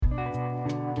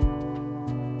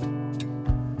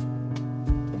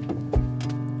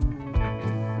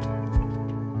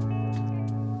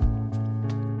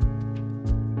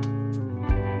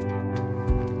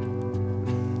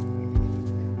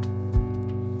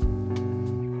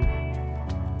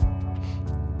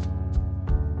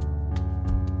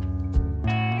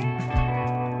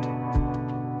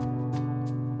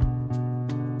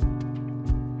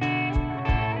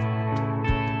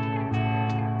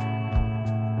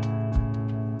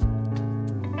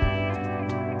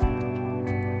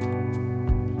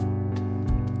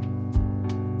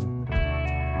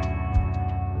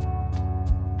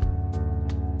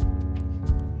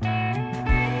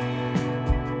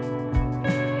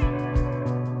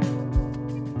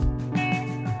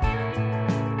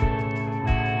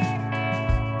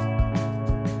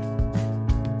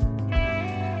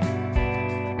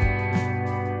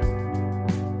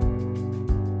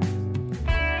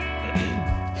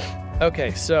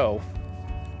Okay, so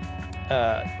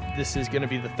this is going to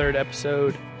be the third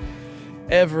episode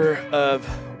ever of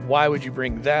Why Would You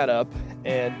Bring That Up?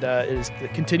 And it is the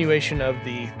continuation of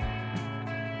the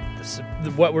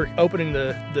what we're opening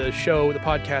the show, the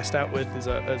podcast out with is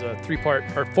a 3-part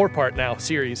or 4-part now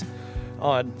series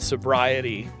on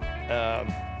sobriety.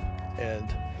 And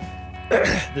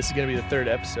this is going to be the third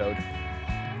episode.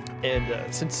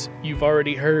 And since you've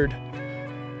already heard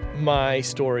my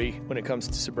story when it comes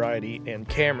to sobriety and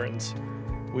Cameron's,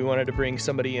 we wanted to bring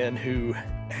somebody in who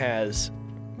has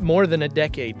more than a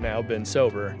decade now been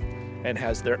sober and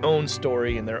has their own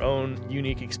story and their own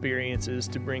unique experiences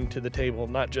to bring to the table,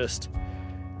 not just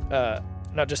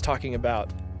talking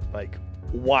about like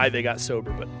why they got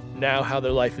sober, but now how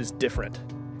their life is different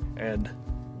and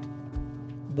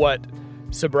what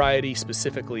sobriety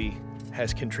specifically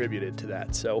has contributed to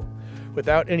that. So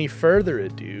without any further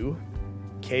ado,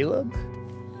 Caleb,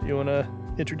 you want to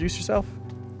introduce yourself?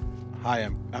 Hi,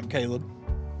 I'm Caleb.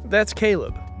 That's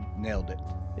Caleb. Nailed it.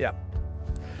 Yeah.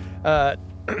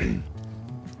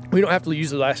 We don't have to use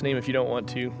the last name if you don't want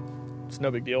to. It's no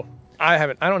big deal. I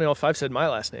don't know if I've said my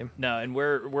last name. No, and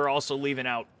we're also leaving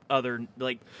out other,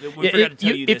 like, we Yeah, forgot to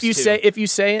tell you this if you too. if you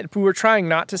say it, we're trying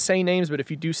not to say names, but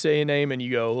if you do say a name and you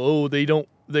go, oh, they won't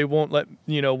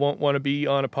want to be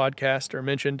on a podcast or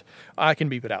mentioned, I can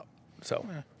beep it out. So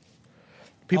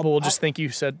people will just think you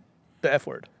said the F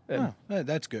word. And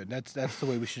That's good. That's the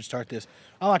way we should start this.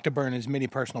 I like to burn as many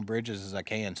personal bridges as I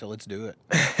can, so let's do it.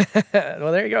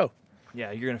 well, there you go.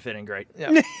 Yeah, you're going to fit in great.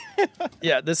 Yeah.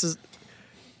 Yeah, this is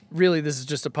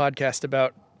just a podcast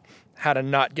about how to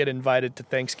not get invited to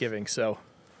Thanksgiving. So,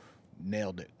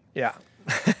 Nailed it. yeah.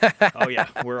 Oh, yeah,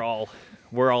 we're all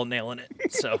nailing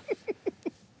it, so.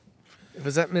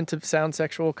 Was that meant to sound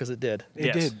sexual? Because it did. It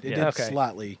Yes. did. It Yeah. did Okay.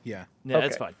 slightly, yeah. Yeah, Okay.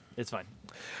 it's fine. It's fine.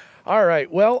 All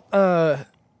right. Well,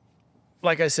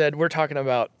 like I said, we're talking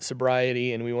about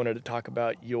sobriety, and we wanted to talk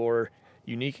about your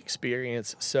unique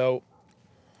experience. So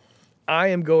I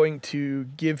am going to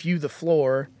give you the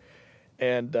floor,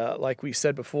 and like we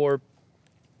said before,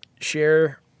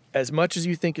 share as much as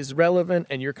you think is relevant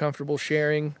and you're comfortable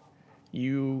sharing.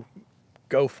 You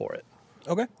go for it.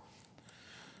 Okay.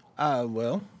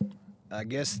 Well, I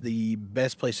guess the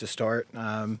best place to start,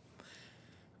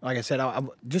 like I said,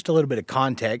 just a little bit of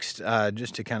context,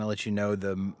 just to kind of let you know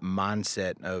the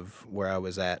mindset of where I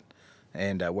was at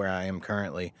and where I am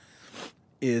currently,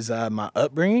 is my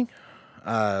upbringing,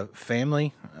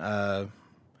 family,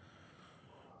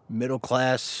 middle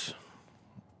class,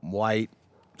 white,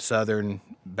 Southern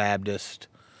Baptist.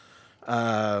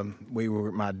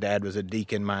 My dad was a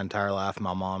deacon my entire life.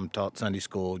 My mom taught Sunday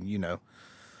school, We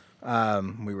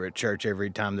were at church every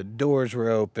time the doors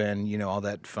were open, all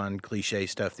that fun cliche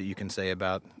stuff that you can say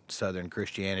about Southern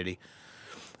Christianity.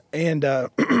 And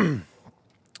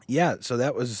yeah, so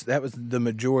that was the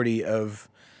majority of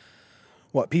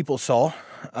what people saw.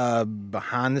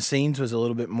 Behind the scenes was a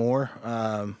little bit more.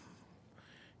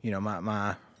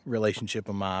 My relationship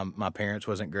with my parents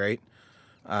wasn't great.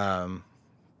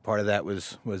 Part of that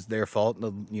was their fault,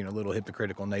 the little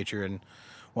hypocritical nature and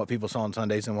what people saw on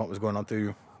Sundays and what was going on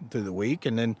through the week.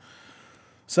 And then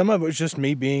some of it was just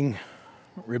me being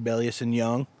rebellious and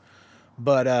young.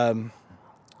 But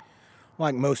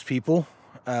like most people,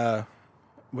 I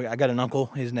got an uncle.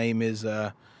 His name is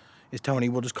Tony.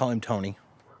 We'll just call him Tony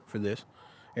for this.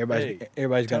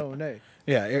 Everybody's got Tony.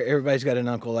 Yeah, everybody's got an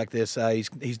uncle like this.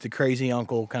 He's the crazy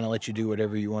uncle, kind of let you do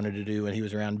whatever you wanted to do, and he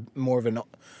was around more of an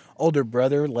older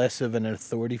brother, less of an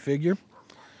authority figure.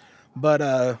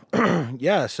 But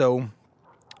yeah, so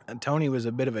Tony was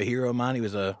a bit of a hero of mine. He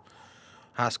was a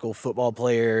high school football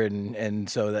player, and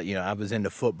so that I was into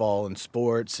football and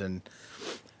sports, and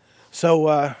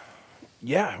so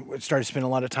yeah, we started spending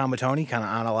a lot of time with Tony, kind of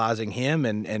analyzing him,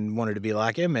 and wanted to be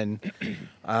like him, and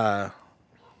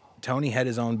Tony had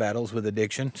his own battles with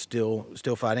addiction, still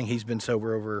fighting. He's been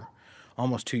sober over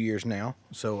almost 2 years now,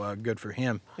 so good for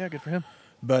him. Yeah, good for him.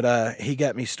 But he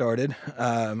got me started.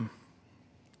 We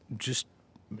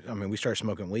started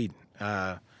smoking weed.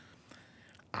 I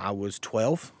was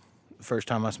 12 the first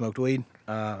time I smoked weed.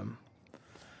 Didn't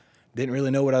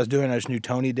really know what I was doing. I just knew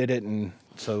Tony did it, and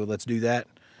so let's do that.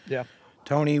 Yeah.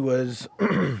 Tony was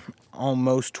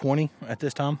almost 20 at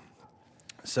this time.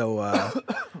 So,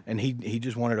 and he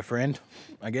just wanted a friend,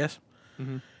 I guess.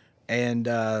 Mm-hmm. And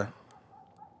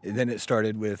then it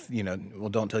started with,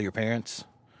 don't tell your parents.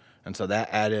 And so that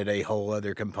added a whole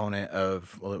other component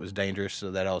of, it was dangerous.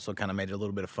 So that also kind of made it a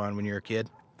little bit of fun when you're a kid.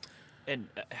 And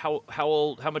how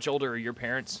much older are your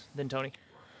parents than Tony?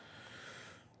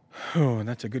 Oh,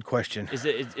 that's a good question.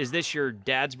 Is this your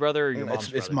dad's brother or your mom's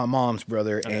brother? It's my mom's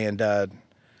brother, Okay. and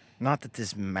not that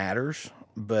this matters,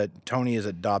 but Tony is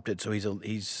adopted, so he's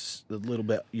a little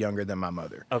bit younger than my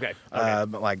mother. Okay.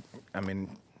 But like, I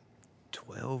mean,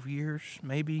 12 years,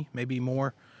 maybe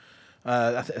more.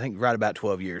 I think right about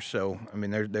 12 years. So I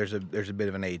mean, there's a bit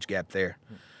of an age gap there.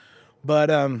 But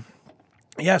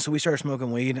yeah, so we started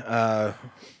smoking weed.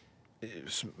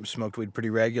 Smoked weed pretty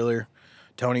regular.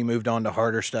 Tony moved on to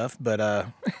harder stuff, but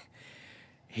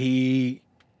he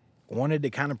wanted to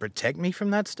kind of protect me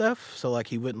from that stuff. So like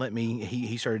he wouldn't let me.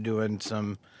 He started doing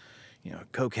some,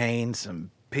 cocaine,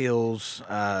 some pills.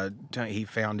 He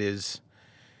found his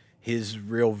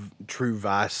real true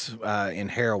vice in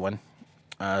heroin.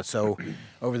 So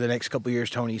over the next couple of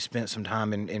years, Tony spent some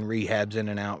time in rehabs in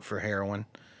and out for heroin.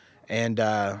 And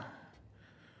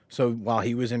so while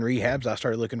he was in rehabs, I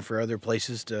started looking for other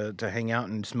places to hang out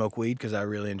and smoke weed because I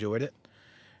really enjoyed it.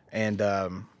 And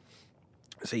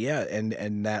so yeah,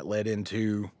 and that led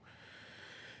into,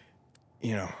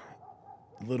 a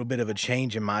little bit of a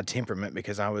change in my temperament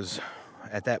because I was,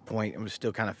 at that point, I was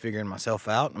still kind of figuring myself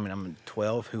out. I mean, I'm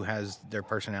 12. Who has their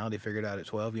personality figured out at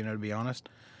 12, to be honest?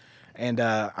 And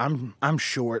I'm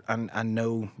short. I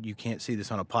know you can't see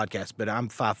this on a podcast, but I'm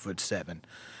 5'7",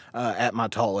 at my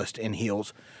tallest in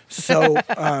heels. So,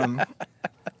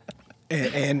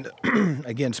 and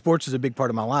again, sports is a big part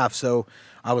of my life. So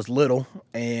I was little,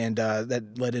 and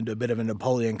that led into a bit of a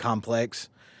Napoleon complex,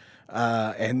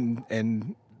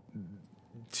 and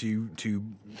to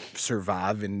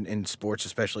survive in sports,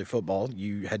 especially football,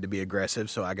 you had to be aggressive.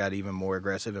 So I got even more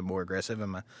aggressive,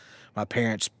 and my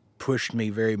parents pushed me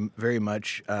very, very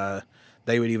much.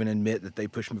 They would even admit that they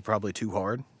pushed me probably too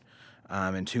hard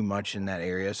and too much in that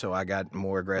area. So I got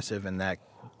more aggressive, and that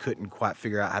couldn't quite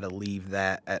figure out how to leave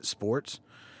that at sports.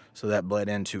 So that bled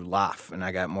into life, and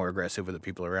I got more aggressive with the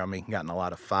people around me, got in a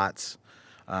lot of fights,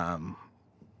 and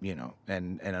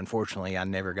unfortunately I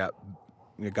never got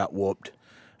whooped.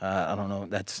 I don't know.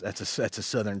 That's a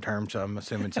Southern term, so I'm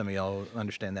assuming some of y'all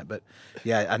understand that. But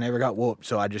yeah, I never got whooped,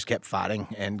 so I just kept fighting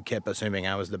and kept assuming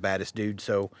I was the baddest dude.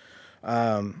 So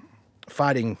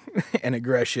fighting and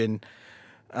aggression,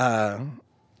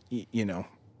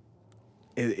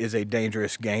 is a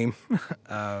dangerous game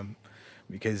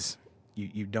because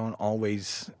you don't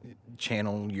always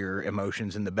channel your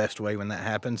emotions in the best way when that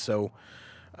happens. So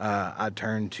I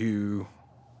turned to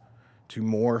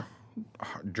more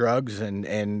drugs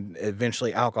and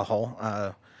eventually alcohol.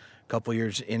 A couple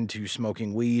years into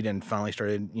smoking weed and finally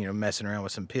started, messing around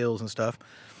with some pills and stuff.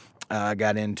 I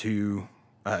got into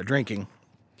drinking,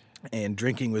 and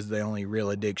drinking was the only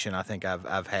real addiction I think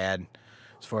I've had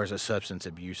as far as a substance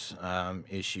abuse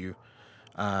issue.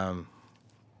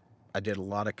 I did a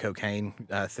lot of cocaine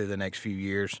through the next few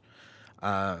years.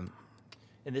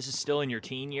 And this is still in your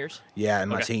teen years? Yeah, in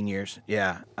my teen years.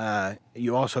 Yeah.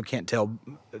 You also can't tell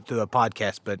through a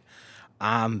podcast, but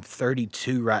I'm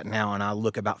 32 right now, and I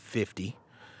look about 50.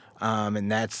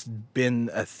 And that's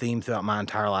been a theme throughout my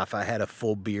entire life. I had a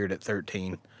full beard at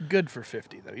 13. Good for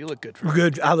 50, though. You look good for 50.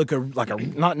 Good. I look like a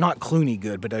not Clooney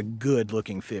good, but a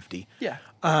good-looking 50. Yeah.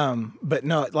 But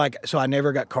no, so I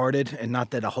never got carded, and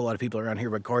not that a whole lot of people around here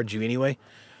would card you anyway.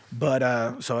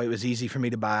 But so it was easy for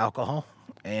me to buy alcohol,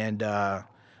 and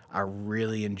I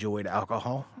really enjoyed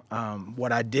alcohol.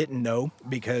 What I didn't know,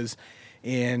 because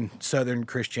in Southern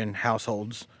Christian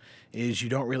households, is you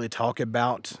don't really talk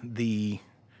about the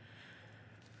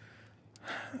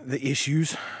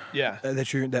issues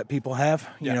that people have.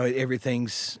 Yeah.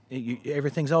 Everything's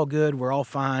all good. We're all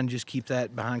fine. Just keep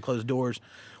that behind closed doors.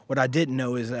 What I didn't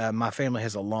know is my family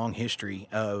has a long history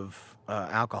of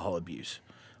alcohol abuse.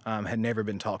 Had never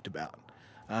been talked about.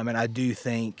 And I do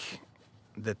think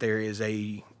that there is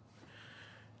a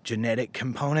genetic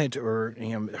component or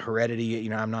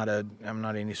heredity. I'm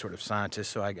not any sort of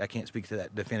scientist, so I can't speak to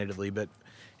that definitively. But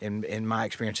in my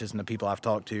experiences and the people I've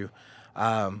talked to,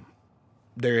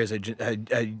 there is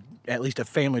at least a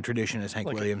family tradition, as Hank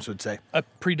Williams would say. A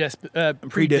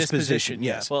predisposition,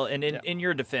 yes. Well, and in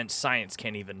your defense, science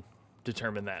can't even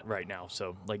determine that right now.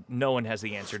 So, no one has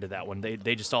the answer to that one.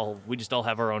 We just all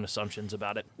have our own assumptions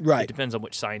about it. Right. It depends on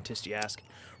which scientist you ask.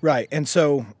 Right. And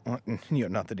so,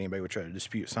 not that anybody would try to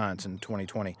dispute science in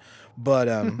 2020, but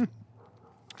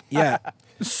yeah.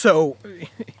 So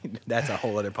that's a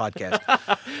whole other podcast.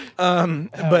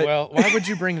 But well, why would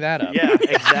you bring that up? Yeah,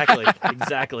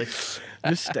 exactly.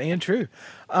 Just staying true.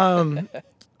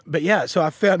 But yeah, so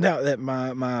I found out that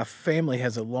my family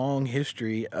has a long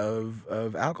history of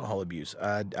alcohol abuse.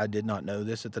 I did not know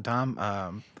this at the time.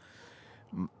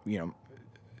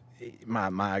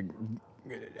 My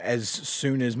as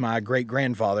soon as my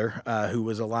great-grandfather, who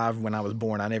was alive when I was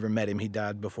born, I never met him. He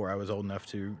died before I was old enough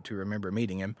to remember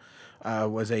meeting him,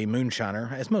 was a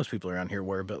moonshiner, as most people around here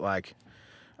were, but like,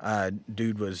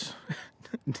 dude was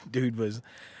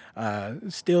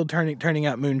still turning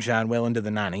out moonshine well into the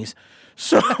 90s.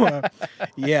 So,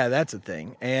 yeah, that's a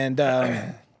thing. And,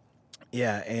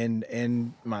 yeah,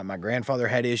 and my grandfather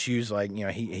had issues, like, you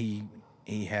know,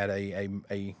 he had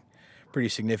a pretty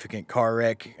significant car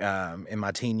wreck in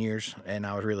my teen years, and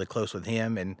I was really close with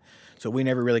him, and so we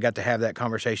never really got to have that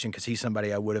conversation because he's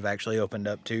somebody I would have actually opened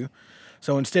up to.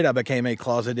 So instead, I became a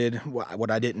closeted,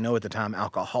 what I didn't know at the time,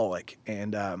 alcoholic.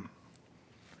 And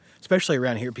especially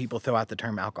around here, people throw out the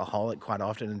term alcoholic quite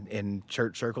often in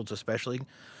church circles, especially.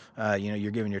 You know,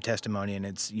 you're giving your testimony, and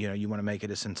it's, you know, you want to make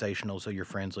it as sensational so your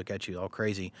friends look at you all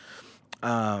crazy.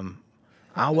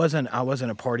 I wasn't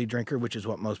a party drinker, which is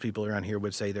what most people around here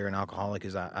would say they're an alcoholic.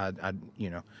 Is I you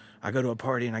know, I go to a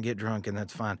party and I get drunk and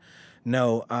that's fine.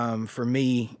 No, for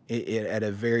me, at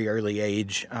a very early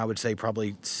age, I would say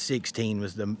probably 16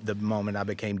 was the moment I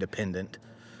became dependent.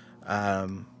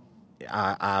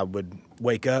 I would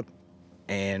wake up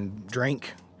and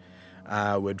drink.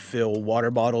 I would fill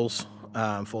water bottles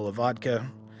full of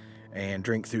vodka and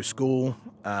drink through school.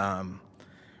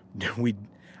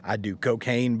 I'd do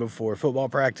cocaine before football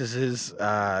practices,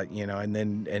 you know, and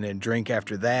then drink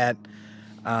after that.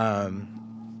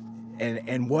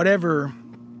 And whatever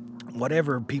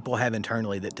people have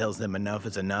internally that tells them enough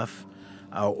is enough,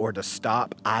 or to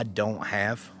stop, I don't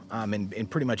have, in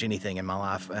pretty much anything in my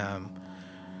life.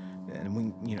 And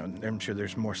we, you know, I'm sure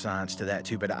there's more science to that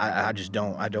too, but I just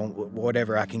don't,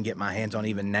 whatever I can get my hands on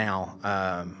even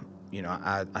now, you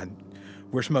know,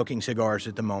 we're smoking cigars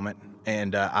at the moment,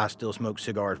 and I still smoke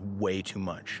cigars way too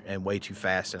much and way too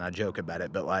fast, and I joke about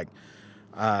it, but like,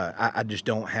 I just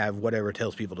don't have whatever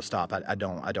tells people to stop. I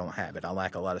don't have it. I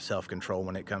lack a lot of self-control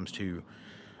when it comes to,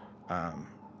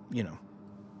 you know,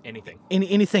 anything.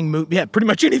 Yeah, pretty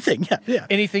much anything. Yeah.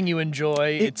 Anything you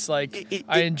enjoy, it's like,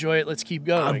 I enjoy it. Let's keep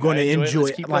going. I'm going to enjoy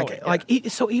it. Like,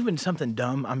 so even something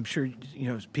dumb, I'm sure, you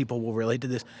know, people will relate to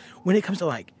this when it comes to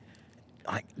like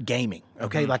gaming.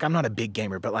 Okay. Mm-hmm. Like, I'm not a big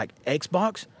gamer, but like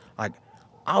Xbox, like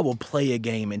I will play a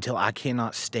game until I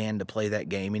cannot stand to play that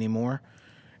game anymore.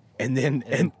 And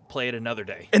then play it another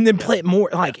day. And then play it more.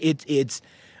 Like it's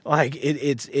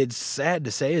sad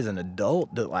to say as an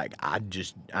adult that like I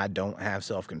don't have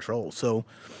self-control. So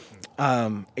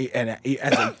and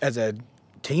as a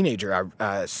teenager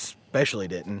I especially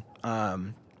didn't.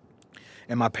 And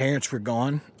my parents were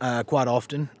gone quite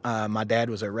often. My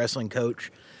dad was a wrestling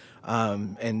coach,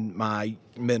 and my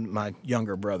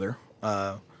younger brother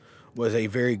was a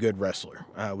very good wrestler.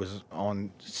 Was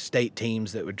on state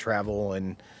teams that would travel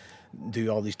and do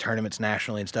all these tournaments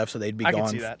nationally and stuff, so they'd be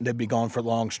gone for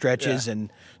long stretches. Yeah.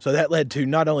 And so that led to,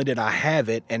 not only did I have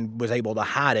it and was able to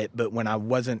hide it, but when I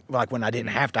didn't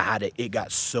have to hide it, it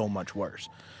got so much worse.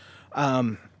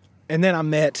 And then I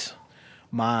met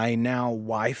my now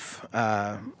wife.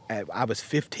 I was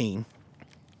 15,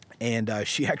 and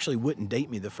she actually wouldn't date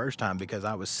me the first time because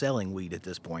I was selling weed at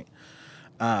this point.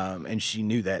 And she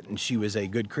knew that, and she was a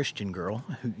good Christian girl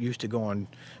who used to go on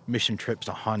mission trips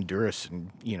to Honduras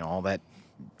and, you know, all that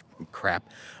crap.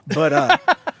 But,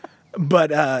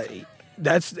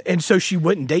 and so she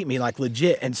wouldn't date me, like,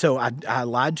 legit. And so I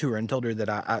lied to her and told her that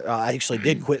I actually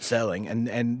did quit selling,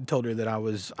 and told her that I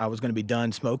was going to be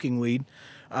done smoking weed.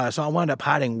 So I wound up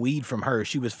hiding weed from her.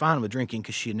 She was fine with drinking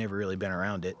because she had never really been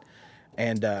around it.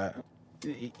 And,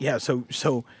 yeah,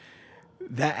 so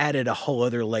that added a whole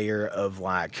other layer of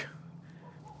like,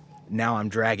 now I'm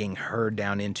dragging her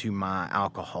down into my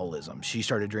alcoholism. She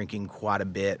started drinking quite a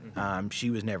bit.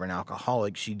 She was never an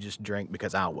alcoholic. She just drank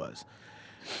because I was,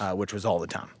 which was all the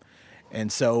time.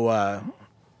 And so,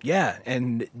 yeah.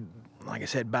 And like I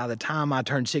said, by the time I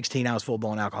turned 16, I was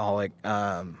full-blown alcoholic.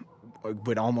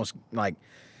 But almost like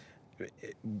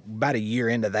about a year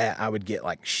into that, I would get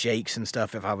like shakes and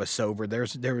stuff if I was sober.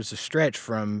 There was a stretch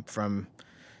from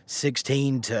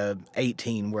 16 to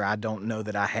 18 where I don't know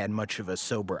that I had much of a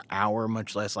sober hour,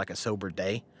 much less like a sober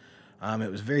day. It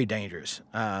was very dangerous.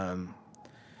 And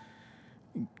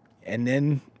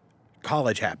then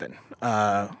college happened,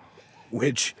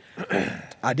 which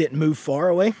I didn't move far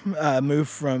away. Moved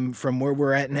from where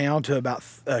we're at now to about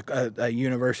a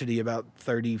university about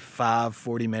 35,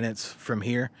 40 minutes from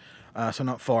here. So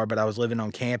not far, but I was living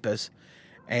on campus,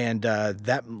 and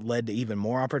that led to even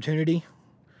more opportunity.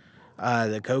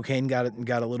 The cocaine got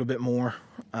a little bit more,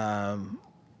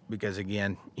 because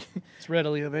again, it's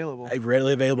readily available,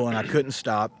 and I couldn't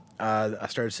stop. I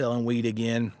started selling weed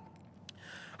again,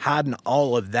 hiding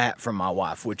all of that from my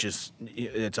wife, which is,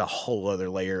 it's a whole other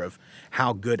layer of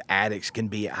how good addicts can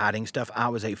be at hiding stuff. I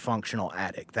was a functional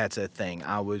addict. That's a thing.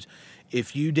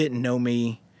 If you didn't know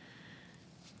me,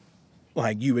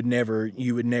 like, you would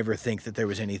never think that there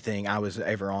was anything I was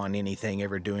ever on anything,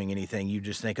 ever doing anything. You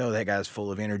just think, oh, that guy's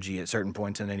full of energy at certain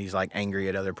points, and then he's like angry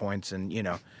at other points, and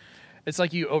It's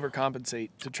like you overcompensate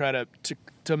to try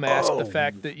to mask the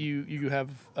fact that you have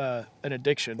an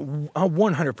addiction.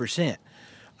 100%.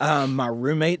 My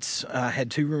roommates, I had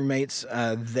 2 roommates.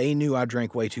 They knew I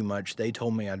drank way too much. They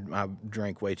told me I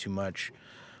drank way too much.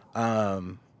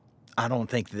 I don't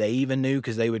think they even knew,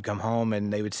 because they would come home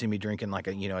and they would see me drinking like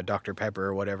a Dr. Pepper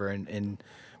or whatever,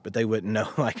 but they wouldn't know,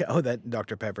 like, oh, that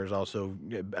Dr. Pepper is also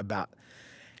about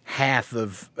half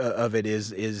of it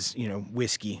is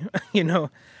whiskey,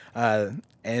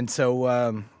 and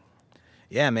so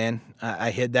yeah, man, I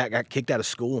hid that. Got kicked out of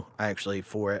school actually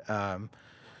for it. I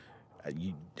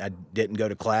didn't go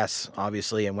to class,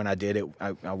 obviously, and when I did it,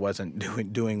 I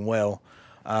wasn't doing well.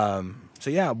 So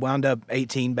yeah, I wound up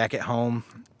 18 back at home,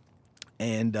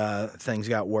 and things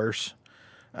got worse,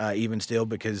 even still,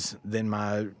 because then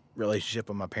my relationship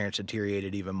with my parents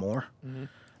deteriorated even more.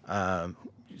 Mm-hmm.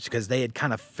 Because they had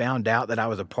kind of found out that I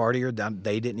was a partier.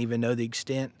 They didn't even know the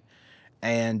extent.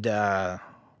 And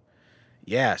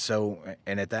yeah, so,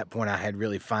 and at that point I had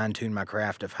really fine-tuned my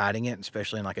craft of hiding it,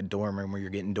 especially in like a dorm room where you're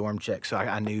getting dorm checks. So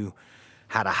I knew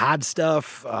how to hide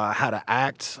stuff, how to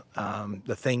act,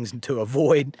 the things to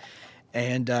avoid.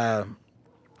 And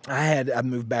I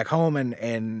moved back home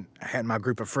and I had my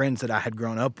group of friends that I had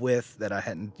grown up with that I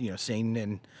hadn't, seen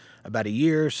in about a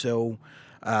year. So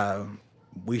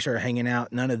we started hanging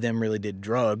out. None of them really did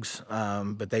drugs,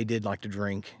 but they did like to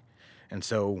drink. And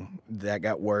so that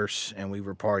got worse, and we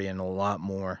were partying a lot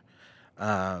more.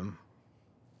 And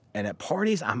at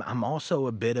parties, I'm also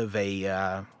a bit of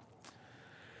a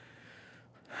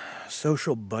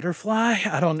social butterfly.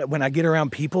 I don't know. When I get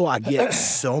around people, I get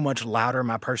so much louder.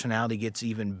 My personality gets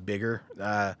even bigger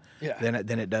than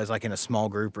it does like in a small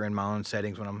group or in my own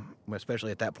settings when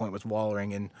especially at that point, was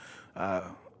wallowing in,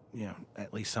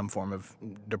 at least some form of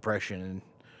depression and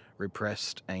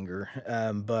repressed anger.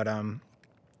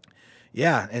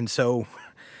 Yeah, and so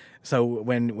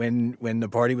when the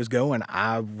party was going,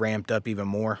 I ramped up even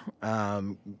more.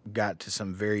 Got to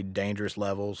some very dangerous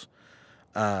levels.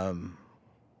 Yeah,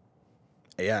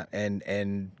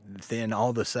 and then all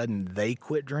of a sudden they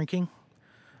quit drinking.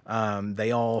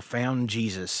 They all found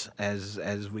Jesus,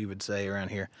 as we would say around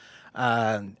here.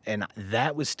 And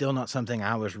that was still not something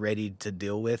I was ready to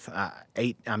deal with.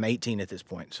 I'm 18 at this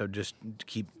point, so just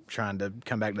keep trying to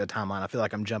come back to the timeline. I feel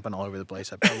like I'm jumping all over the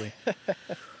place. I probably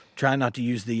try not to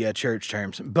use the church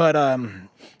terms, but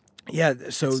yeah.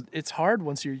 So it's hard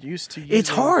once you're used to. It's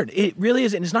hard. It really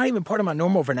is, and it's not even part of my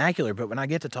normal vernacular. But when I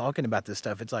get to talking about this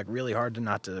stuff, it's like really hard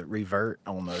not to revert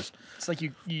almost. It's like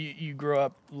you grow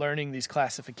up learning these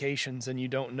classifications, and you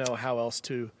don't know how else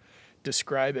to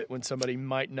describe it when somebody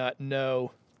might not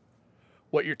know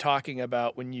what you're talking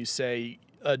about when you say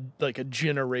a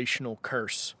generational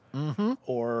curse. Mm-hmm.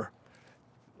 Or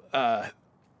I'm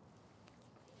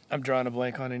drawing a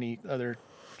blank on any other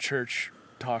church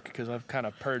talk because I've kind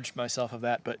of purged myself of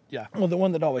that, but yeah. Well, the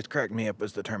one that always cracked me up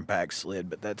was the term backslid,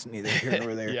 but that's neither here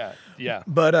nor there. Yeah.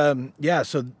 But yeah,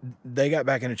 so they got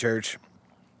back into church.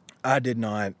 I did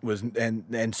not.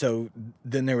 And so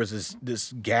then there was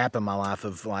this gap in my life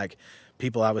of like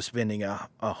people I was spending a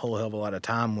whole hell of a lot of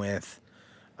time with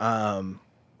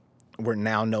were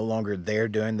now no longer there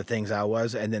doing the things I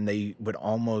was, and then they would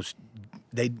almost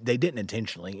they didn't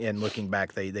intentionally, and looking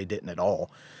back they didn't at all,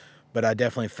 but I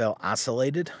definitely felt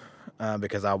isolated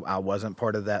because I wasn't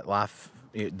part of that life,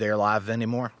 their life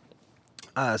anymore.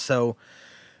 So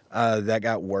that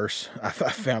got worse. I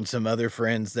found some other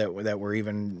friends that were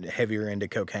even heavier into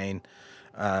cocaine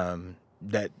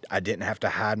that I didn't have to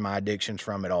hide my addictions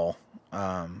from at all.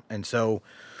 And so,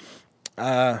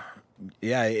 yeah,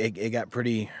 it got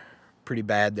pretty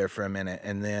bad there for a minute.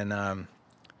 And then,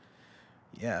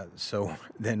 yeah, so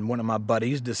then one of my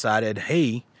buddies decided,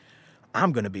 hey,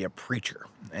 I'm going to be a preacher.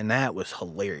 And that was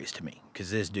hilarious to me because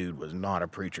this dude was not a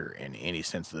preacher in any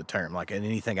sense of the term, like in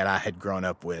anything that I had grown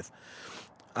up with.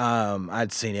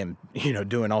 I'd seen him,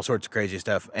 doing all sorts of crazy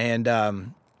stuff.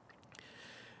 And,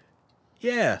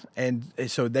 yeah. And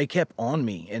so they kept on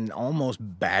me and almost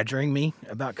badgering me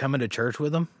about coming to church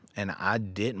with them. And I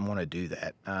didn't want to do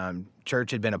that.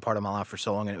 Church had been a part of my life for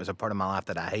so long, and it was a part of my life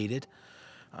that I hated,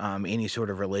 any sort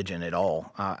of religion at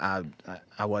all.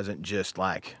 I wasn't just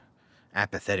like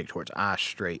apathetic towards, I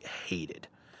straight hated.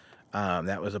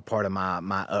 That was a part of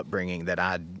my upbringing that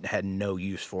I had no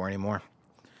use for anymore.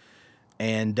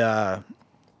 And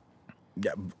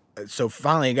yeah. So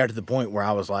finally it got to the point where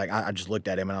I was like, I just looked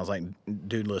at him and I was like,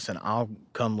 dude, listen, I'll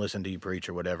come listen to you preach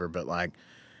or whatever, but like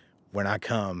when I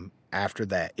come after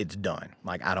that, it's done.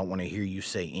 Like, I don't want to hear you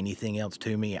say anything else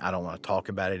to me. I don't want to talk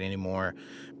about it anymore.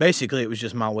 Basically, it was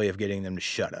just my way of getting them to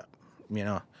shut up. You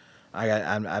know,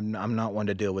 I'm not one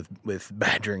to deal with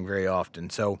badgering very often.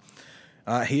 So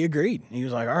he agreed. He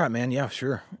was like, all right, man, yeah,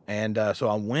 sure. And so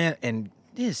I went, and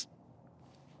this,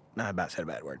 I about said a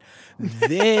bad word.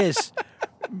 This,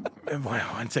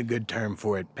 well, it's a good term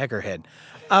for it, peckerhead,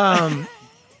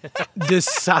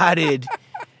 decided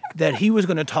that he was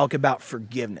going to talk about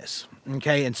forgiveness.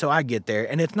 Okay. And so I get there,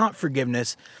 and it's not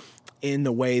forgiveness in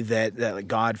the way that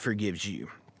God forgives you.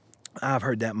 I've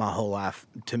heard that my whole life.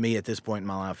 To me, at this point in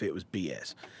my life, it was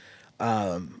BS.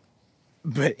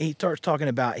 But he starts talking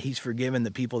about he's forgiven the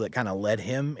people that kind of led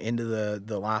him into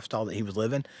the lifestyle that he was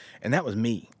living. And that was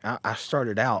me. I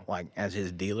started out like as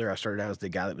his dealer. I started out as the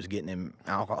guy that was getting him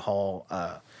alcohol.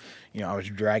 I was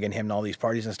dragging him to all these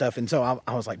parties and stuff. And so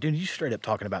I was like, dude, you straight up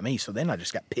talking about me. So then I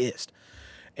just got pissed.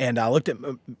 And I looked at,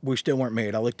 we still weren't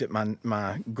married. I looked at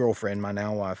my girlfriend, my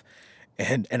now wife,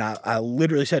 and I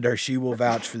literally said to her, she will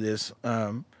vouch for this.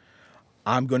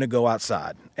 I'm going to go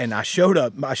outside. And I showed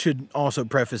up. I should also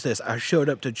preface this. I showed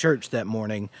up to church that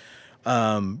morning,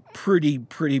 pretty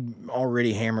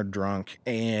already hammered drunk,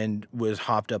 and was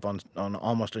hopped up on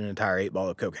almost an entire 8-ball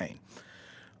of cocaine.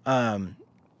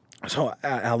 So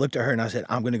I looked at her and I said,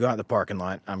 I'm going to go out in the parking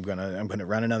lot. I'm going to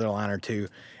run another line or two.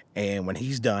 And when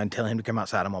he's done, tell him to come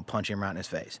outside. I'm going to punch him right in his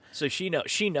face. So she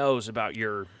knows about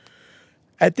your...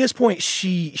 At this point,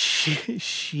 she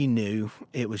knew.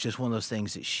 It was just one of those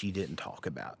things that she didn't talk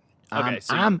about. Okay,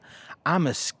 I'm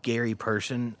a scary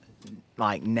person.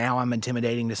 Like, now I'm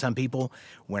intimidating to some people.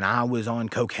 When I was on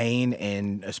cocaine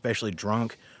and especially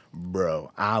drunk,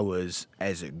 bro, I was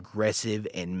as aggressive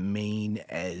and mean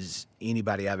as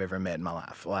anybody I've ever met in my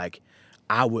life. Like,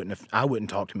 I wouldn't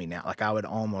talk to me now. Like, I would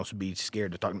almost be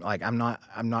scared to talk. Like, I'm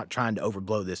not trying to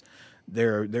overblow this.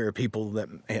 There are people that,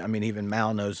 I mean, even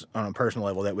Mal knows on a personal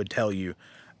level that would tell you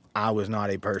I was not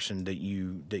a person that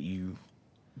you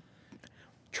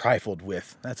trifled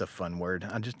with. That's a fun word.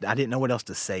 I didn't know what else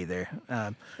to say there.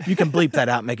 You can bleep that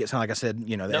out and make it sound like I said,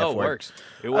 the F word. It works.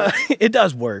 It works. It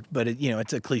does work, but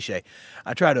it's a cliche.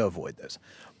 I try to avoid those.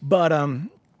 But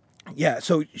yeah,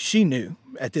 so she knew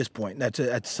at this point.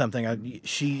 That's something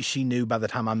she knew by the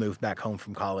time I moved back home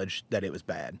from college that it was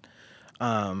bad.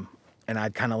 And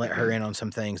I'd kind of let her in on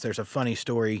some things. There's a funny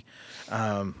story,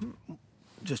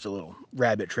 just a little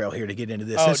rabbit trail here to get into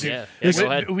this. Oh, This- dude.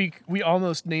 Go ahead. We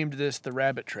almost named this the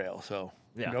rabbit trail, so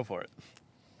go for it.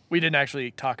 We didn't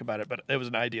actually talk about it, but it was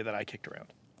an idea that I kicked around.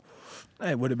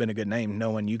 It would have been a good name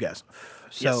knowing you guys.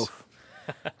 So,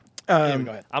 Go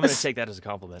ahead. I'm going to take that as a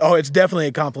compliment. oh, it's definitely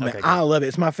a compliment. Okay, good. I love it.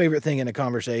 It's my favorite thing in a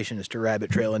conversation is to rabbit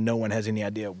trail and no one has any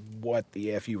idea what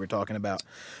the F you were talking about.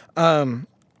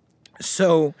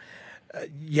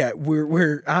 Yeah,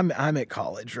 I'm at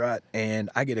college, right? And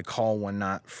I get a call one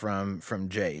night from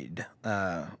Jade.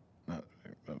 Well,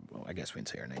 I guess we can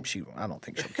say her name. I don't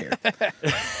think she'll care.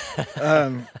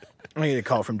 I get a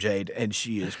call from Jade, and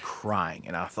she is crying,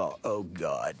 and I thought, oh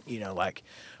God, like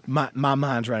my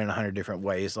mind's running 100 different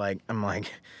ways. Like, I'm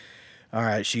like, all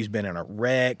right, she's been in a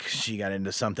wreck. She got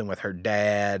into something with her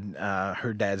dad.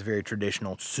 Her dad's very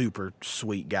traditional, super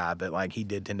sweet guy, but like he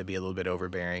did tend to be a little bit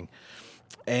overbearing.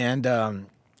 And,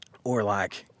 or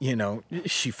like,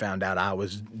 she found out I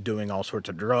was doing all sorts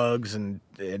of drugs and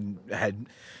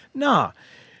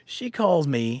she calls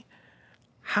me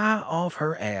high off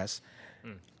her ass.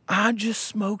 I just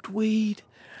smoked weed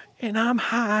and I'm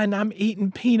high and I'm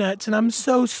eating peanuts and I'm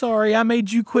so sorry I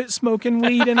made you quit smoking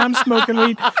weed and I'm smoking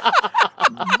weed.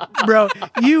 Bro,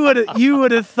 you would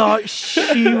have thought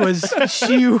you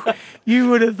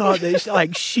would have thought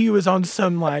that she was on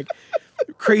some like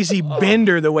crazy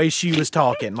bender the way she was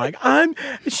talking. Like I'm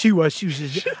so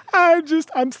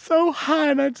high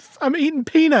and I'm eating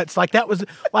peanuts. Like that was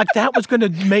going to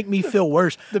make me feel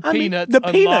worse. The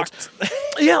peanuts.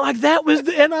 Yeah, like that was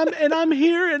and I'm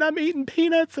here and I'm eating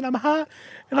peanuts and I'm high.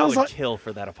 And I was would like, kill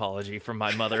for that apology from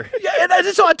my mother. yeah, and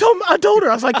so I told her,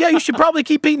 I was like, yeah, you should probably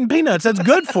keep eating peanuts. That's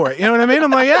good for it. You know what I mean?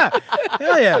 I'm like, yeah,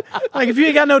 hell yeah. Like if you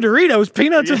ain't got no Doritos,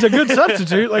 peanuts is a good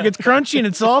substitute. Like it's crunchy and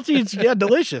it's salty. It's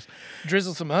delicious.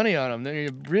 Drizzle some honey on them, then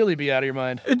you'd really be out of your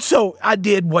mind. And so I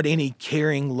did what any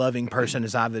caring, loving person,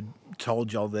 as I've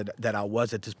told y'all that I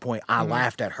was at this point, I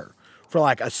laughed at her for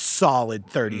like a solid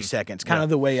 30 seconds, kind of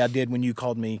the way I did when you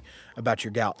called me about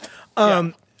your gout.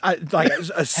 I had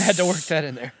to work that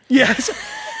in there. Yes.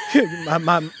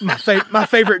 my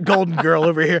favorite golden girl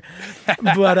over here.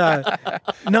 But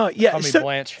no, yeah. Call me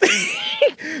Blanche.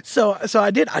 So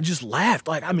I did. I just laughed,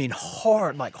 like, I mean,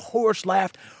 hard, like horse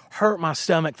laughed, hurt my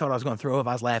stomach, thought I was going to throw up.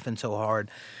 I was laughing so hard.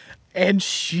 And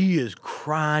she is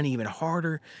crying even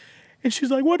harder. And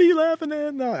she's like, what are you laughing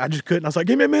at? No, I just couldn't. I was like,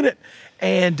 give me a minute.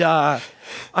 And I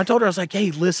told her, I was like,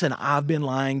 hey, listen, I've been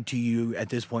lying to you at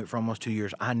this point for almost 2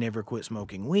 years. I never quit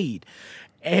smoking weed.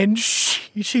 And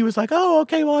she was like, oh,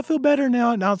 okay, well, I feel better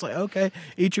now. And I was like, okay,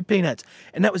 eat your peanuts.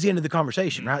 And that was the end of the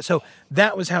conversation, right? So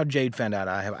that was how Jade found out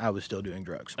I was still doing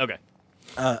drugs. Okay.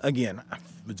 Again, I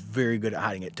was very good at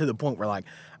hiding it, to the point where, like,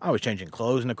 I was changing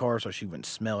clothes in the car so she wouldn't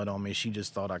smell it on me. She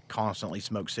just thought I constantly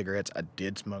smoked cigarettes. I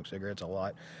did smoke cigarettes a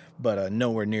lot, but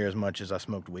nowhere near as much as I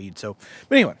smoked weed. So,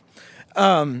 but anyway,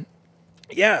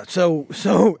 yeah. So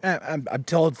I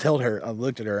told her, I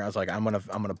looked at her, I was like, I'm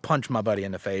gonna punch my buddy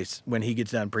in the face when he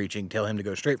gets done preaching. Tell him to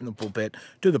go straight from the pulpit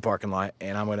to the parking lot,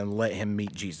 and I'm gonna let him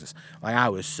meet Jesus. Like, I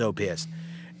was so pissed.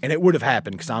 And it would have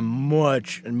happened because I'm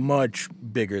much, much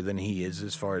bigger than he is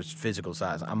as far as physical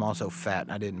size. I'm also fat.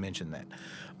 I didn't mention that.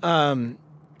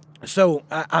 So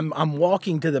I'm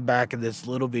walking to the back of this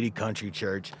little bitty country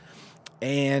church,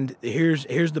 and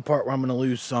here's the part where I'm going to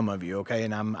lose some of you, okay?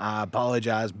 And I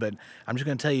apologize, but I'm just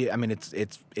going to tell you. I mean,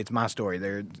 it's my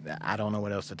story. I don't know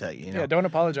what else to tell you. You know? Yeah, don't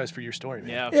apologize for your story,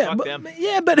 man. Yeah, fuck but, them.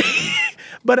 Yeah, but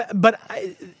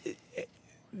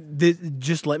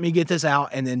just let me get this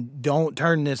out, and then don't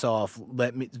turn this off.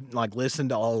 Let me, like, listen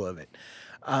to all of it.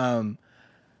 I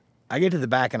get to the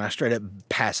back and I straight up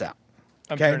pass out.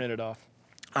 I'm Okay? turning it off.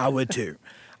 I would too.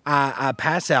 I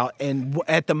pass out, and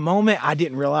at the moment I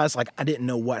didn't realize, like, I didn't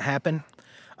know what happened.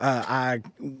 I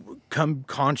come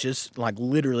conscious, like,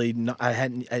 literally. When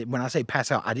I say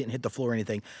pass out, I didn't hit the floor or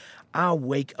anything. I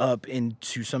wake up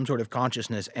into some sort of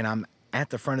consciousness, and I'm at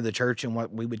the front of the church in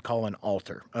what we would call an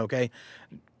altar, okay?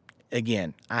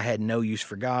 Again, I had no use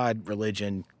for God,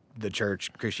 religion, the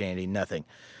church, Christianity, nothing.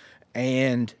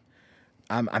 And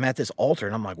I'm at this altar,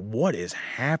 and I'm like, what is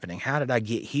happening? How did I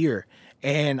get here?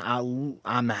 And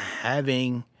I'm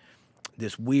having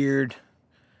this weird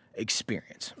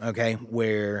experience, okay,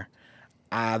 where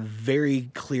I very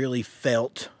clearly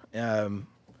felt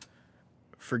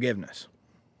forgiveness.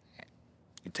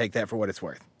 You take that for what it's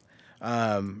worth.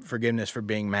 Forgiveness for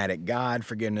being mad at God,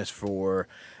 forgiveness for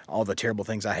all the terrible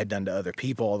things I had done to other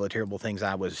people, all the terrible things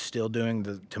I was still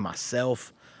doing to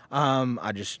myself.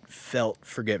 I just felt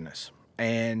forgiveness.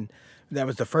 And that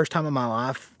was the first time in my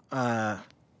life,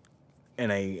 in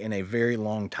a very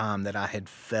long time, that I had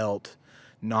felt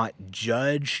not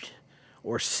judged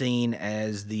or seen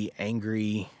as the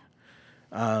angry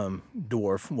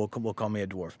dwarf. We'll call me a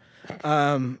dwarf.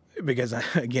 Because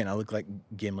again, I look like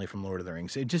Gimli from Lord of the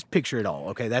Rings. Just picture it all,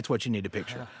 okay? That's what you need to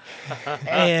picture.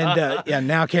 And yeah,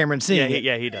 now Cameron's seeing it.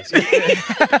 Yeah, he does.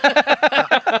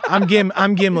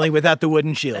 I'm Gimli without the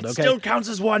wooden shield, okay? Still counts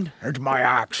as one. There's my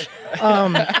axe.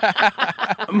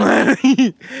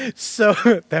 So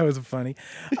that was funny.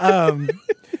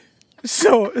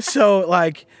 So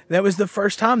like, that was the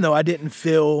first time, though, I didn't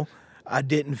feel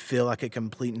like a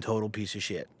complete and total piece of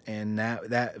shit, and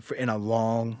that in a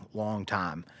long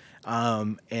time.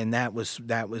 And that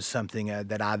was something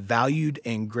that I valued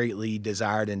and greatly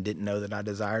desired and didn't know that I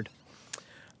desired.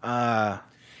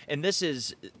 And this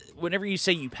is, whenever you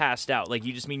say you passed out, like,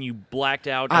 you just mean you blacked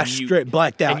out. I And straight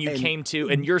blacked out. And you came to,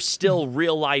 and you're still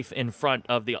real life in front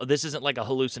of this isn't like a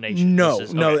hallucination. No, This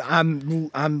is, no,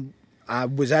 okay. I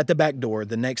was at the back door.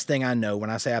 The next thing I know, when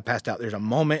I say I passed out, there's a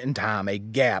moment in time, a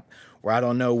gap, where I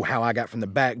don't know how I got from the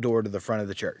back door to the front of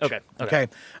the church. Okay.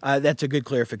 That's a good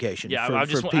clarification. Yeah, I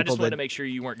just wanted to make sure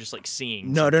you weren't just like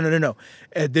seeing. No.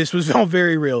 This was all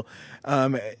very real.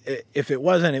 If it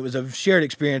wasn't, it was a shared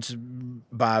experience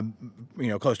by,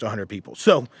 close to 100 people.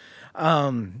 So,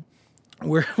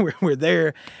 we're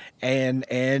there, and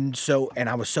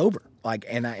I was sober, like,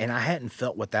 and I hadn't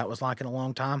felt what that was like in a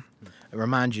long time. I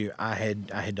remind you, I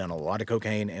had done a lot of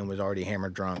cocaine and was already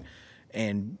hammered drunk,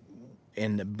 and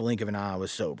in the blink of an eye I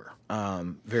was sober,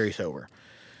 very sober.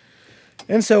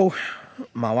 And so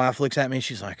my wife looks at me,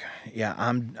 she's like, yeah,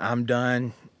 I'm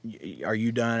done. Are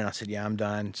you done? And I said, yeah, I'm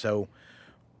done. So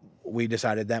we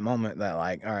decided that moment that,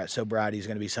 like, all right, sobriety is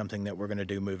going to be something that we're going to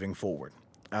do moving forward.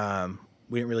 We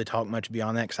didn't really talk much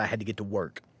beyond that because I had to get to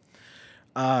work.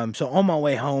 So on my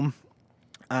way home,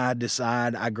 I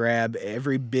grab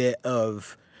every bit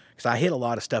of, because I hid a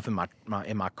lot of stuff in my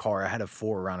car. I had a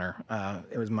 4Runner.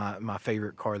 It was my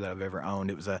favorite car that I've ever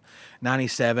owned. It was a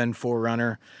 97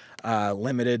 4Runner.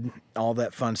 limited, all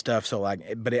that fun stuff. So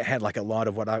but it had like a lot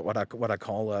of what I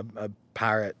call a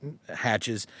pirate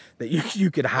hatches that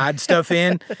you could hide stuff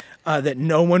in that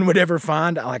no one would ever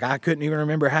find. Like I couldn't even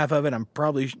remember half of it. I'm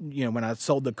probably, when I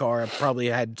sold the car, I probably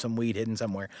had some weed hidden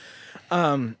somewhere.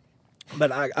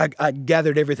 But I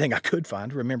gathered everything I could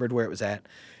find, remembered where it was at,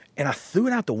 and I threw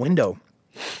it out the window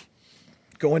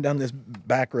going down this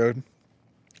back road.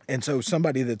 And so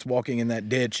somebody that's walking in that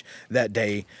ditch that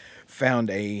day found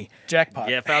a Jackpot.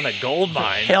 Yeah, found a gold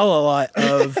mine. hell of a lot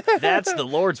of That's the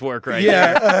Lord's work right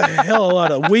there. a hell of a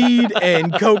lot of weed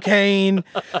and cocaine.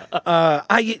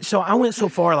 So I went so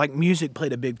far, like music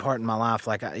played a big part in my life.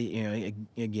 Like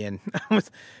again, I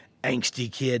was angsty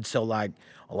kid, so like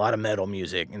a lot of metal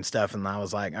music and stuff. And I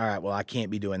was like, all right, well, I can't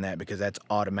be doing that because that's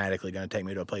automatically going to take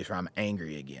me to a place where I'm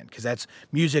angry again. Because that's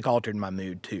music altered my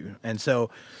mood too. And so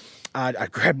I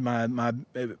grabbed my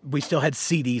we still had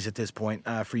CDs at this point.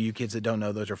 For you kids that don't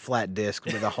know, those are flat discs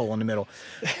with a hole in the middle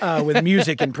with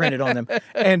music imprinted on them.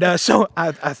 And so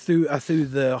I threw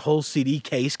the whole CD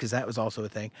case, because that was also a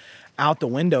thing, out the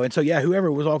window. And so, yeah,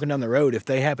 whoever was walking down the road, if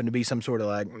they happened to be some sort of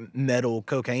like metal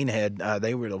cocaine head,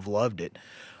 they would have loved it.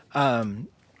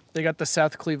 They got the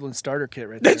South Cleveland starter kit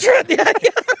right there. That's right.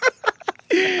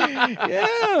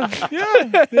 Yeah,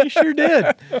 they sure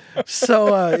did.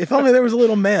 So if only there was a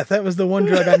little meth. That was the one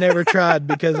drug I never tried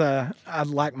because I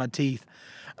like my teeth.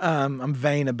 I'm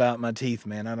vain about my teeth,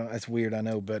 man. That's weird, I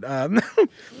know, but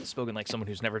Spoken like someone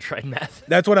who's never tried meth.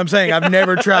 that's what I'm saying. I've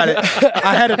never tried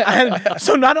it.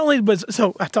 So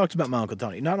I talked about my Uncle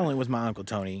Tony. Not only was my Uncle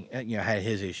Tony, had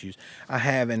his issues, I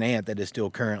have an aunt that is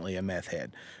still currently a meth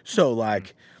head. So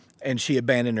like, and she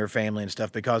abandoned her family and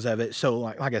stuff because of it. So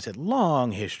like I said,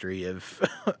 long history of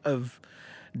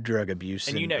drug abuse.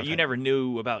 And you never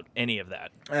knew about any of that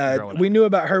growing we up. knew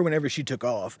about her whenever she took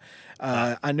off.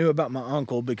 I knew about my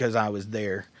uncle because I was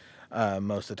there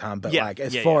most of the time. But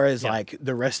as far as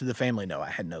the rest of the family, no,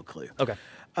 I had no clue. Okay.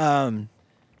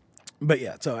 But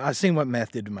yeah, so I seen what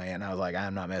meth did to my aunt, and I was like,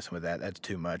 I'm not messing with that. That's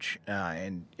too much.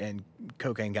 And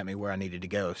cocaine got me where I needed to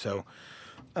go. So,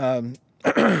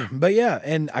 but yeah,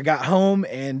 and I got home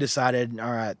and decided,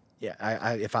 all right,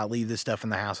 yeah, if I leave this stuff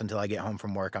in the house until I get home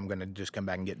from work, I'm going to just come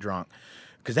back and get drunk.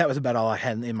 Because that was about all I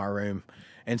had in my room.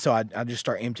 And so I just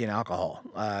start emptying alcohol.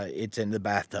 It's in the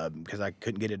bathtub because I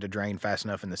couldn't get it to drain fast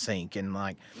enough in the sink. And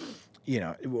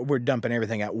we're dumping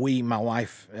everything out. My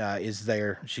wife is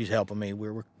there. She's helping me.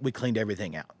 We cleaned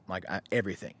everything out,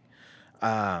 everything.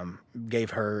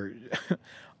 Gave her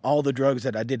all the drugs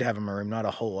that I did have in my room, not a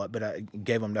whole lot, but I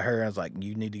gave them to her. I was like,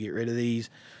 you need to get rid of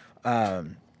these.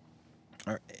 And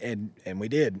we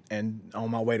did. And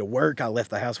on my way to work, I left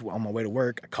the house on my way to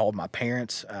work. I called my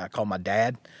parents. I called my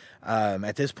dad.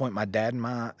 At this point, my dad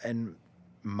and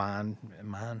mine,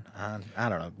 I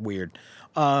don't know, weird.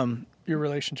 Your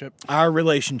relationship. Our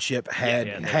relationship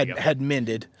had you go.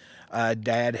 mended.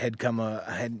 Dad had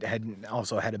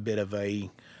also had a bit of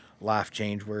a life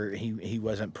change where he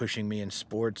wasn't pushing me in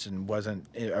sports and wasn't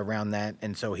around that,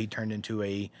 and so he turned into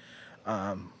a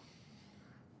got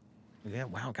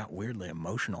weirdly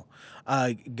emotional.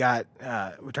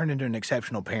 Turned into an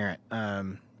exceptional parent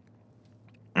that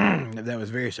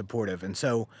was very supportive, and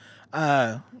so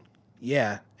even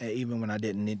when I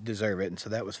didn't deserve it, and so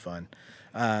that was fun.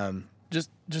 Just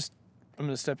I'm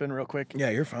gonna step in real quick. Yeah,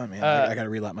 you're fine, man. I got to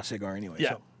relight my cigar anyway.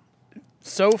 Yeah.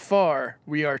 So far,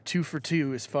 we are 2 for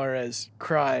 2 as far as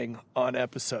crying on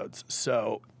episodes.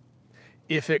 So,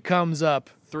 if it comes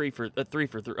up, 3 for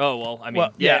 3. Oh well, I mean,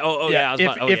 well, yeah.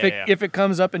 If it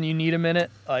comes up and you need a minute,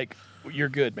 you're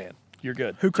good, man. You're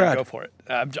good. Who cried? Go for it.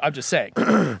 I'm just saying.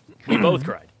 We both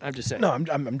cried. I'm just saying. No,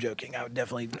 I'm joking. I would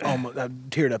definitely I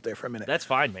teared up there for a minute. That's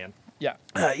fine, man. Yeah.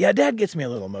 Dad gets me a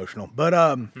little emotional, but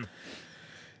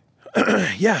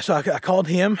so I called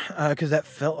him because that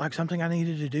felt like something I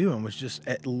needed to do, and was just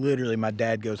literally my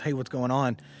dad goes, "Hey, what's going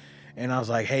on?" And I was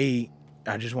like, "Hey,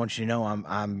 I just want you to know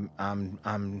I'm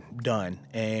done."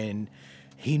 And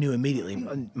he knew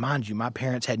immediately. Mind you, my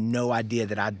parents had no idea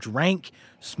that I drank,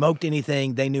 smoked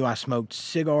anything. They knew I smoked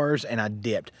cigars and I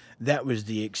dipped. That was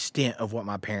the extent of what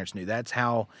my parents knew. That's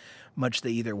how much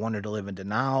they either wanted to live in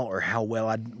denial or how well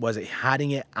I was at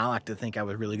hiding it. I like to think I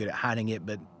was really good at hiding it,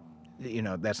 but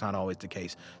that's not always the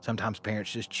case. Sometimes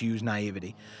parents just choose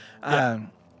naivety. Yeah.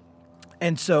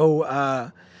 And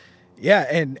so,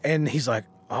 and he's like,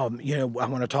 "Oh, I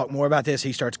want to talk more about this."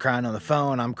 He starts crying on the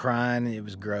phone. I'm crying. It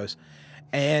was gross.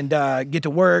 And get to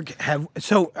work.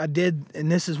 So I did,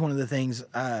 and this is one of the things.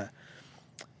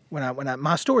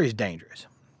 My story is dangerous.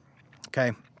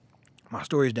 Okay, my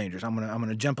story is dangerous. I'm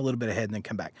gonna jump a little bit ahead and then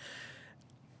come back.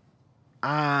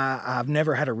 I've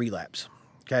never had a relapse.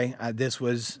 Okay, this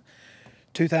was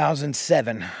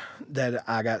 2007 that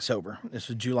I got sober. This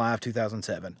was July of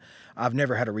 2007. I've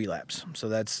never had a relapse, so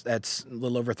that's a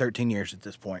little over 13 years at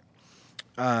this point.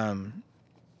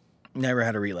 Never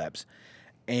had a relapse,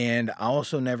 and I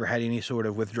also never had any sort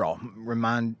of withdrawal.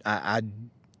 I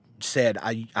said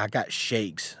I got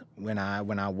shakes when I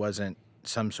wasn't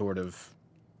some sort of.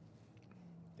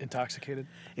 Intoxicated?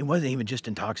 It wasn't even just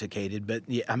intoxicated, but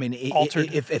yeah, I mean,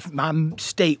 Altered? if my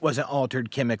state wasn't altered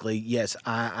chemically, yes,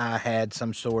 I had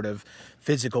some sort of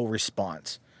physical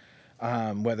response.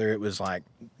 Whether it was like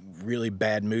really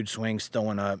bad mood swings,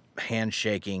 throwing up, hand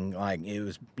shaking, like it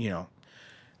was,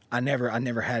 I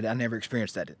never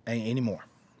experienced that anymore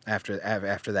after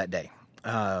that day.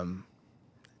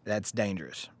 That's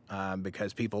dangerous.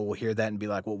 Because people will hear that and be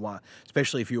like, well, why?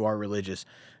 Especially if you are religious,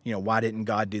 why didn't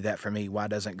God do that for me? Why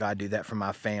doesn't God do that for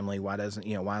my family? Why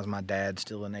is my dad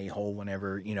still an a-hole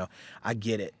whenever, I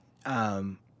get it.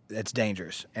 That's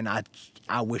dangerous. And I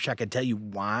wish I could tell you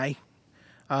why,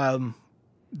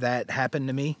 that happened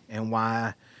to me and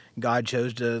why God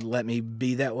chose to let me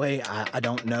be that way. I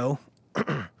don't know.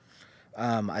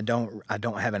 I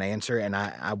don't have an answer, and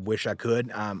I wish I could.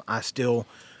 I still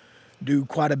do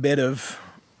quite a bit of,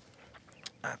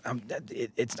 I'm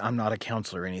not a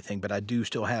counselor or anything, but I do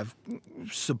still have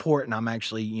support, and I'm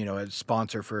actually, a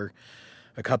sponsor for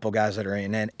a couple guys that are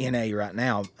in NA right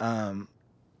now. And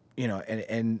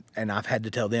I've had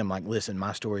to tell them, like, listen,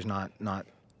 my story's not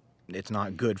it's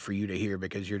not good for you to hear,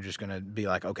 because you're just going to be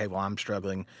like, okay, well, I'm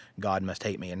struggling, God must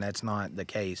hate me. And that's not the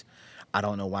case. I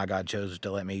don't know why God chose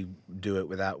to let me do it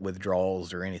without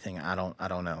withdrawals or anything. I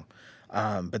don't know.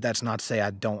 But that's not to say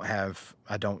I don't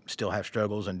still have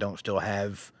struggles and don't still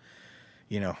have,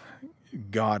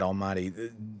 God Almighty.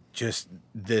 Just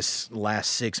this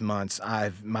last 6 months,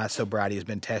 my sobriety has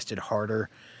been tested harder,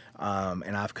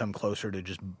 and I've come closer to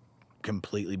just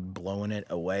completely blowing it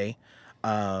away.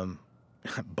 Blow.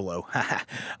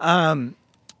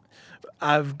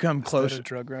 I've come close. Is that a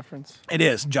drug reference? It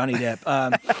is Johnny Depp,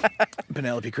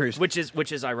 Penelope Cruz. Which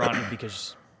is ironic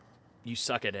because you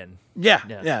suck it in. Yeah.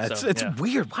 So, It's yeah.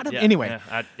 weird. Yeah, Anyway.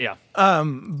 Yeah.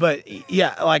 But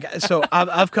yeah, like, so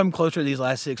I've come closer these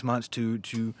last 6 months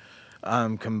to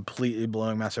completely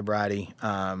blowing my sobriety.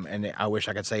 And I wish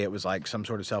I could say it was like some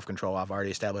sort of self-control I've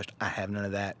already established. I have none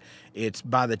of that. It's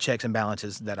by the checks and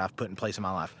balances that I've put in place in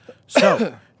my life.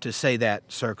 So to say that,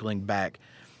 circling back,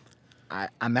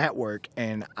 I'm at work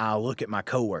and I'll look at my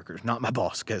coworkers, not my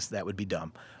boss, because that would be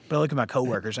dumb. But I look at my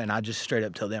coworkers and I just straight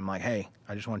up tell them, like, hey,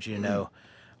 I just want you to know,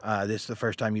 this is the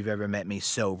first time you've ever met me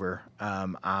sober.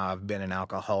 I've been an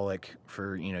alcoholic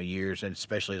for, years, and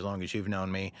especially as long as you've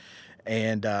known me.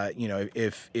 And,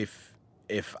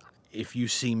 if you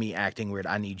see me acting weird,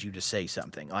 I need you to say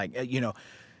something. Like,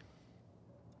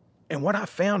 and what I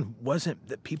found wasn't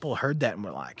that people heard that and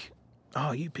were like,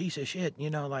 oh, you piece of shit,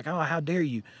 like, oh, how dare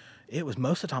you? It was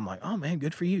most of the time like, oh, man,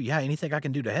 good for you. Yeah, anything I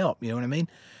can do to help. You know what I mean?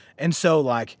 And so,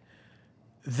 like,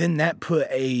 then that put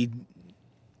a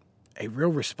real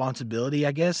responsibility,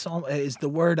 I guess, is the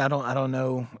word. I don't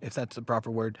know if that's the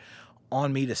proper word,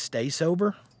 on me to stay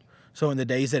sober. So in the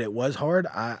days that it was hard,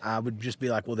 I would just be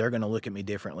like, well, they're going to look at me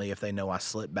differently if they know I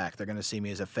slipped back. They're going to see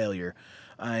me as a failure.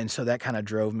 And so that kind of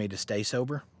drove me to stay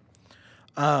sober.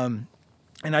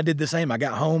 And I did the same. I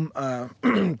got home,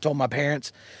 told my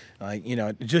parents,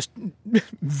 just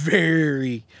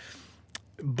very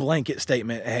blanket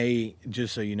statement. Hey,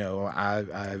 just so you know,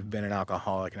 I've been an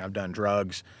alcoholic and I've done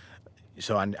drugs.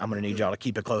 So I'm going to need y'all to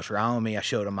keep a closer eye on me. I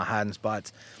showed them my hiding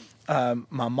spots. My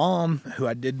mom, who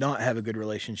I did not have a good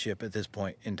relationship at this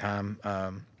point in time,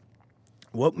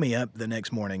 woke me up the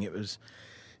next morning. It was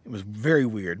very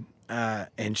weird.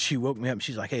 And she woke me up.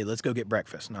 She's like, hey, let's go get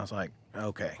breakfast. And I was like,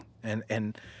 okay.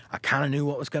 And I kind of knew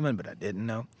what was coming, but I didn't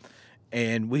know.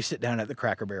 And we sit down at the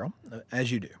Cracker Barrel,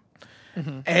 as you do.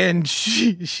 Mm-hmm. And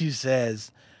she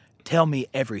says, tell me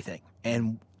everything.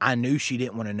 And I knew she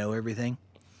didn't want to know everything,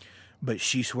 but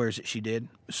she swears that she did.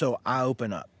 So I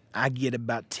open up. I get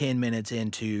about 10 minutes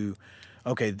into,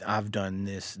 okay, I've done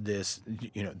this,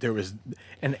 there was,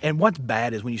 and what's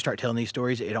bad is when you start telling these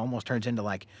stories, it almost turns into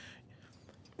like,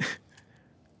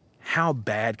 how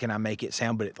bad can I make it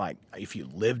sound? But it, like, if you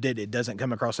lived it, it doesn't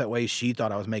come across that way. She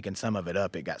thought I was making some of it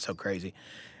up. It got so crazy.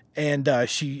 And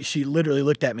she literally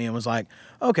looked at me and was like,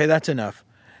 okay, that's enough.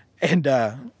 And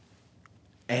I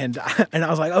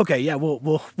was like, okay, yeah,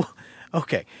 we'll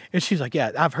okay. And she's like,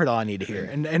 yeah, I've heard all I need to hear.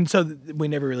 And so we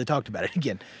never really talked about it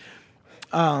again.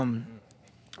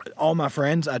 All my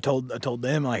friends, I told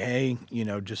them, like, hey,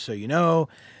 just so you know.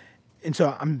 And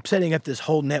so I'm setting up this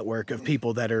whole network of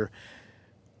people that are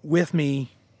with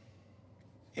me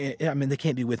I mean, they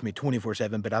can't be with me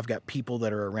 24/7, but I've got people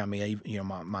that are around me, you know,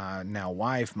 my now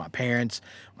wife, my parents,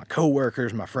 my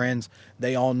coworkers, my friends,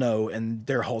 they all know, and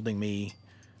they're holding me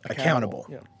accountable.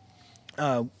 Yeah.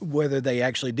 Whether they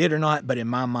actually did or not, but in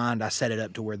my mind, I set it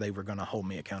up to where they were going to hold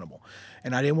me accountable,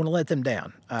 and I didn't want to let them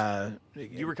down.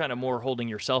 You were kind of more holding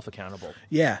yourself accountable.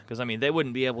 Yeah. Because, I mean, they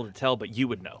wouldn't be able to tell, but you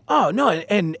would know. Oh no,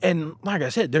 and like I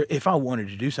said, if I wanted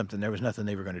to do something, there was nothing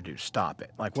they were going to do to stop it.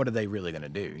 Like, what are they really going to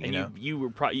do? You And know? you were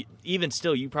probably, even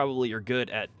still, you probably are good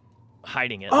at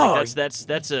hiding it. Oh, Like that's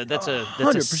a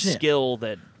 100%. skill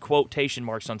that, quotation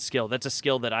marks on skill. That's a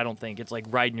skill that I don't think it's like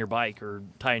riding your bike or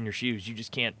tying your shoes. You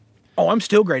just can't. Oh, I'm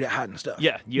still great at hiding stuff.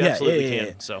 Yeah, you absolutely yeah.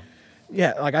 can. So,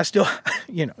 Yeah, like I still,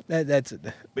 you know, that's it.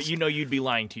 but you know, you'd be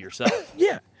lying to yourself.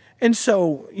 Yeah. And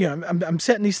so, you know, I'm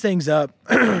setting these things up,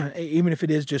 even if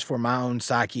it is just for my own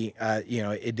psyche, you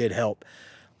know, it did help.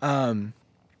 And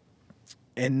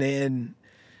then,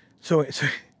 so it's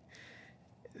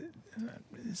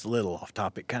a little off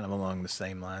topic, kind of along the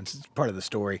same lines. It's part of the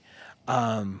story.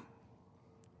 I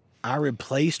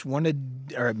replaced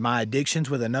my addictions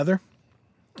with another.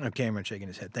 Oh, Cameron shaking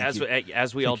his head. Thank you.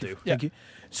 As we all do. Thank you.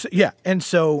 So, yeah, and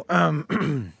so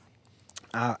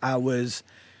I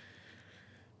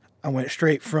went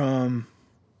straight from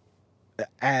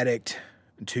addict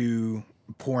to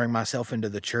pouring myself into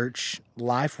the church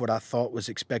life, what I thought was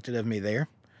expected of me there.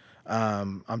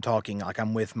 I'm talking like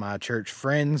I'm with my church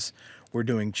friends. We're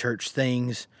doing church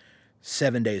things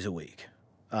 7 days a week.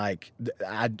 Like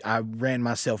I ran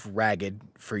myself ragged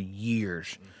for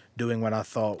years doing what I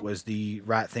thought was the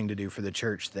right thing to do for the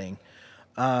church thing.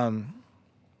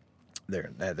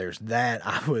 There's that.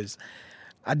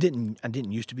 I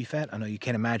didn't used to be fat. I know you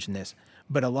can't imagine this,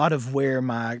 but a lot of where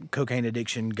my cocaine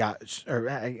addiction got, or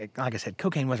like I said,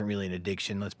 cocaine wasn't really an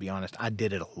addiction. Let's be honest. I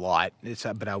did it a lot,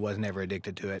 but I was never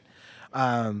addicted to it.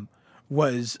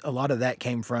 Was a lot of that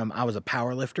came from, I was a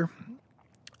power lifter.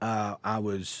 I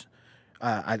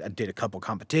did a couple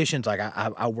competitions. Like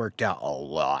I worked out a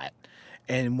lot.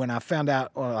 And when I found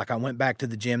out, or like I went back to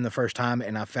the gym the first time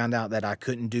and I found out that I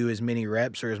couldn't do as many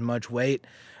reps or as much weight,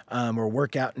 or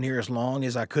work out near as long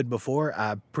as I could before,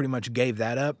 I pretty much gave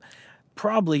that up.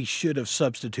 Probably should have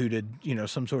substituted, you know,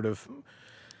 some sort of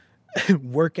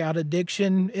workout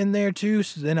addiction in there too.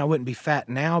 So then I wouldn't be fat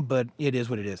now, but it is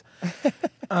what it is.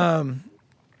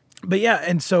 But yeah,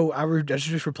 and so I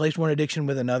just replaced one addiction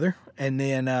with another. And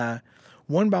then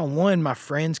one by one, my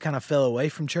friends kind of fell away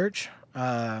from church.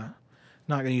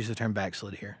 Not going to use the term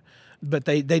backslid here, but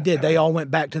they did. They all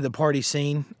went back to the party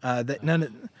scene. That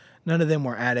none of them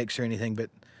were addicts or anything. But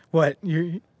what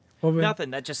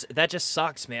Nothing. That just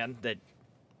sucks, man. That.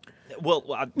 Well,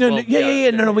 No, we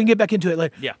can get back into it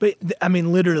later. Yeah. But I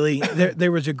mean, literally,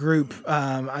 there was a group.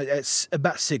 It's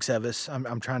about 6 of us.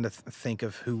 I'm trying to think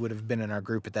of who would have been in our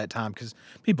group at that time, because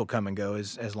people come and go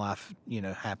as life, you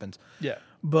know, happens. Yeah.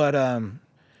 But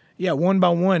yeah, one by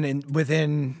one, and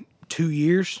within 2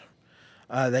 years,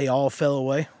 they all fell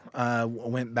away.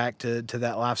 Went back to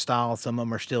that lifestyle. Some of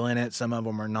them are still in it. Some of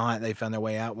them are not. They found their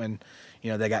way out when,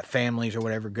 you know, they got families or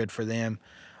whatever. Good for them.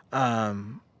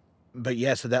 But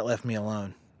yeah, so that left me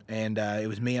alone, and it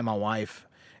was me and my wife,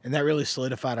 and that really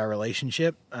solidified our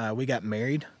relationship. We got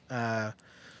married.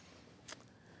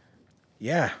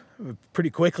 Yeah, pretty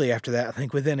quickly after that. I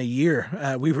think within a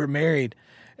year, we were married,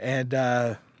 and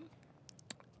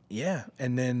yeah,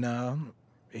 and then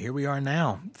here we are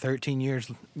now, 13 years.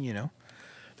 You know,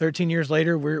 13 years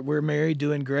later, we're married,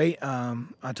 doing great.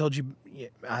 I told you,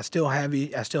 I still have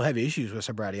issues with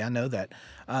sobriety. I know that.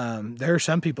 There are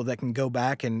some people that can go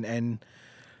back and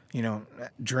you know,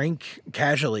 drink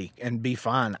casually and be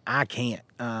fine. I can't.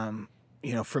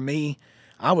 You know, for me,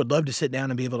 I would love to sit down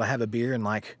and be able to have a beer and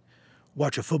like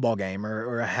watch a football game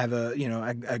or have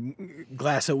a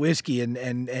glass of whiskey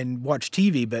and watch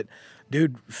TV. But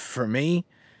dude, for me,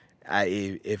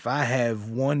 if I have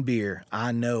one beer,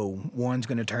 I know one's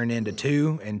going to turn into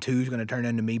two, and two's going to turn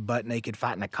into me butt naked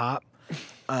fighting a cop.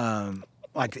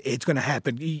 Like it's going to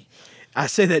happen. I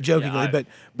say that jokingly,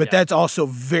 but that's also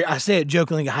I say it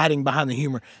jokingly, hiding behind the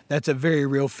humor. That's a very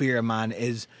real fear of mine,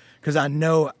 is because I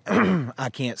know I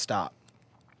can't stop.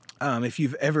 If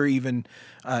you've ever even,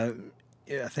 I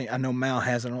know Mal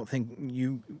has. I don't think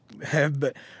you have,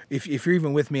 but if you're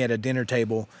even with me at a dinner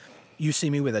table, you see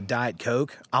me with a Diet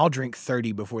Coke, I'll drink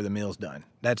 30 before the meal's done.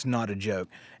 That's not a joke.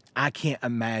 I can't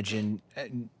imagine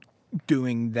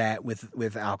doing that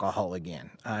with alcohol again,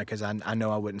 because I know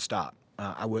I wouldn't stop.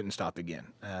 I wouldn't stop again.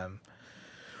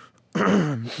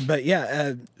 But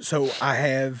yeah, so I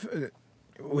have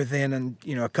within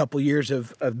a couple years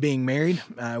of being married,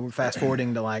 we're fast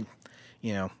forwarding to like,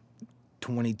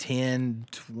 2010,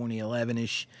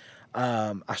 2011-ish,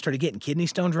 I started getting kidney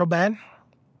stones real bad,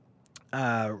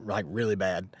 like really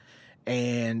bad.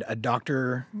 And a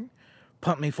doctor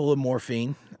pumped me full of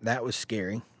morphine. That was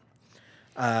scary.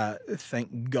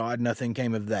 Thank God nothing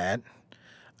came of that.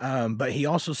 But he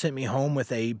also sent me home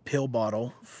with a pill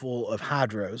bottle full of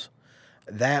hydros.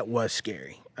 That was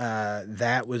scary.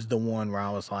 That was the one where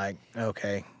I was like,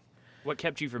 okay. What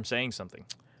kept you from saying something,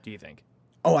 do you think?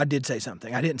 Oh, I did say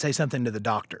something. I didn't say something to the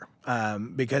doctor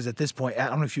because at this point, I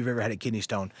don't know if you've ever had a kidney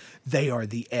stone. They are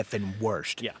the effing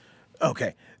worst. Yeah.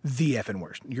 Okay, the effing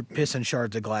worst. You're pissing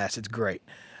shards of glass. It's great.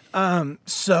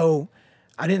 So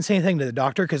I didn't say anything to the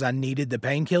doctor because I needed the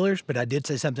painkillers, but I did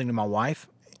say something to my wife.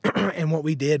 And what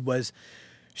we did was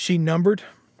she numbered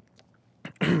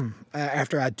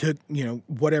after I took,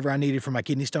 whatever I needed for my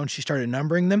kidney stone, she started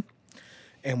numbering them.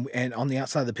 And on the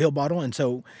outside of the pill bottle. And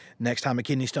so next time a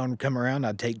kidney stone would come around,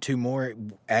 I'd take 2 more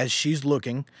as she's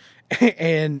looking,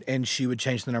 and she would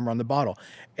change the number on the bottle.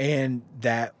 And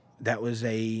that was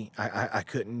I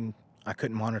couldn't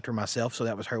monitor myself, so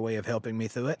that was her way of helping me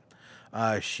through it.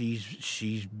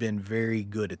 She's been very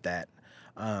good at that.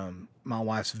 My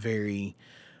wife's very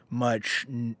much.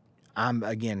 I'm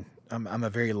a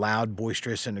very loud,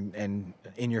 boisterous, and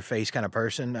in your face kind of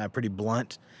person. Pretty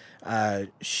blunt.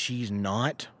 She's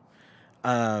not.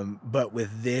 But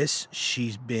with this,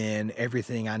 she's been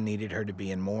everything I needed her to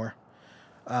be and more.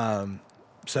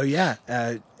 So yeah.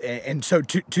 And so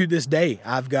to this day,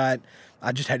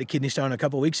 I just had a kidney stone a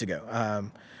couple weeks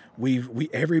ago. We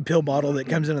every pill bottle that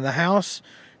comes into the house,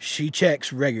 she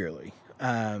checks regularly.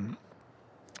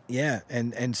 Yeah.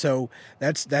 And so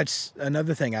that's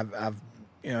another thing I've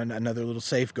another little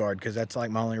safeguard, because that's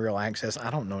like my only real access. I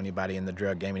don't know anybody in the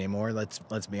drug game anymore. Let's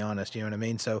be honest. You know what I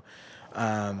mean? So,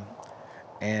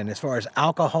 and as far as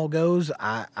alcohol goes,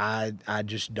 I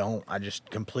just don't. I just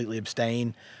completely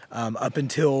abstain. Up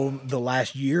until the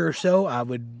last year or so, I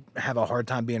would have a hard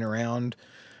time being around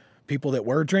people that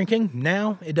were drinking.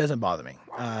 Now it doesn't bother me.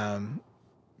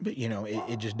 But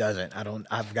it just doesn't.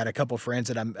 I've got a couple friends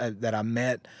that I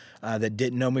met that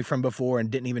didn't know me from before and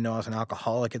didn't even know I was an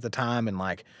alcoholic at the time, and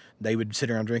like they would sit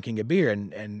around drinking a beer,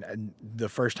 and the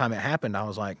first time it happened, I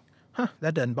was like,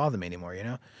 that doesn't bother me anymore,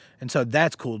 And so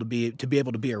that's cool to be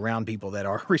able to be around people that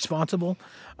are responsible,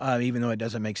 even though it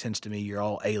doesn't make sense to me. You're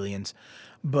all aliens.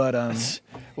 But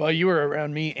well, you were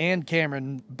around me and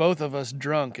Cameron, both of us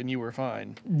drunk, and you were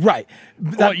fine. Right.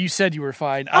 Well, you said you were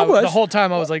fine. I was. The whole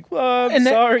time I was like, well, I'm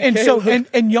sorry. And Caleb. so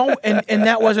and y'all and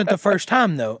that wasn't the first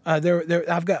time though.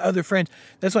 I've got other friends.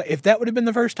 That's why if that would have been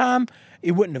the first time,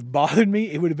 it wouldn't have bothered me.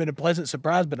 It would have been a pleasant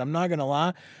surprise. But I'm not gonna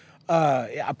lie.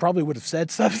 I probably would have said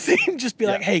something, just be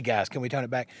like, hey guys, can we tone it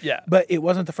back? Yeah. But it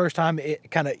wasn't the first time. It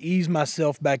kind of eased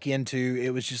myself back into,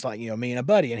 it was just like, me and a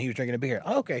buddy, and he was drinking a beer.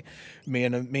 Oh, okay. Me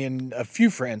and a few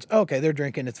friends. Oh, okay, they're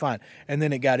drinking, it's fine. And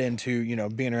then it got into,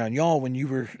 being around y'all when you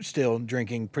were still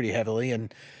drinking pretty heavily,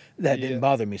 and that didn't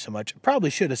bother me so much. Probably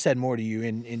should have said more to you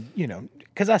in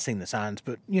because I seen the signs,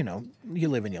 but you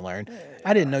live and you learn.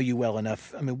 I didn't know you well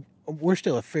enough. I mean, we're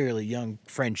still a fairly young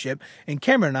friendship, and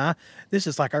Cameron and I, this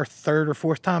is like our 3rd or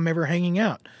 4th time ever hanging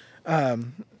out.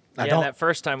 That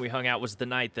first time we hung out was the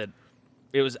night that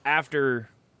it was after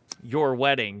your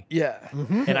wedding. Yeah.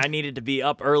 Mm-hmm. And I needed to be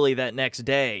up early that next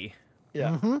day.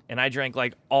 Yeah. Mm-hmm. And I drank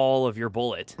like all of your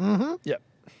bullet. Mm-hmm. Yep.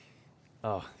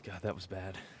 Oh God, that was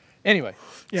bad. Anyway.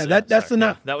 Yeah, So, that's sorry. the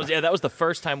night. That was the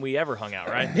first time we ever hung out,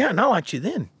 right? Yeah, and I liked you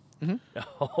then.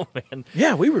 Oh man.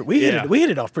 Yeah, we hit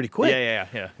it off pretty quick.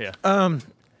 Yeah.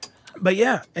 But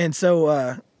yeah, and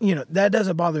so that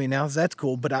doesn't bother me now. That's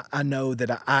cool. But I know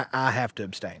that I have to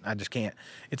abstain. I just can't.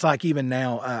 It's like even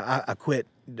now, I quit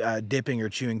dipping or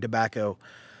chewing tobacco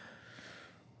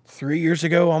 3 years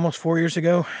ago, almost 4 years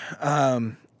ago,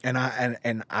 and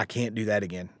I can't do that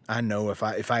again. I know if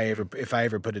I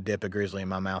ever put a dip of Grizzly in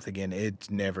my mouth again,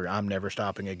 I'm never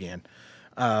stopping again.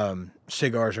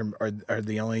 Cigars are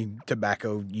the only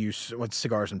tobacco use.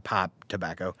 Cigars and pipe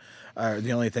tobacco are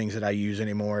the only things that I use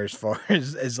anymore, as far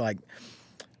as like.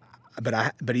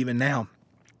 But even now,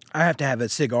 I have to have a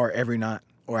cigar every night,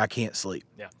 or I can't sleep.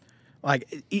 Yeah.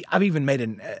 Like I've even made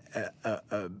an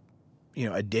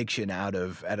addiction out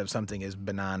of something as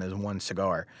benign as one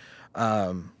cigar.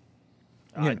 That's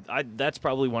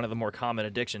probably one of the more common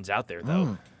addictions out there,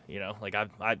 though.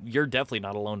 You're definitely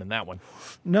not alone in that one.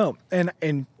 No, and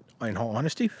in all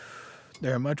honesty,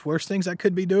 there are much worse things I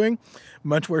could be doing,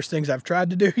 much worse things I've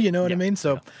tried to do. You know what I mean?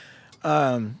 So,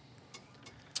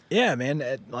 yeah,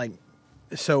 man.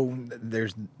 So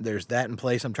there's that in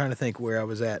place. I'm trying to think where I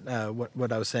was at.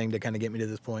 What I was saying to kind of get me to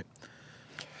this point.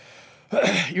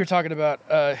 You were talking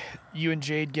about you and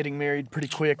Jade getting married pretty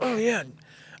quick Oh yeah.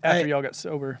 after y'all got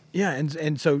sober. Yeah,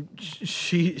 and so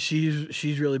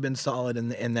she's really been solid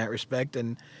in that respect,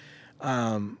 and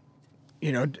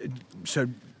so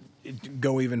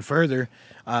go even further.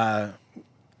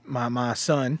 My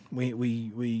son,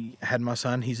 we had my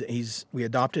son. We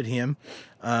adopted him,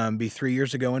 be 3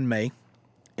 years ago in May,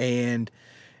 and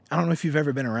I don't know if you've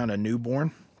ever been around a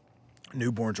newborn.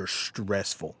 Newborns are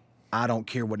stressful. I don't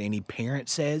care what any parent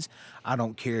says. I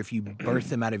don't care if you birth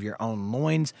them out of your own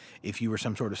loins, if you were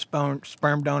some sort of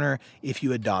sperm donor, if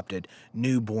you adopted.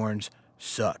 Newborns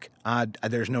suck.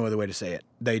 There's no other way to say it.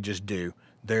 They just do.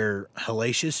 They're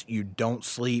hellacious. You don't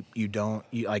sleep. You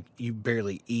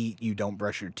barely eat. You don't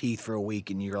brush your teeth for a week,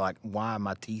 and you're like, why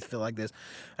my teeth feel like this?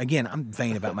 Again, I'm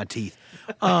vain about my teeth.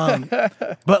 But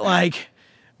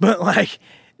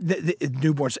the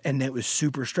newborns, and it was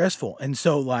super stressful. And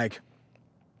so like,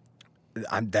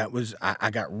 I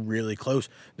got really close.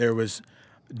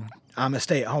 I'm a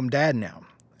stay-at-home dad now.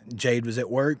 Jade was at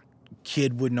work.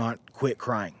 Kid would not quit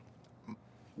crying.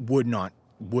 Would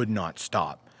not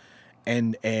stop.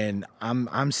 And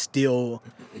I'm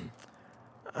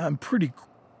pretty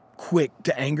quick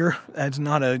to anger. That's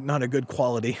not a good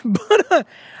quality, but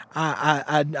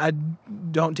I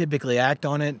don't typically act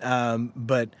on it.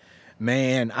 But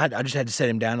man, I just had to set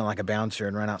him down like a bouncer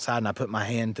and run outside, and I put my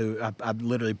hand through. I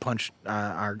literally punched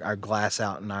our glass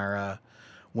out in our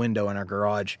window in our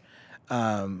garage,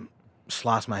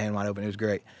 sliced my hand wide open. It was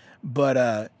great,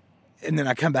 but and then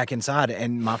I come back inside,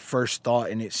 and my first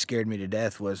thought, and it scared me to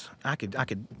death, was I could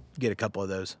get a couple of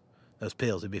those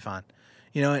pills. It'd be fine,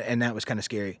 and that was kind of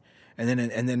scary. And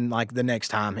then like the next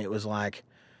time, it was like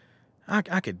I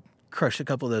could crush a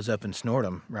couple of those up and snort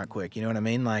them right quick. You know what I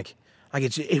mean? Like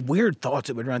it's weird thoughts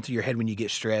that would run through your head when you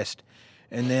get stressed.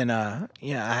 And then, I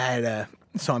had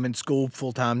so I'm in school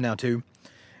full time now too,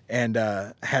 and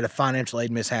had a financial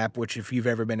aid mishap, which if you've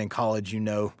ever been in college,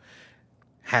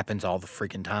 happens all the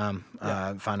freaking time.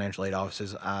 Yeah. Financial aid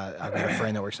offices. I've got a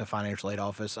friend that works in a financial aid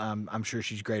office. I'm sure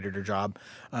she's great at her job,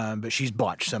 but she's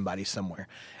botched somebody somewhere,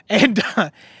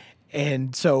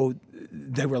 and so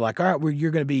they were like, all right, well,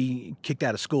 you're going to be kicked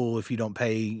out of school if you don't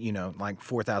pay, like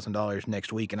 $4,000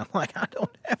 next week. And I'm like, I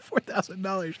don't have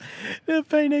 $4,000 to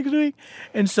pay next week.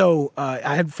 And so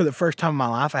for the first time in my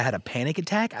life, I had a panic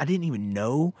attack. I didn't even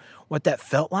know what that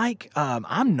felt like.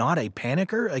 I'm not a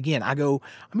panicker. Again,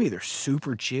 I'm either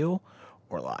super chill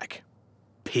or like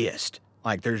pissed.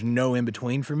 Like there's no in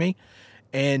between for me.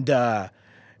 And,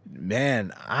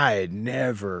 man, I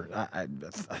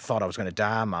thought I was going to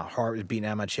die. My heart was beating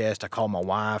out of my chest. I called my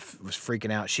wife, was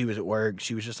freaking out. She was at work.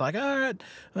 She was just like, all right,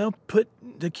 well, put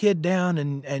the kid down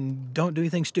and don't do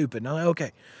anything stupid. And I'm like,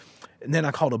 okay. And then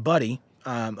I called a buddy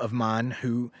of mine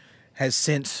who has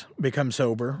since become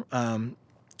sober.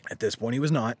 At this point, he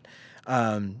was not.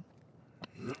 And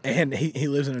he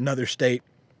lives in another state.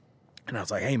 And I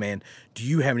was like, hey, man, do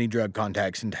you have any drug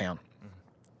contacts in town?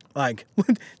 Like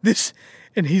this...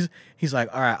 And he's like,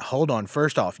 all right, hold on.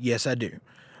 First off, yes, I do.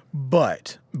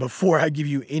 But before I give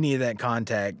you any of that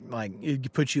contact, like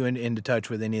it puts you into touch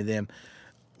with any of them,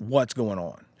 what's going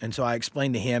on? And so I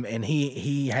explained to him, and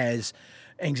he has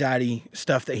anxiety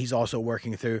stuff that he's also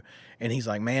working through. And he's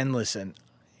like, man, listen.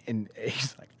 And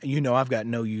he's like, I've got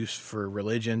no use for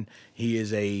religion. He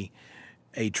is a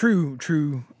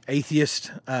true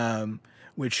atheist,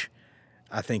 which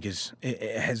I think it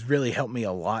has really helped me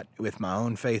a lot with my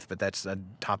own faith, but that's a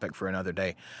topic for another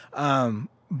day.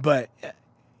 But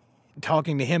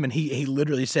talking to him, and he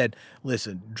literally said,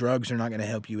 listen, drugs are not going to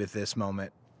help you with this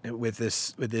moment, with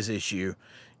this issue.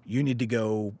 You need to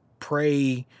go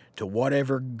pray to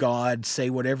whatever God, say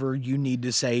whatever you need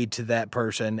to say to that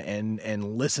person,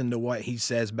 and listen to what he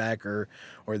says back or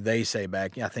they say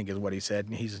back, I think is what he said.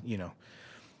 He's,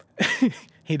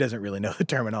 he doesn't really know the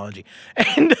terminology,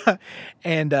 and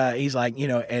he's like,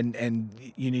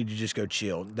 and you need to just go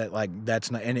chill.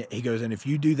 That's not. And he goes, and if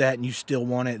you do that and you still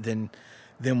want it, then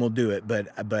we'll do it. But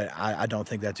I don't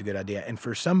think that's a good idea. And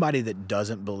for somebody that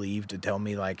doesn't believe to tell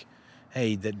me like,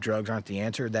 hey, that drugs aren't the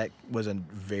answer, that was a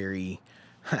very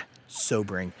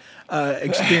sobering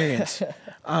experience.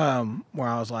 Where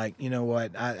I was like, you know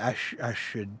what, I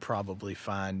should probably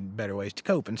find better ways to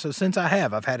cope. And so since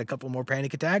I've had a couple more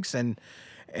panic attacks, and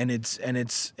it's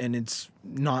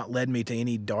not led me to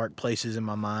any dark places in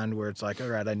my mind where it's like, all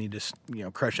right, I need to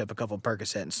crush up a couple of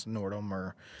Percocet and snort them,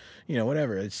 or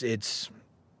whatever.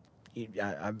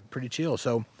 I'm pretty chill.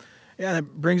 So yeah,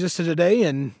 that brings us to today,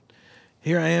 and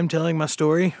here I am telling my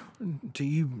story to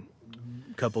you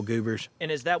couple goobers. And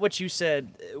is that what you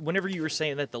said whenever you were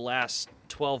saying that the last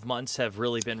 12 months have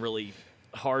really been really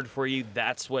hard for you,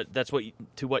 that's what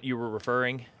you were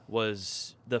referring,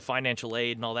 was the financial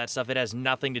aid and all that stuff. It has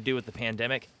nothing to do with the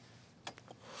pandemic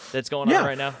that's going on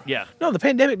right now. Yeah. No, the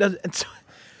pandemic doesn't.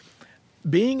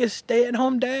 Being a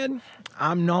stay-at-home dad,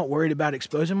 I'm not worried about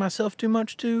exposing myself too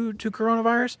much to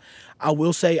coronavirus. I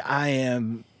will say I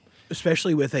am,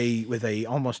 especially with a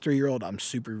almost 3-year-old, I'm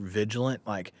super vigilant.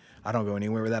 Like, I don't go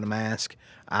anywhere without a mask.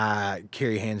 I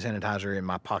carry hand sanitizer in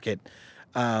my pocket.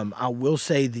 I will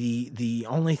say the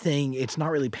only thing, it's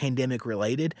not really pandemic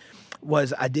related,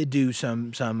 was I did do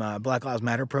some Black Lives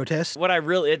Matter protests. What I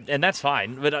really, and that's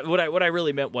fine, but what I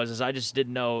really meant was I just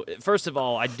didn't know. First of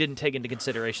all, I didn't take into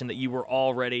consideration that you were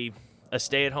already a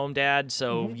stay-at-home dad,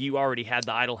 so you already had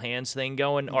the idle hands thing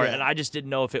going, and I just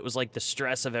didn't know if it was like the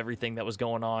stress of everything that was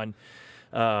going on.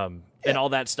 And all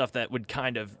that stuff that would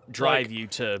kind of drive you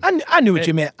to. I knew what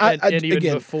you meant. And even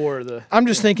again, before the. I'm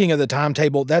just thinking of the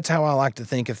timetable. That's how I like to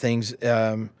think of things.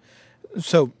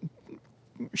 So,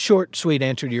 short, sweet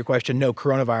answer to your question: no,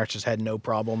 coronavirus has had no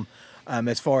problem.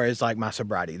 As far as like my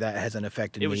sobriety, that hasn't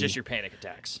affected me. It was just your panic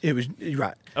attacks. It was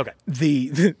right. Okay.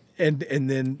 And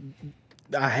then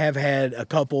I have had a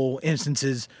couple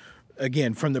instances,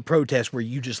 again, from the protest where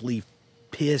you just leave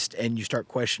pissed and you start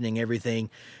questioning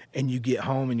everything. And you get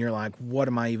home and you're like, what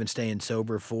am I even staying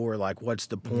sober for? Like, what's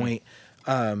the point?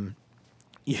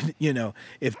 You know,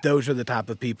 if those are the type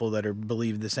of people that are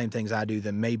believe the same things I do,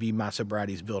 then maybe my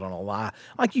sobriety is built on a lie.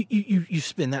 Like you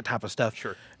spin that type of stuff.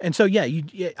 Sure. And so, yeah,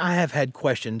 I have had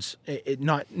questions,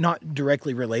 not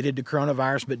directly related to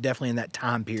coronavirus, but definitely in that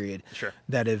time period. Sure.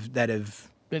 That have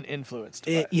Been influenced.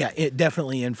 it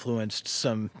definitely influenced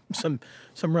some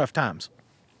rough times.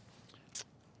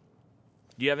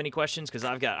 Do you have any questions? Because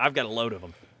I've got a load of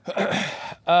them.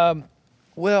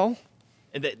 Well,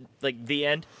 And like the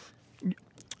end.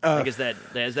 Like is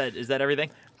that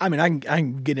everything? I mean, I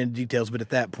can get into details, but at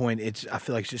that point, I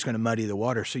feel like it's just going to muddy the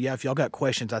water. So yeah, if y'all got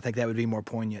questions, I think that would be more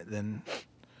poignant than.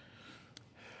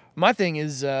 my thing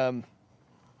is,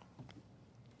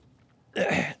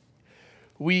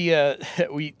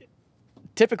 we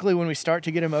typically when we start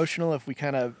to get emotional, if we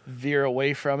kind of veer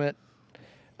away from it.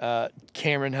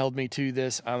 Cameron held me to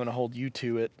this. I'm going to hold you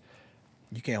to it.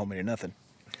 You can't hold me to nothing.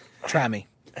 Try me.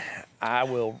 I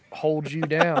will hold you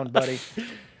down, buddy.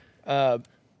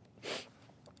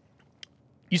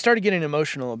 You started getting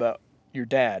emotional about your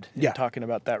dad and talking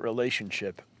about that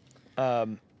relationship. As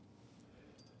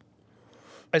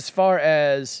far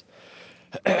as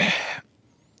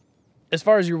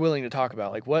you're willing to talk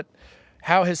about, like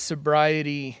how has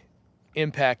sobriety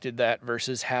impacted that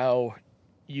versus how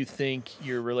you think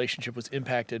your relationship was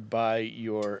impacted by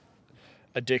your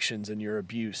addictions and your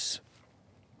abuse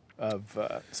of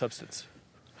substance?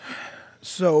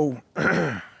 So,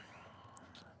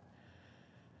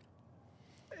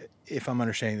 if I'm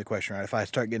understanding the question right, if I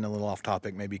start getting a little off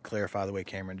topic, maybe clarify the way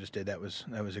Cameron just did. That was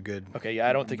a good. Okay, yeah,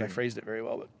 I don't think I phrased it very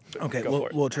well, but Okay, go for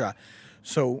it. we'll try.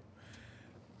 So,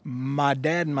 my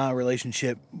dad and my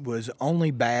relationship was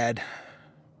only bad.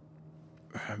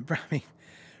 I mean,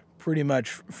 pretty much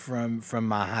from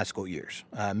my high school years,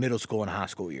 middle school and high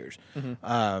school years.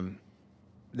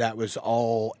 That was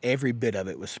all. Every bit of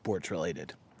it was sports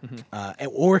related,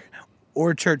 or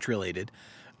church related,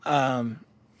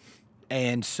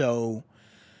 and so.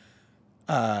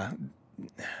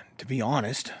 To be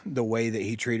honest, the way that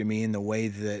he treated me and the way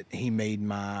that he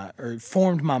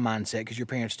formed my mindset, because your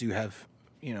parents do have,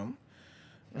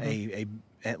 a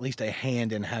at least a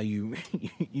hand in how you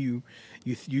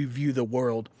view the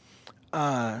world.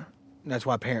 That's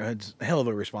why parenthood's a hell of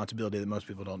a responsibility that most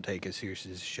people don't take as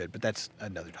seriously as it should. But that's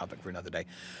another topic for another day.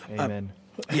 Amen.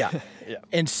 Yeah. Yeah.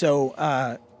 And so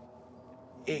a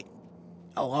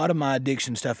lot of my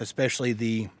addiction stuff, especially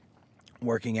the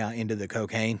working out into the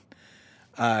cocaine,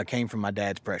 came from my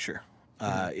dad's pressure.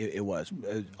 It was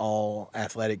all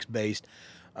athletics based,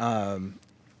 and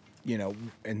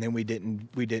then we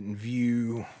didn't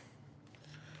view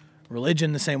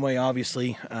religion the same way.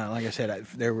 Obviously, like I said,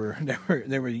 there were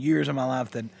years of my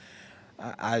life that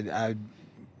I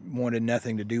wanted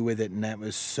nothing to do with it, and that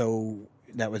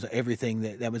was everything.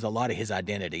 That was a lot of his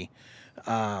identity,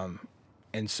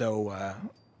 and so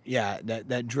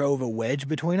that drove a wedge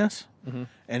between us,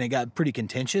 and it got pretty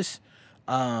contentious.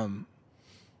 My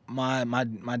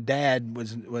dad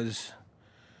was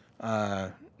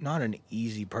not an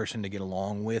easy person to get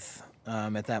along with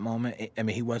at that moment. I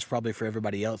mean, he was probably for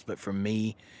everybody else, but for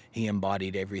me, he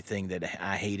embodied everything that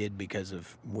I hated because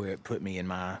of where it put me in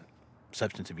my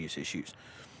substance abuse issues.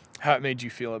 How it made you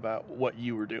feel about what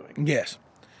you were doing. Yes.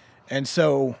 And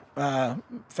so,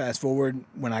 fast forward,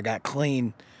 when I got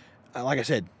clean, like I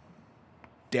said,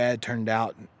 Dad turned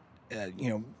out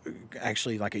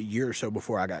actually like a year or so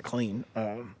before I got clean,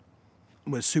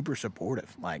 was super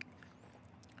supportive, like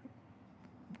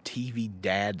TV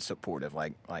dad supportive,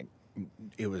 like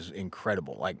it was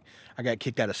incredible. Like I got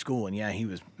kicked out of school, and he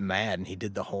was mad, and he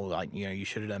did the whole like, you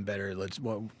should have done better.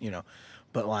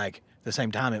 But like at the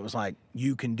same time, it was like,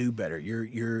 you can do better.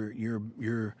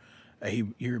 You're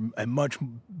a much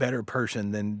better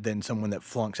person than someone that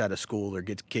flunks out of school or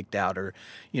gets kicked out, or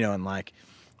and like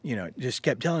just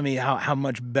kept telling me how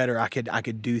much better I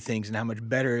could do things, and how much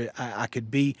better I could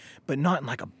be, but not in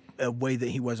like a way that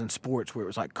he was in sports, where it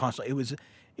was like constantly.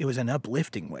 It was an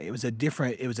uplifting way. It was a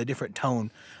different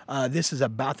tone. This is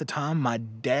about the time my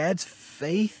dad's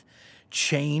faith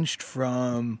changed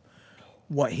from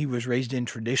what he was raised in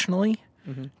traditionally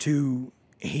to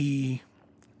he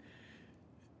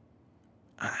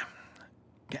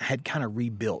had kind of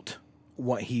rebuilt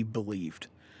what he believed.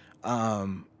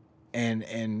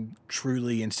 And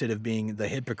truly, instead of being the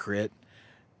hypocrite,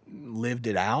 lived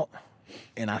it out.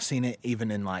 And I seen it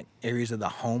even in like areas of the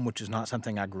home, which is not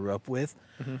something I grew up with,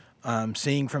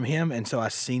 seeing from him. And so I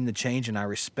seen the change, and I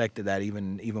respected that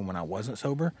even when I wasn't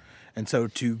sober. And so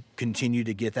to continue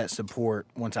to get that support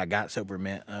once I got sober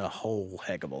meant a whole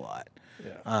heck of a lot.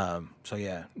 Yeah.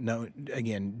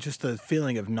 Again, just the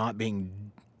feeling of not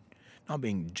being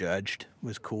judged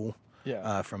was cool.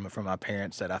 Yeah. From my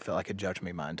parents that I felt like had judged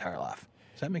me my entire life.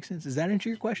 Does that make sense? Does that answer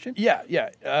your question?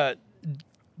 Yeah.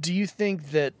 Do you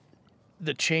think that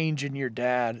the change in your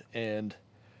dad and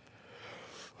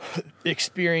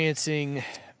experiencing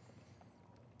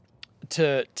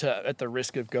to at the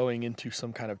risk of going into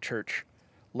some kind of church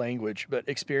language, but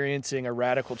experiencing a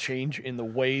radical change in the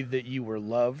way that you were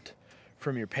loved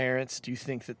from your parents, do you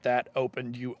think that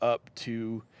opened you up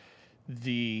to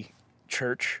the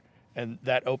church, and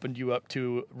that opened you up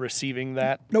to receiving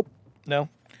that? Nope. No?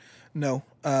 No.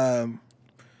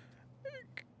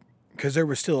 Because there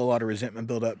was still a lot of resentment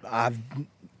built up.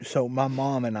 So my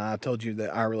mom and I told you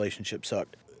that our relationship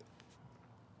sucked.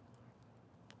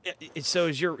 So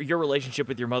is your relationship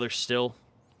with your mother still?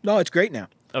 No, it's great now.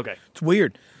 Okay. It's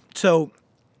weird. So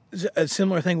a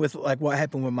similar thing with like what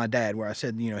happened with my dad, where I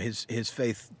said, his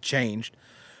faith changed.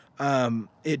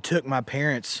 It took my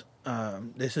parents.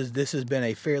 This has been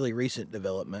a fairly recent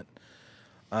development.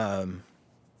 I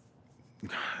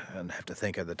have to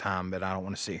think of the time, but I don't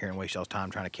want to sit here and waste y'all's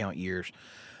time trying to count years.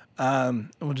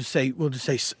 We'll just say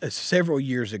several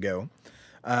years ago,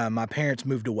 my parents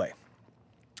moved away.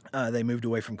 They moved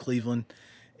away from Cleveland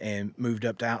and moved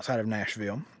up to outside of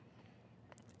Nashville.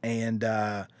 And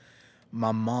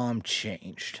my mom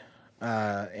changed,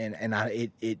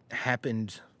 it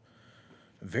happened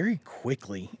very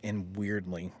quickly and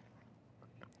weirdly,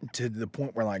 to the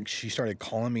point where like she started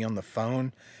calling me on the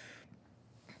phone,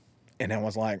 and I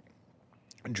was like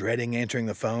dreading answering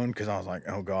the phone, because I was like,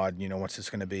 oh God, what's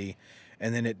this going to be?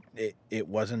 And then it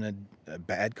wasn't a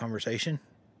bad conversation.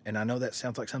 And I know that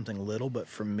sounds like something little, but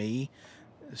for me,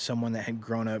 someone that had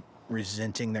grown up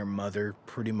resenting their mother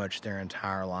pretty much their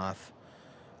entire life,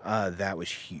 that was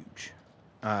huge.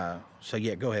 So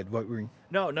yeah, go ahead. What were you?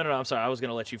 No. I'm sorry. I was going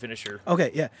to let you finish your.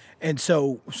 Okay, yeah. And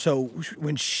so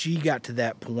when she got to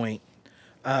that point,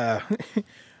 I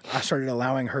started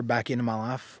allowing her back into my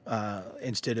life,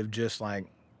 instead of just like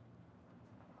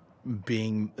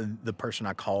being the person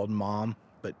I called mom,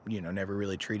 but never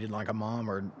really treated like a mom,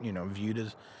 or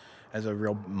viewed as a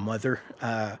real mother.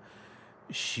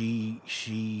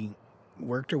 She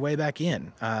worked her way back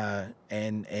in,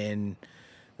 and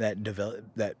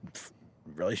that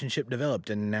relationship developed,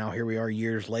 and now here we are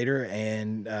years later.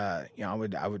 And I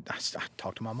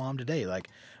talk to my mom today. Like,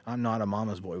 I'm not a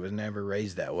mama's boy, was never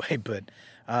raised that way, but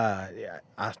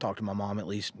I talk to my mom at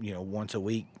least once a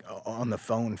week on the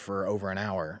phone for over an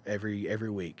hour every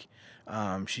week.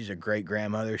 She's a great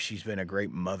grandmother. She's been a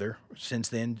great mother since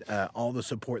then. All the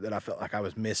support that I felt like I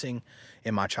was missing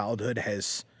in my childhood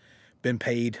has been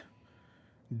paid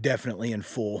definitely in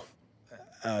full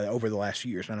over the last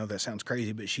few years. I know that sounds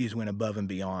crazy, but she's went above and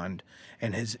beyond,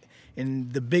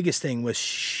 and the biggest thing was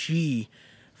she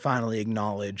finally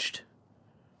acknowledged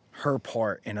her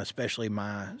part, and especially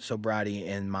my sobriety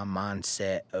and my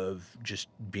mindset of just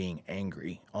being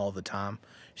angry all the time.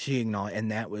 She acknowledged,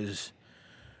 and that was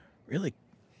really,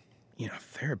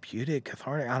 therapeutic,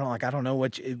 cathartic. I don't know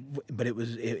but it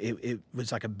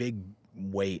was like a big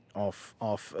weight off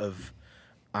of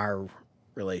our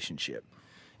relationship.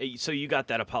 So you got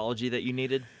that apology that you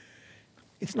needed?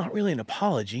 It's not really an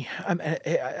apology.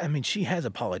 I mean, she has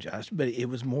apologized, but it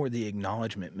was more the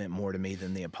acknowledgement meant more to me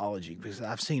than the apology, because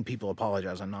I've seen people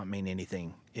apologize and not mean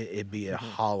anything. It'd be a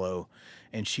hollow,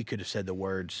 and she could have said the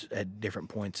words at different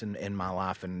points in my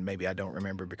life, and maybe I don't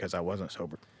remember because I wasn't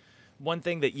sober. One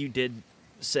thing that you did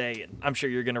say, and I'm sure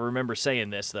you're going to remember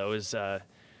saying this, though, is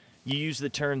you used the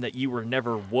term that you were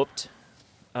never whooped.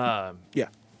 Yeah.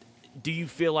 Do you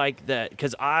feel like that?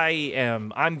 Because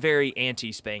I'm very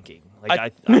anti-spanking.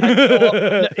 Like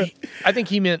I think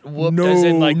he meant whooped as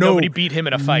in like nobody beat him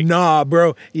in a fight. Nah,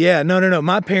 bro. Yeah, no.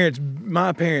 My parents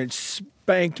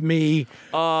spanked me.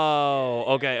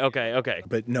 Oh, okay.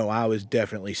 But no, I was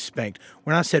definitely spanked.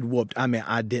 When I said whooped, I mean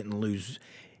I didn't lose.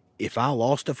 If I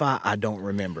lost a fight, I don't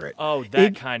remember it. Oh,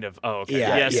 that kind of. Oh, okay.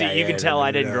 Yeah, See, you can tell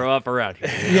I didn't grow up around here.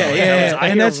 Yeah. I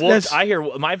And hear that's whooped. I hear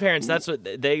my parents. That's what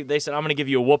they said. I'm going to give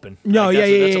you a whooping. No, Like,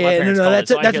 that's what my parents No, call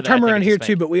that's it. So I that's hear a that, I term think around it's here spank.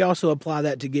 too. But we also apply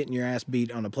that to getting your ass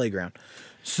beat on a playground.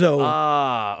 So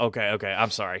Okay.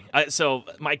 I'm sorry. So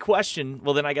my question.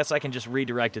 Well, then I guess I can just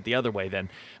redirect it the other way.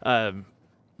 Then,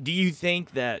 do you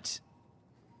think that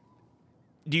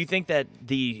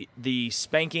the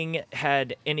spanking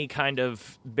had any kind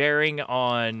of bearing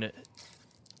on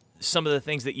some of the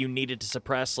things that you needed to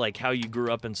suppress, like how you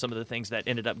grew up and some of the things that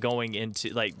ended up going into,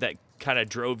 like, that kind of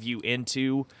drove you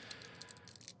into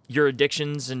your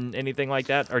addictions and anything like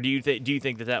that? Or do you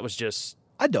think that was just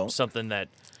I don't. something that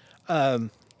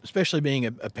Especially being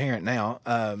a parent now,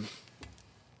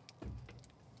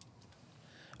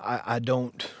 I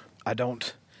don't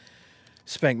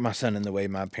spank my son in the way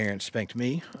my parents spanked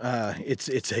me.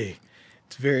 It's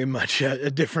very much a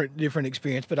different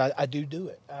experience, but I do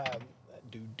it.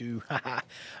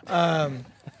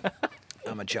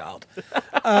 I'm a child.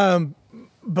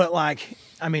 But like,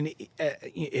 I mean,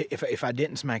 if I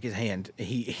didn't smack his hand,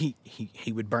 he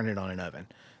would burn it on an oven.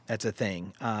 That's a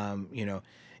thing.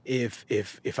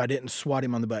 If I didn't swat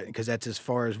him on the butt, because that's as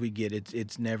far as we get,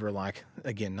 it's never like,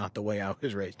 again, not the way I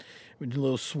was raised. A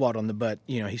little swat on the butt,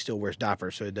 he still wears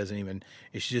diapers, so it doesn't even,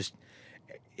 it's just,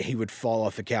 he would fall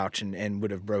off the couch and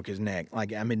would have broke his neck.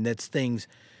 Like, I mean, that's things.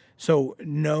 So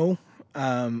no,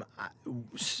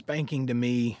 spanking to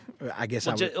me, I guess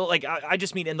I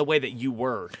just mean in the way that you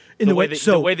were. The way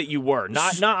that you were.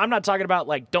 Not I'm not talking about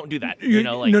like don't do that.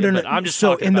 No. But I'm just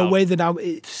so talking in about the way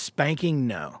that spanking,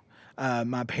 no.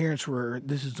 My parents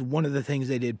this is one of the things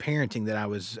they did parenting that I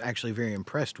was actually very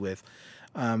impressed with,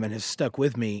 and has stuck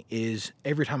with me, is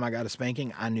every time I got a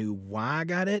spanking, I knew why I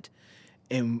got it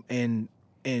and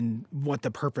what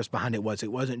the purpose behind it was.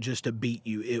 It wasn't just to beat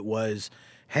you. It was,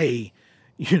 hey,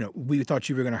 we thought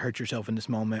you were going to hurt yourself in this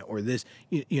moment, or this,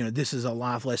 this is a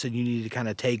life lesson you need to kind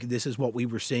of take. This is what we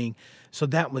were seeing. So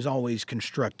that was always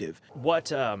constructive.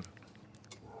 what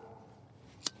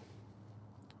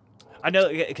I know,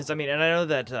 because I know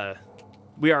that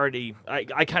we already,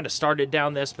 I kind of started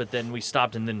down this, but then we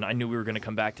stopped, and then I knew we were going to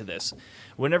come back to this.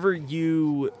 Whenever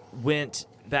you went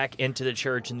back into the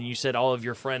church and you said all of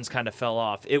your friends kind of fell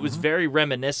off, it was very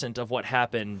reminiscent of what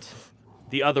happened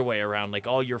the other way around. Like,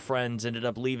 all your friends ended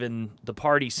up leaving the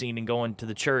party scene and going to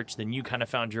the church, then you kind of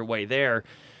found your way there,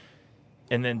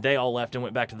 and then they all left and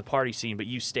went back to the party scene, but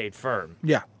you stayed firm.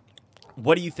 Yeah.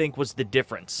 What do you think was the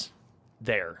difference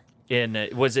there?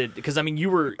 Was it because you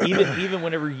were even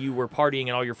whenever you were partying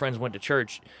and all your friends went to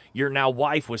church, your now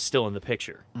wife was still in the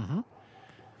picture. Mm-hmm.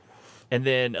 And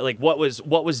then, like, what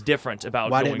was different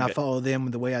about? Why didn't I follow them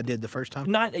the way I did the first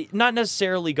time? Not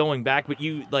necessarily going back, but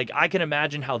I can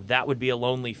imagine how that would be a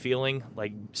lonely feeling,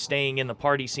 like staying in the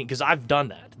party scene, because I've done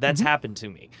that. That's happened to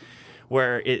me,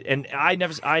 where I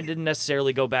didn't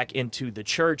necessarily go back into the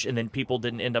church, and then people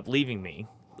didn't end up leaving me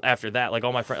after that. Like,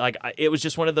 all my friends, it was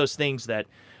just one of those things that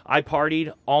I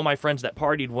partied, all my friends that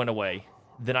partied went away,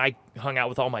 then I hung out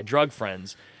with all my drug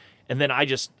friends, and then I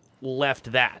just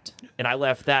left that, and I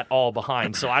left that all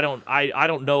behind. So I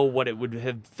don't know what it would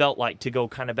have felt like to go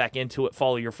kind of back into it,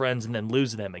 follow your friends, and then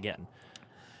lose them again.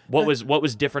 What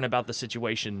was different about the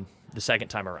situation the second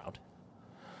time around?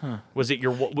 Was it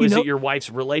your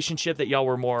wife's relationship that y'all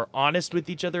were more honest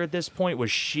with each other at this point?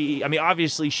 Was she?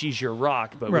 Obviously she's your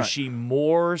rock, but was she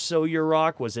more so your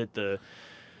rock? Was it the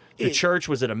church?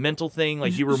 Was it a mental thing?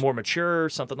 Like, you were more mature,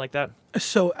 something like that?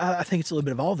 So I think it's a little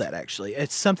bit of all that, actually.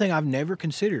 It's something I've never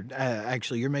considered.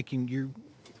 Actually, you're making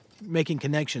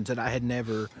connections that I had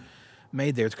never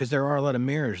made there, because there are a lot of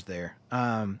mirrors there.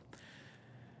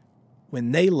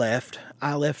 When they left,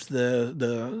 I left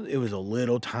it was a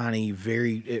little tiny,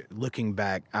 looking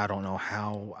back, I don't know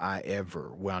how I ever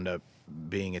wound up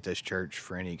being at this church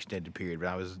for any extended period, but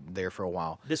I was there for a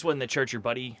while. This wasn't the church your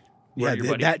buddy? Yeah, your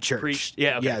buddy that church. Preached?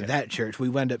 Yeah, okay. That church. We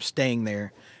wound up staying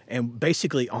there, and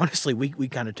basically, honestly, we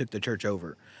kind of took the church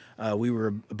over. We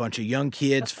were a bunch of young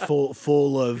kids,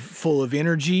 full of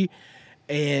energy,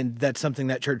 and that's something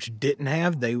that church didn't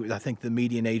have. I think the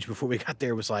median age before we got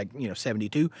there was like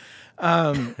 72,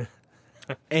 and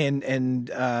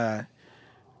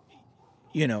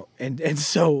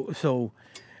so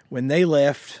when they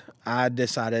left, I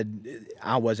decided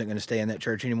I wasn't going to stay in that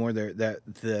church anymore.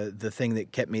 The thing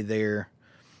that kept me there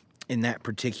in that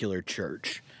particular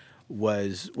church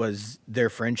was their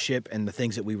friendship and the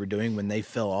things that we were doing. When they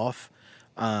fell off,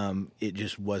 it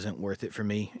just wasn't worth it for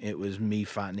me. It was me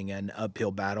fighting an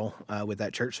uphill battle with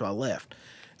that church, so I left.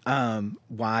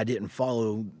 Why I didn't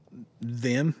follow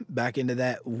them back into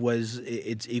that was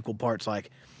it's equal parts like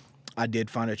I did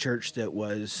find a church that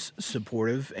was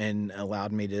supportive and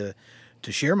allowed me to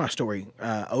share my story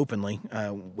openly,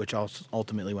 which also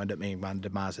ultimately wound up being my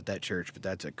demise at that church. But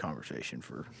that's a conversation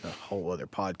for a whole other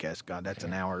podcast. God, that's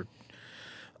an hour.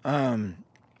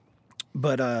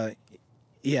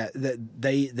 Yeah,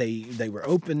 they were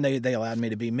open. They allowed me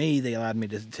to be me. They allowed me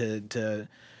to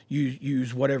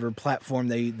use whatever platform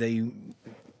they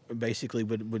basically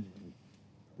would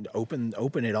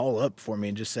open it all up for me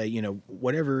and just say,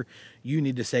 whatever you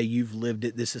need to say, you've lived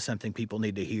it. This is something people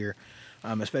need to hear,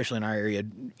 especially in our area.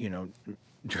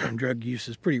 Drug use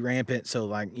is pretty rampant. So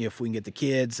like, if we can get the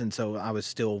kids, and so I was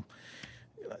still,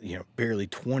 barely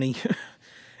 20,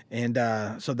 and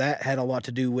so that had a lot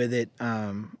to do with it.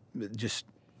 Just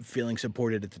feeling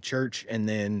supported at the church, and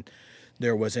then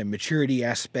there was a maturity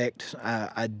aspect.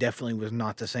 I definitely was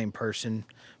not the same person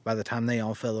by the time they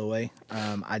all fell away.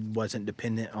 I wasn't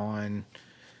dependent on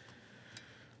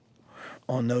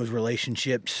those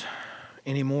relationships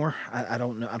anymore. I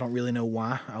don't know. I don't really know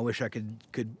why. I wish I could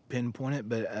pinpoint it,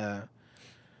 but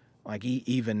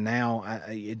even now,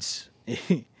 it's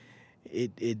I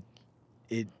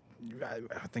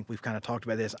think we've kind of talked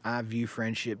about this. I view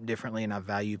friendship differently, and I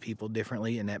value people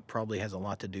differently, and that probably has a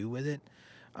lot to do with it.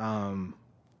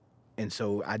 And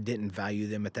so I didn't value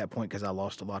them at that point because I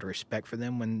lost a lot of respect for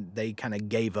them when they kind of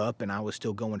gave up, and I was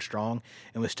still going strong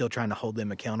and was still trying to hold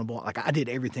them accountable. Like, I did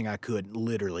everything I could,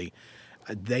 literally.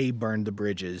 They burned the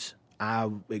bridges. I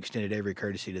extended every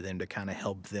courtesy to them to kind of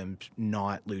help them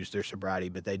not lose their sobriety,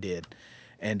 but they did.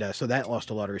 And so that lost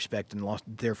a lot of respect, and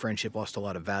their friendship lost a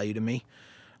lot of value to me.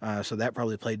 So that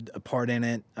probably played a part in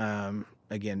it.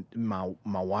 Again, my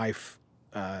wife,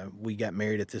 we got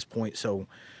married at this point, so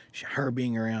her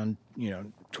being around,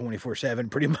 24/7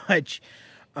 pretty much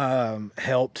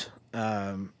helped.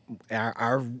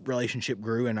 Our relationship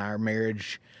grew, and our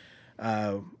marriage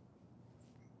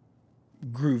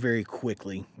grew very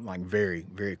quickly, like very,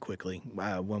 very quickly,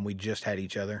 when we just had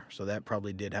each other. So that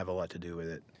probably did have a lot to do with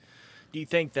it. Do you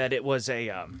think that it was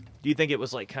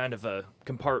like kind of a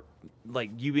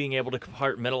like you being able to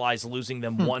compartmentalize losing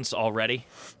them once already?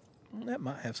 That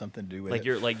might have something to do with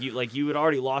it. You had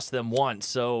already lost them once,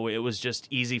 so it was just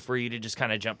easy for you to just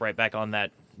kind of jump right back on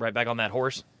that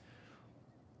horse.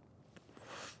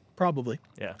 Probably.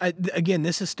 Yeah. Again,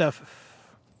 this is stuff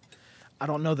I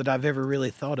don't know that I've ever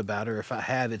really thought about, or if I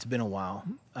have, it's been a while.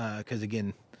 Because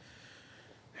again,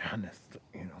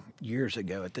 years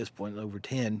ago at this point, over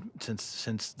 10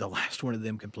 since the last one of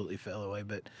them completely fell away.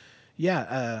 But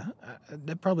yeah,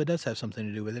 that probably does have something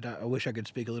to do with it. I wish I could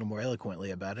speak a little more eloquently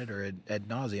about it or ad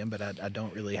nauseum, but I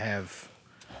don't really have.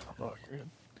 Oh, you're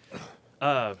good.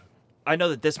 I know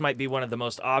that this might be one of the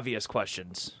most obvious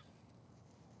questions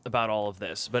about all of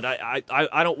this, but I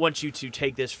don't want you to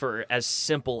take this for as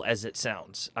simple as it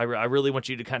sounds. I really want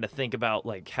you to kind of think about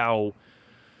like how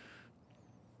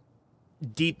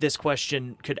deep this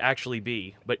question could actually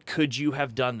be. But could you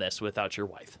have done this without your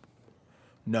wife?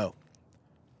 No,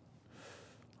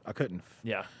 I couldn't.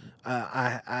 Yeah.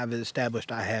 I've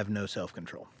established I have no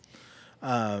self-control.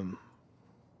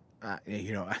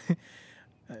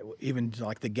 Even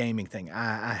like the gaming thing,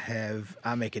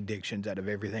 I make addictions out of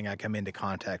everything I come into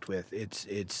contact with.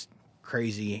 It's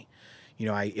crazy.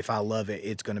 If I love it,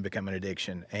 it's going to become an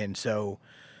addiction. And so,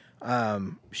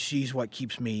 she's what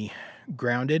keeps me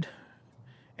grounded.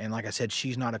 And like I said,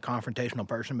 she's not a confrontational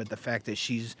person, but the fact that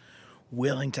she's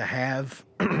willing to have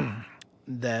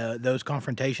those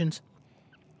confrontations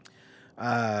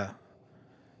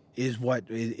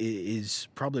is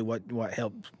probably what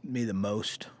helped me the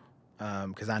most.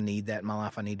 Because I need that in my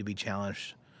life. I need to be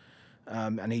challenged. I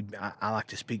like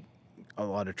to speak a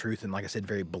lot of truth, and like I said,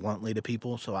 very bluntly to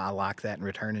people. So I like that in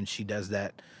return, and she does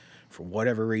that for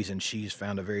whatever reason. She's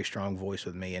found a very strong voice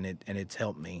with me, and it's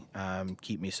helped me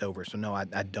keep me sober. So no,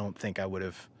 I don't think I would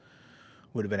have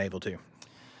been able to.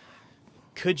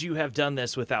 Could you have done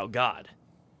this without God?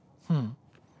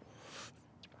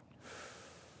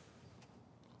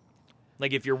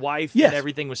 Like if your wife Yes. and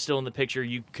everything was still in the picture,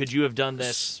 could you have done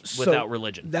this So without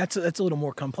religion? That's a little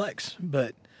more complex,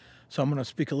 but so I'm going to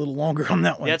speak a little longer on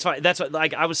that one. Yeah, that's fine. That's what,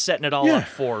 like I was setting it all Yeah. up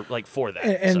for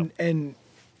that. And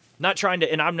Not trying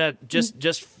to, and I'm not just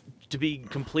to be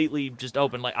completely just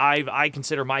open. Like I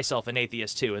consider myself an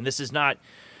atheist too, and this is not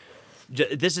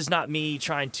me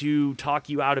trying to talk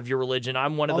you out of your religion.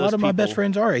 I'm one of those a lot of people. my best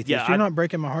friends are atheists. Yeah, You're not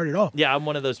breaking my heart at all. Yeah, I'm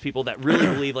one of those people that really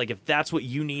believe like if that's what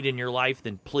you need in your life,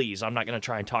 then please, I'm not going to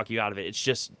try and talk you out of it. It's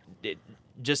just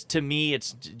to me,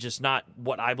 it's just not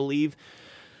what I believe.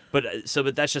 But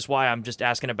that's just why I'm just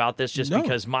asking about this, just No.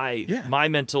 because my Yeah. my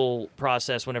mental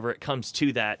process whenever it comes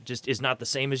to that just is not the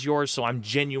same as yours. So I'm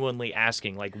genuinely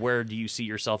asking, like, where do you see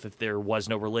yourself if there was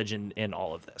no religion in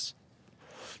all of this?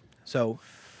 So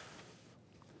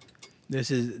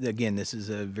this is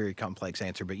a very complex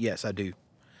answer, but yes, I do.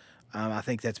 I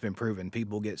think that's been proven.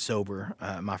 People get sober.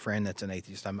 My friend that's an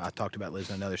atheist, I talked about, lives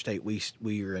in another state.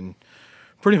 We are in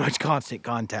pretty much constant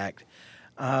contact.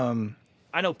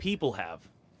 I know people have,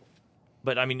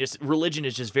 but I mean, religion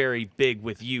is just very big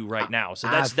with you right now. So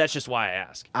that's just why I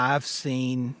ask. I've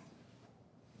seen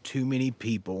too many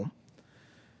people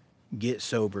get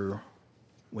sober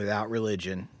without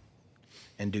religion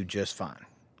and do just fine.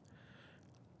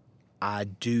 I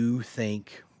do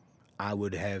think I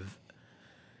would have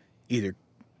either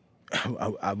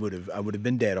I would have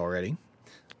been dead already,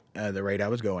 the rate I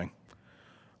was going,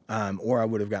 or I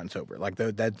would have gotten sober. Like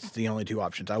that's the only two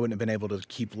options. I wouldn't have been able to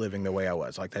keep living the way I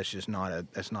was. Like that's just not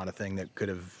a thing that could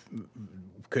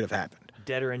have happened.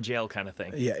 Dead or in jail kind of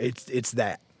thing. Yeah, it's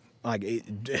that. Like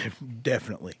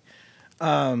definitely.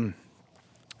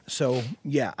 So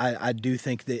yeah, I do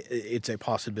think that it's a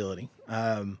possibility.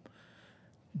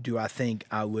 Do I think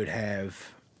I would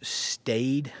have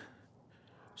stayed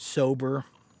sober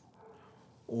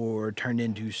or turned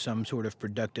into some sort of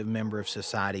productive member of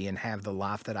society and have the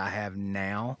life that I have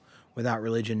now without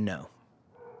religion? No.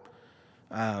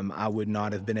 I would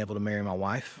not have been able to marry my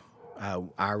wife.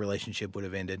 Our relationship would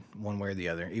have ended one way or the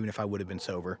other, even if I would have been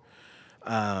sober.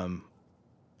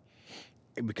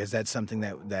 Because that's something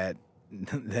that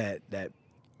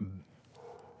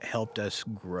helped us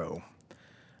grow.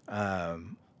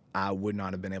 I would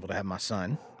not have been able to have my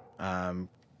son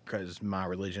because my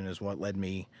religion is what led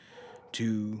me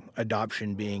to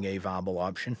adoption being a viable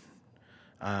option.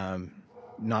 And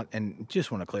just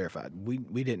want to clarify,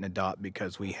 we didn't adopt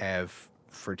because we have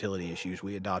fertility issues.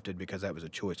 We adopted because that was a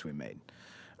choice we made.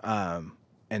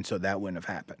 And so that wouldn't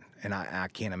have happened. And I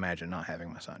can't imagine not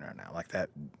having my son right now. Like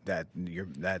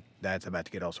that's about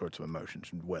to get all sorts of emotions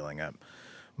welling up.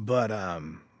 But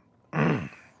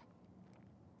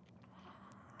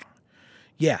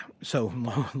yeah, so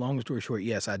long story short,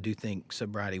 yes, I do think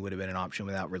sobriety would have been an option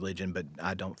without religion, but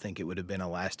I don't think it would have been a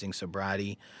lasting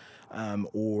sobriety,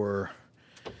 or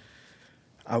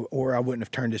I wouldn't have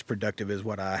turned as productive as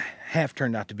what I have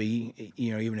turned out to be,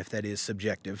 even if that is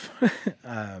subjective.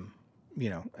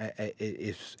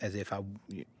 It's as if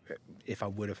I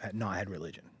would have not had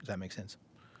religion. Does that make sense?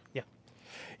 Yeah.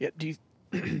 Yeah. Do you,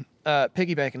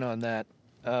 piggybacking on that,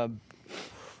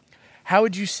 how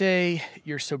would you say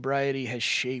your sobriety has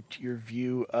shaped your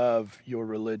view of your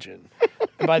religion?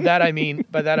 And by that I mean,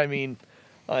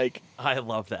 like, I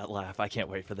love that laugh. I can't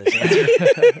wait for this answer.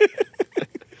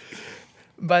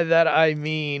 by that I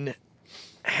mean,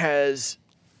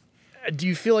 do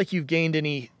you feel like you've gained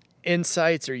any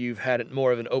insights, or you've had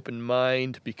more of an open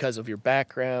mind because of your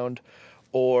background,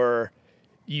 or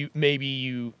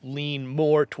you lean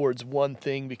more towards one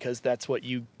thing because that's what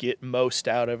you get most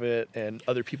out of it, and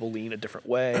other people lean a different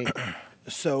way?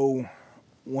 So,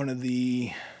 one of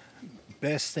the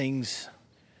best things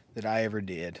that I ever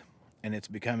did, and it's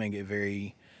becoming a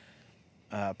very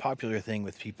popular thing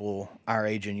with people our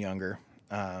age and younger,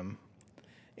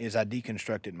 is I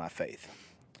deconstructed my faith.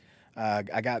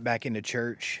 I got back into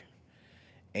church,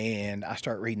 and I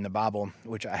started reading the Bible,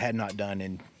 which I had not done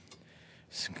in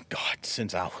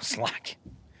since I was like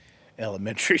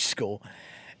elementary school,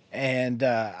 and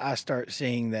I start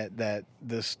seeing that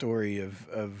the story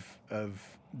of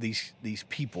these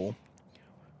people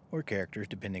or characters,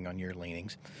 depending on your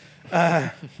leanings,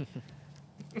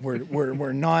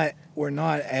 were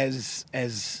not as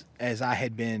I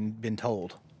had been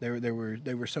told. They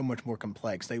were so much more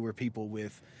complex. They were people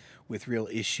with real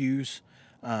issues.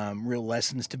 Real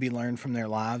lessons to be learned from their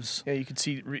lives. Yeah, you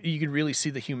could really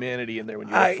see the humanity in there when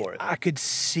you look for it. I could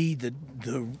see the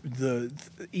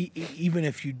even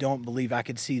if you don't believe, I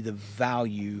could see the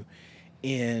value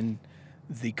in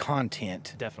the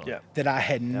content. Definitely. Yeah. That I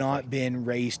had not been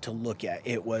raised to look at.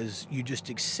 It was, you just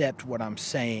accept what I'm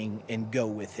saying and go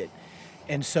with it.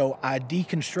 And so I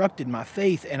deconstructed my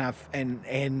faith, and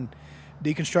and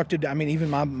deconstructed. I mean, even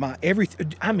my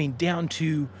everything. I mean, down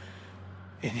to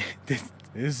this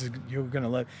is, you're gonna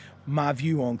love my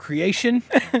view on creation,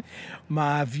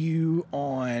 my view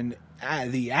on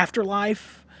the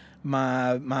afterlife,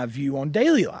 my view on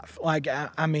daily life. Like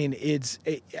I mean,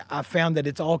 I found that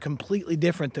it's all completely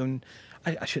different than.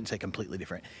 I shouldn't say completely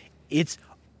different. It's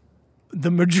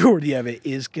the majority of it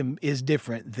is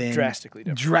different than Drastically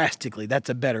different. Drastically, that's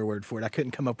a better word for it. I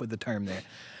couldn't come up with the term there.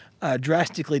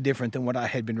 Drastically different than what I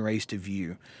had been raised to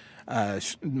view.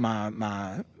 What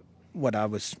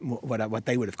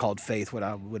they would have called faith, what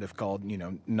I would have called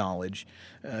knowledge,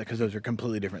 because those are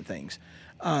completely different things.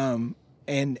 And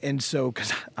so,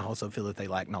 because I also feel that they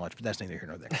lack knowledge, but that's neither here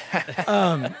nor there.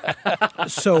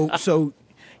 So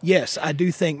yes, I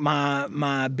do think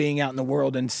my being out in the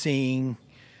world and seeing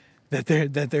that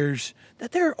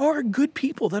there are good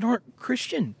people that aren't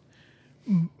Christian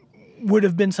would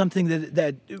have been something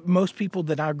that most people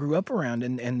that I grew up around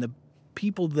and the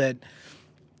people that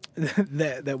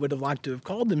would have liked to have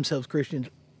called themselves Christians,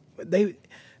 they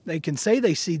can say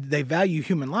they value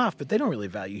human life, but they don't really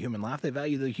value human life. They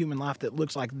value the human life that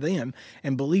looks like them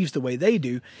and believes the way they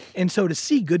do. And so to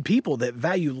see good people that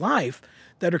value life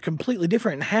that are completely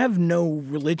different and have no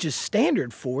religious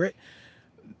standard for it,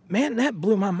 man, that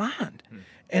blew my mind.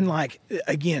 And like,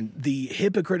 again, the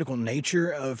hypocritical nature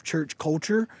of church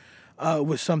culture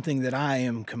was something that I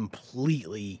am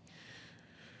completely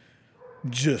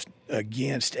just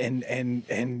against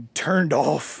and turned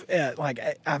off. Like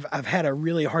I've had a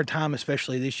really hard time,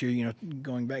 especially this year,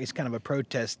 going back. It's kind of a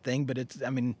protest thing, but it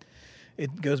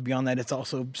goes beyond that. It's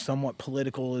also somewhat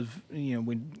political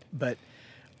but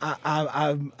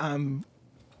I'm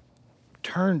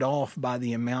turned off by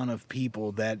the amount of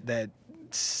people that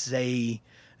say,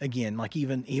 again, like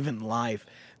even life,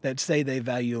 that say they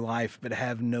value life but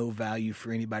have no value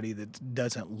for anybody that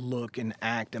doesn't look and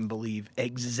act and believe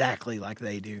exactly like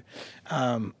they do.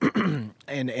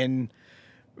 And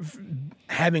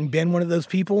having been one of those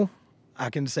people,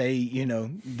 I can say,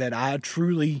 that I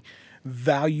truly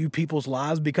value people's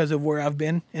lives because of where I've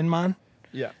been in mine.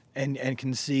 Yeah. And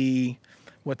can see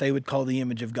what they would call the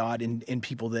image of God in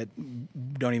people that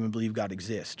don't even believe God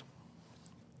exists.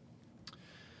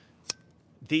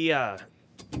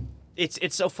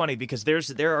 It's so funny because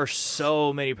there are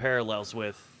so many parallels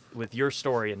with your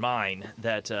story and mine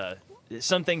that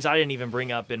some things I didn't even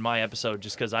bring up in my episode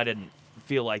just because I didn't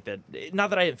feel like that. Not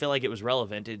that I didn't feel like it was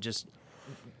relevant. It just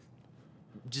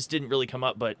didn't really come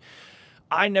up. But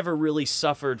I never really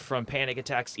suffered from panic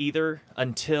attacks either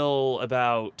until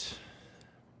about.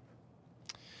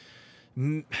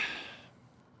 It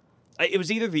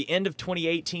was either the end of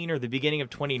 2018 or the beginning of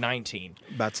 2019.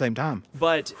 About the same time.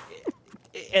 But,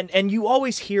 and you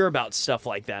always hear about stuff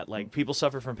like that, like people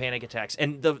suffer from panic attacks.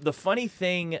 And the funny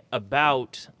thing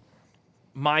about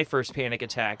my first panic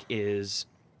attack is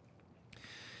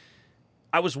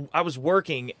I was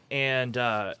working and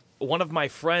one of my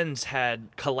friends had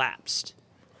collapsed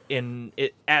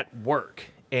at work,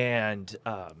 and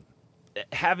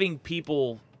having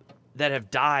people that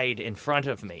have died in front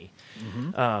of me,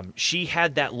 she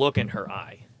had that look in her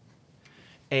eye.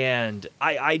 And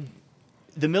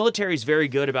the military is very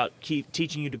good about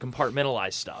teaching you to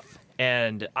compartmentalize stuff.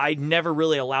 And I never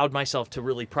really allowed myself to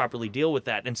really properly deal with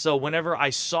that. And so whenever I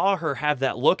saw her have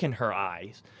that look in her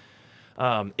eyes,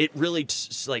 it really,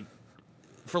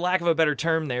 for lack of a better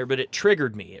term there, but it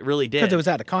triggered me. It really did. Because it was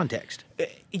out of context.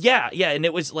 Yeah, and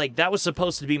it was like, that was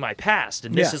supposed to be my past,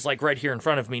 and this is like right here in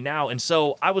front of me now. And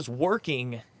so I was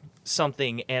working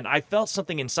something, and I felt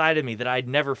something inside of me that I'd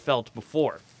never felt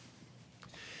before.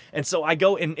 And so I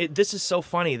go, and this is so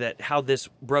funny that how this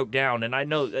broke down, and I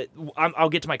know that I'll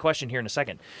get to my question here in a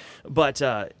second, but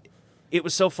it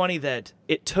was so funny that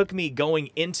it took me going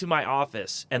into my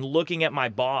office and looking at my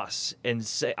boss and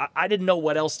say, I didn't know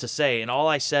what else to say, and all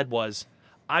I said was,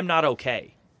 "I'm not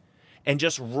okay." And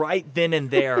just right then and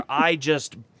there, I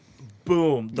just,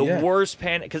 boom, the worst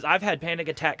panic, because I've had panic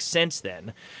attacks since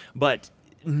then, but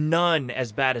none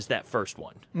as bad as that first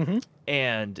one. Mm-hmm.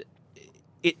 And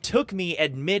it took me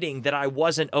admitting that I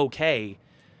wasn't okay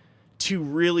to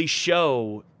really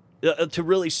show, to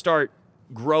really start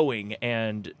growing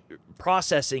and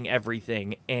processing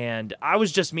everything. And I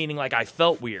was just meaning like I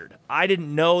felt weird. I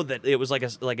didn't know that it was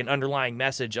like an underlying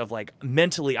message of like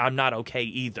mentally I'm not okay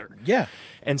either. Yeah.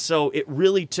 And so it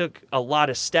really took a lot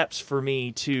of steps for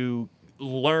me to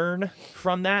learn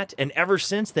from that. And ever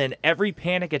since then, every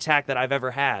panic attack that I've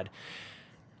ever had,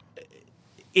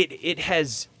 it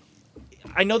has,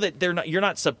 I know that you're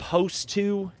not supposed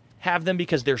to have them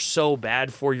because they're so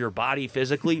bad for your body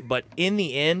physically, but in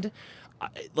the end,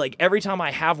 like every time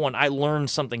I have one, I learn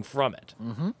something from it.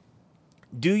 Mm-hmm.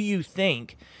 Do you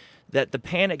think that the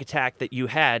panic attack that you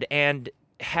had and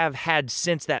have had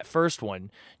since that first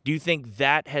one, do you think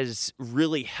that has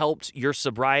really helped your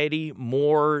sobriety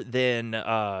more than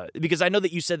because I know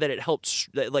that you said that it helped,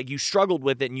 like you struggled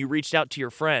with it and you reached out to your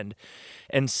friend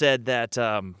and said that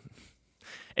and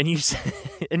you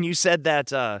said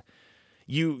that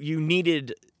you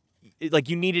needed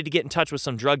to get in touch with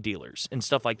some drug dealers and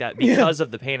stuff like that because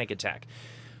of the panic attack.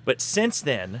 But since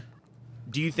then,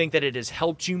 do you think that it has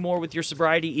helped you more with your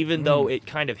sobriety, even though it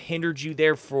kind of hindered you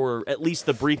there for at least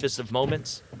the briefest of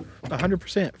moments?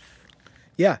 100%.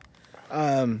 Yeah.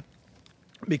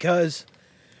 Because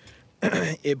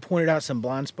it pointed out some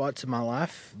blind spots in my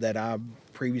life that I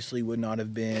previously would not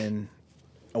have been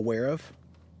aware of.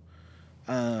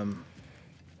 I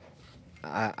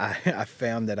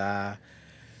found that I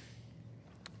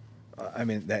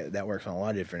mean, that works on a lot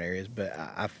of different areas, but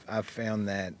I found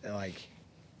that, like,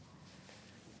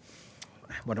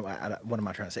 what am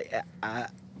I trying to say?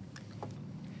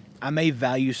 I may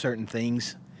value certain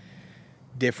things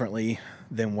differently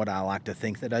than what I like to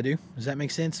think that I do. Does that make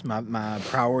sense? My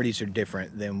priorities are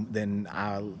different than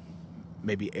I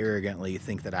maybe arrogantly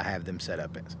think that I have them set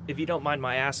up as. If you don't mind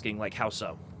my asking, like, how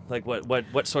so? Like,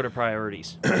 what sort of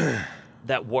priorities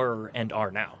that were and are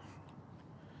now?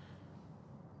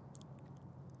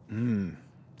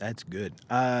 That's good.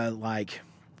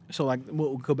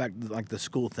 We'll go back to like the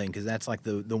school thing, because that's like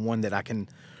the one that I can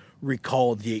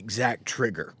recall the exact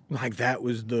trigger. Like that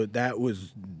was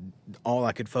all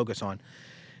I could focus on.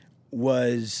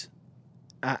 Was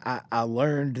I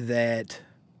learned that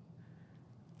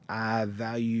I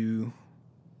value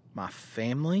my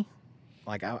family.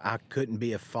 Like I couldn't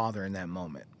be a father in that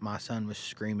moment. My son was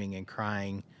screaming and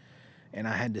crying, and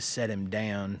I had to set him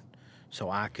down so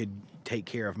I could take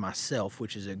care of myself,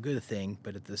 which is a good thing.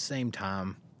 But at the same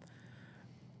time,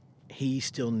 he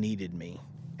still needed me,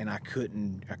 and I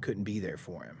couldn't be there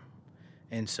for him.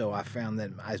 And so I found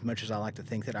that as much as I like to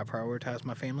think that I prioritized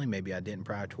my family, maybe I didn't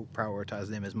prioritize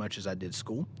them as much as I did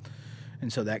school.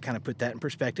 And so that kind of put that in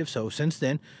perspective. So since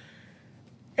then,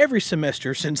 every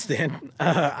semester since then,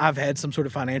 I've had some sort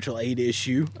of financial aid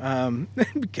issue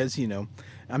because,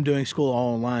 I'm doing school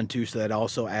all online too, so that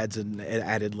also adds an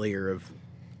added layer of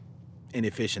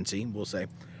inefficiency, we'll say.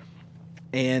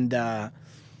 And I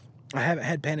haven't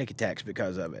had panic attacks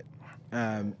because of it.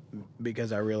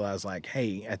 Because I realized, like,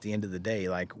 hey, at the end of the day,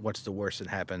 like, what's the worst that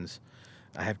happens?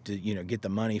 I have to, get the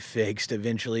money fixed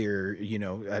eventually, or,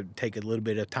 I take a little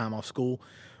bit of time off school.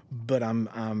 But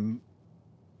I'm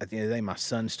at the end of the day, my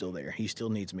son's still there. He still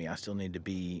needs me. I still need to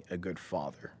be a good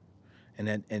father.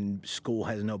 And school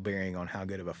has no bearing on how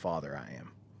good of a father I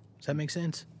am. Does that make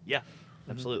sense? Yeah,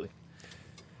 absolutely.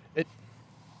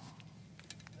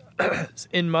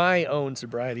 In my own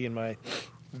sobriety, in my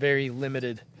very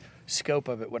limited scope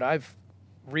of it, what I've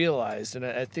realized, and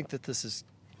I think that this is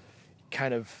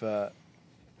kind of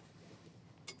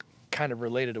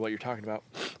related to what you're talking about.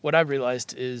 What I've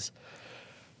realized is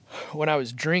when I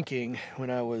was drinking,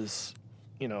 when I was,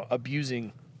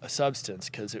 abusing a substance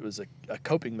because it was a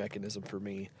coping mechanism for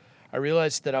me, I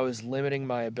realized that I was limiting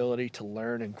my ability to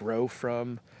learn and grow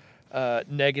from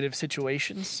negative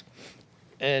situations.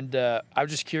 And I'm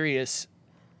just curious,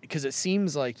 because it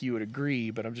seems like you would agree,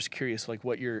 but I'm just curious, like,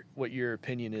 what your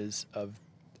opinion is of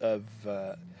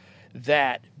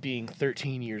that being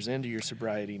 13 years into your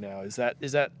sobriety now. Is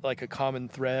that like a common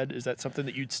thread? Is that something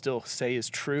that you'd still say is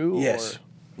true? Yes,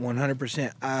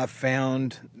 100%.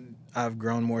 I've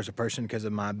grown more as a person because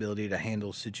of my ability to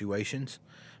handle situations.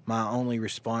 My only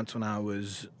response when I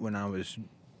was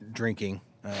drinking,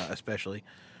 especially,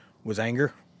 was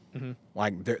anger. Mm-hmm.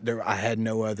 Like I had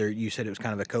no other. You said it was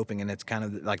kind of a coping, and it's kind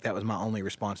of like that was my only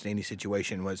response to any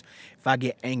situation. Was if I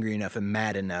get angry enough and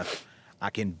mad enough, I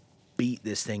can beat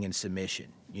this thing in submission.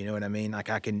 You know what I mean? Like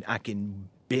I can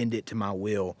bend it to my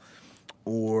will,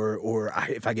 or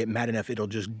if I get mad enough, it'll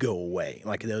just go away.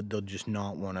 Like they'll just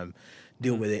not want to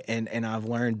deal with it. And I've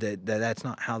learned that that's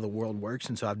not how the world works,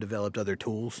 and so I've developed other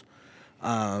tools,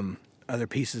 other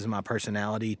pieces of my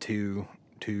personality to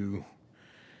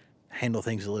handle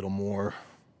things a little more.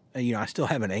 I still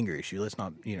have an anger issue. Let's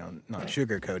not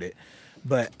sugarcoat it.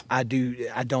 But I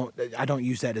don't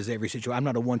use that as every situation. I'm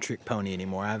not a one-trick pony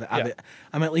anymore.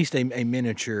 I'm at least a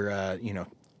miniature,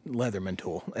 Leatherman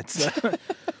tool. It's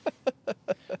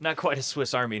Not quite a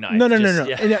Swiss Army knife. No.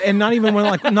 Yeah. And not even one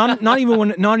like not even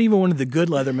one of the good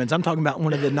Leathermans. I'm talking about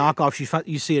one of the knockoffs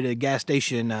you see at a gas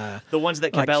station. The ones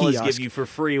that like Cabela's kiosk. give you for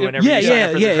free whenever you sign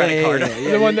up for the credit card.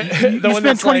 The one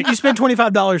that, You spend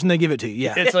 $25 and they give it to you.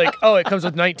 Yeah. it's like, oh, it comes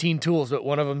with 19 tools, but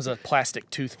one of them's a plastic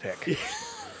toothpick.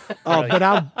 Oh,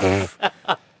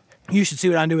 but you should see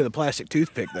what I do with a plastic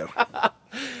toothpick, though.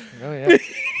 Oh yeah.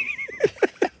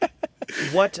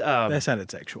 What? That sounded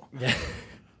sexual.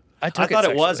 I I took thought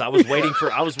it was. sexually. I was waiting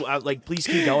for. I was like, please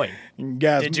keep going.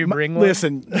 Guys, Did you bring one?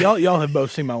 Listen, y'all have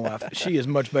both seen my wife. She is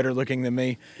much better looking than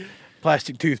me.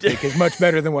 Plastic toothpick is much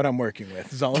better than what I'm working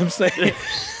with. Is all I'm saying.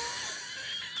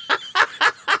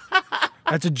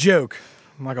 That's a joke.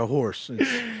 I'm like a horse.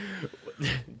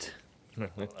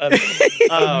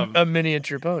 A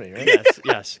miniature pony, right?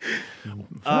 Yes.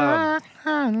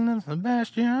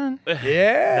 Sebastian.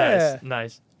 Yeah.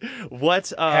 Nice.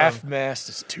 What? Half mast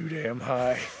is too damn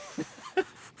high.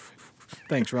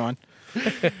 Thanks, Ron.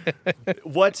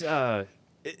 What?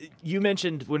 You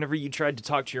mentioned whenever you tried to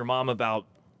talk to your mom about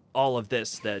all of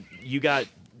this that you got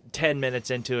 10 minutes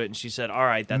into it, and she said, "All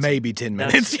right, that's Maybe 10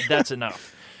 minutes. That's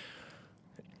enough."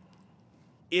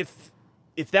 If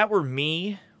that were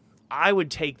me, I would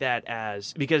take that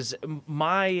as, because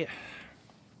my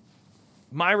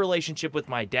relationship with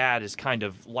my dad is kind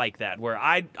of like that, where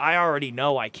I already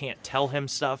know I can't tell him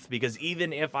stuff, because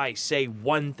even if I say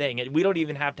one thing, and we don't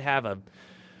even have to have a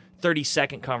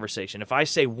 30-second conversation. If I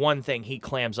say one thing, he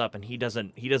clams up and he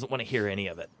doesn't want to hear any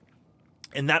of it.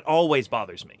 And that always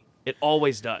bothers me. It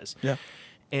always does. Yeah.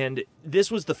 And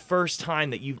this was the first time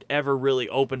that you've ever really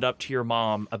opened up to your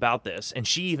mom about this, and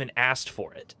she even asked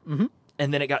for it. Mm-hmm.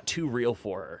 And then it got too real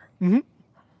for her. Mm-hmm.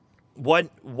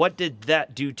 What did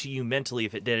that do to you mentally,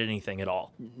 if it did anything at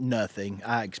all? Nothing.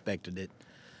 I expected it.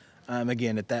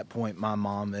 Again, at that point, my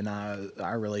mom and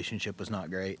our relationship was not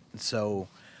great. So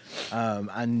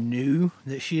I knew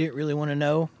that she didn't really want to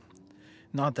know.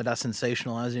 Not that I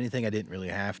sensationalized anything. I didn't really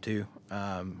have to.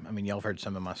 I mean, y'all have heard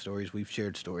some of my stories. We've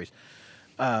shared stories.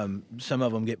 Some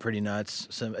of them get pretty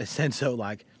nuts. And so,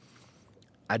 like,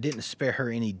 I didn't spare her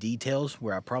any details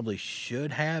where I probably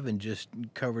should have, and just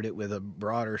covered it with a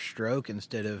broader stroke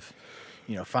instead of,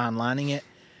 fine lining it.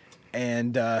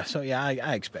 And so, yeah,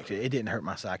 I expected it. It didn't hurt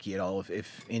my psyche at all.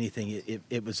 If anything,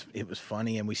 it was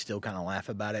funny, and we still kind of laugh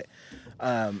about it.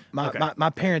 My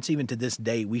parents, even to this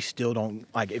day, we still don't,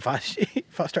 like, if I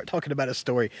start talking about a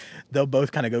story, they'll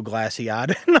both kind of go glassy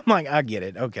eyed, and I'm like, I get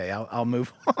it. Okay, I'll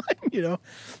move on.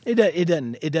 It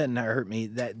doesn't hurt me.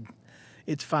 That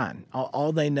it's fine.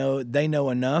 All they know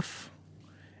enough,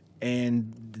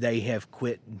 and they have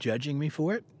quit judging me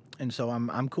for it. And so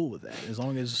I'm cool with that, as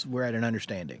long as we're at an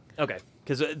understanding. Okay,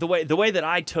 because the way that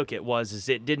I took it was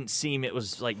it didn't seem, it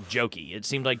was like jokey. It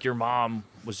seemed like your mom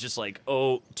was just like,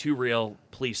 "Oh, too real,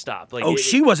 please stop." Like,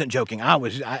 she wasn't joking.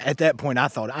 At that point, I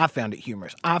thought I found it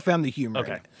humorous. I found the humor.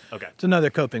 Okay, in it. okay. It's another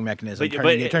coping mechanism,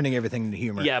 turning everything into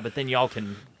humor. Yeah, but then y'all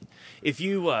can, if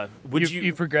you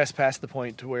You progress past the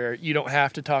point to where you don't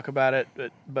have to talk about it,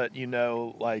 but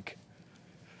like.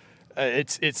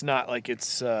 It's not like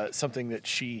it's something that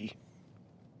she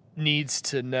needs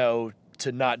to know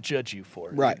to not judge you for.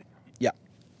 Right. Yeah.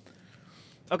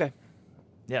 Okay.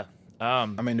 Yeah. I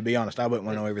mean, to be honest, I wouldn't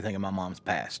want to know everything in my mom's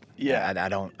past. Yeah. I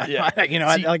don't. Yeah.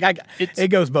 It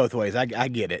goes both ways. I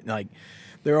get it. Like,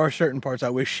 there are certain parts I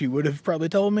wish she would have probably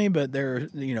told me, but there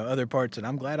are, other parts that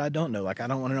I'm glad I don't know. Like, I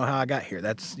don't want to know how I got here.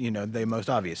 That's, the most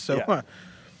obvious. So. Yeah.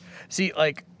 See,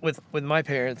 like with my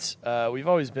parents, we've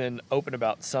always been open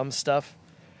about some stuff,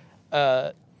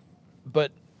 but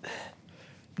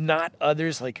not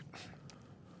others. Like,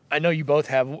 I know you both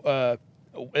have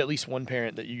at least one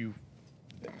parent that you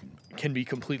can be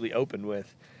completely open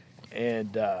with,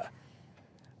 and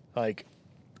like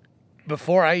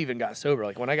before I even got sober,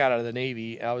 like when I got out of the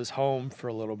Navy, I was home for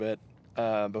a little bit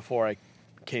before I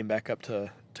came back up to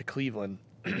Cleveland,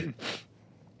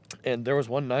 and there was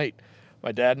one night.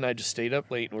 My dad and I just stayed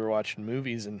up late and we were watching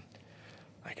movies, and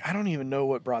like, I don't even know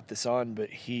what brought this on,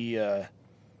 but he,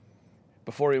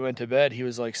 before he went to bed, he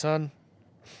was like, "Son,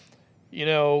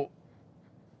 your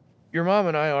mom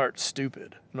and I aren't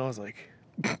stupid." And I was like,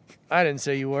 "I didn't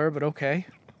say you were, but okay."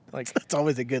 Like, That's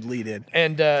always a good lead in.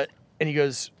 and he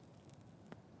goes,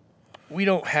 "We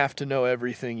don't have to know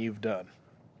everything you've done.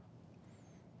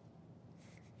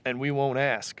 And we won't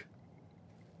ask."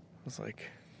 I was like,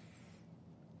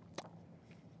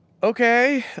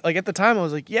 okay. Like, at the time I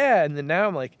was like, yeah. And then now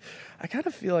I'm like, I kind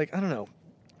of feel like, I don't know.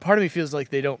 Part of me feels like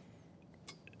they don't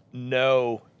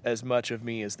know as much of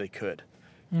me as they could.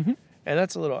 Mm-hmm. And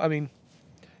that's a little, I mean,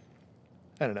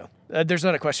 I don't know. There's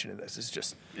not a question in this. It's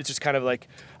just kind of like,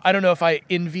 I don't know if I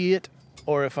envy it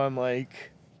or if I'm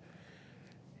like,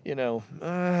 do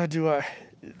I,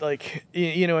 like,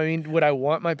 I mean, would I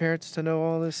want my parents to know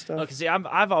all this stuff? Okay, see,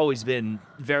 I've always been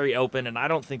very open, and I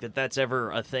don't think that that's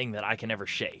ever a thing that I can ever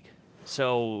shake.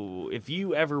 So if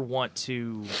you ever want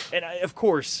to, and of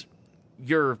course,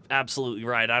 you're absolutely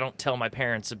right. I don't tell my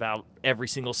parents about every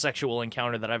single sexual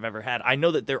encounter that I've ever had. I know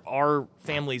that there are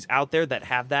families out there that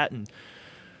have that, and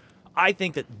I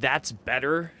think that that's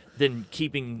better than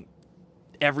keeping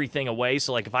everything away.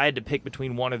 So, like, if I had to pick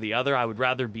between one or the other, I would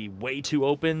rather be way too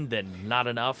open than not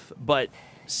enough. But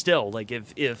still, like,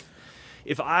 if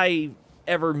I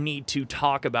ever need to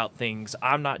talk about things,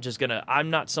 I'm not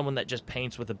someone that just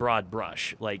paints with a broad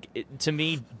brush. Like, to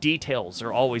me, details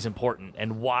are always important,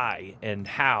 and why and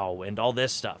how and all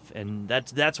this stuff. And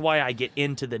that's why I get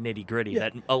into the nitty gritty.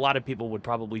 That a lot of people would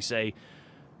probably say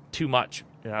too much.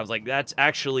 And I was like, that's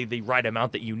actually the right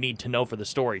amount that you need to know for the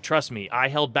story. Trust me, I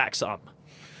held back some.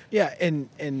 Yeah,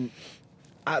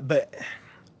 but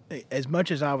as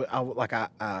much as I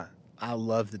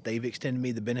love that they've extended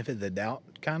me the benefit of the doubt,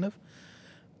 kind of,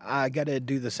 I got to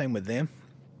do the same with them.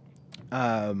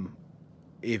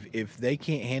 If they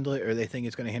can't handle it or they think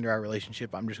it's going to hinder our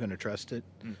relationship, I'm just going to trust it.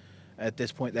 At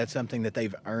this point, that's something that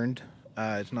they've earned.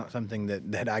 It's not something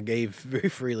that I gave very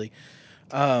freely.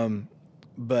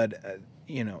 But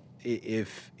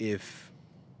if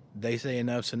they say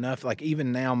enough's enough, like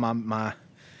even now, my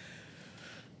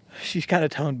she's kind of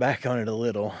toned back on it a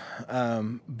little.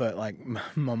 But like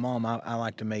my mom, I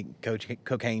like to make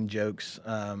cocaine jokes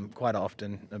quite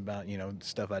often about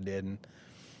stuff I did,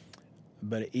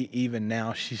 but even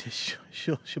now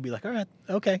she'll be like, all right,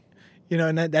 okay,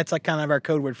 and that's like kind of our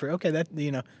code word for okay, that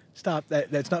stop,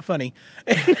 that's not funny,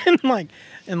 and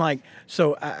like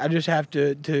so I just have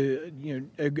to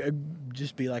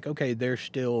just be like, okay, they're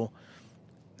still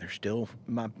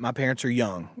my parents are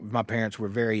young. My parents were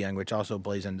very young, which also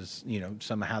plays into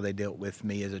some of how they dealt with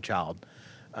me as a child.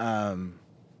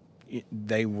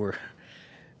 They were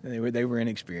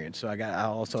inexperienced, so I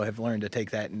also have learned to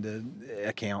take that into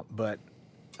account. But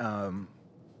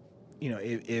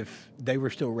if they were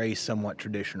still raised somewhat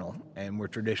traditional and were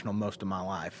traditional most of my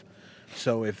life,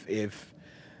 so if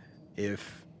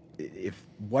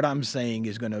what I'm saying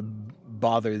is going to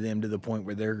bother them to the point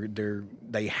where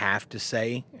they have to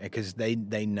say, because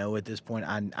they know at this point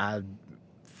I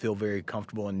feel very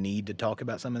comfortable and need to talk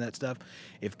about some of that stuff.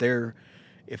 If they're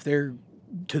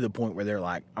to the point where they're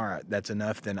like, all right, that's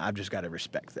enough, then I've just got to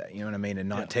respect that, you know what I mean, and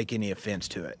not take any offense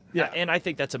to it. Yeah, and I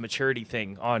think that's a maturity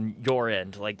thing on your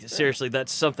end. Like, seriously,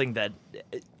 that's something that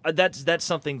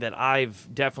something that I've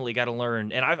definitely got to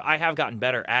learn, and I have gotten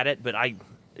better at it, but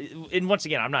and once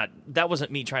again, that wasn't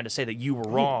me trying to say that you were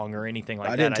wrong or anything like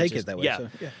that. I didn't take it that way. Yeah. So,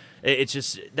 yeah.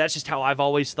 That's just how I've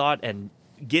always thought, and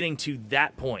getting to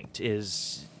that point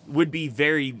would be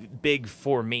very big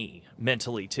for me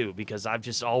mentally too, because I've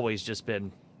just always just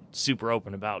been super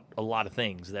open about a lot of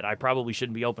things that I probably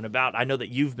shouldn't be open about. I know that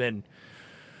you've been,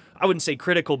 I wouldn't say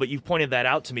critical, but you've pointed that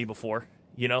out to me before,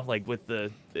 like with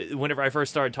whenever I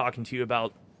first started talking to you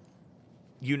about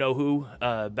who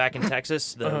back in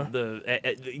Texas,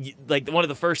 like one of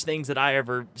the first things that I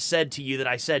ever said to you that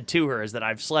I said to her is that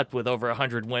I've slept with over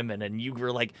 100 women, and you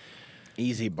were like,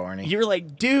 easy, Barney. You're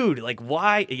like, dude, like,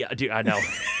 why? Yeah, dude, I know.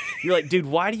 You're like, dude,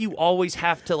 why do you always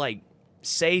have to like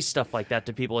say stuff like that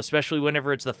to people, especially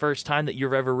whenever it's the first time that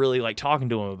you're ever really like talking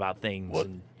to them about things?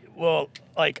 Well,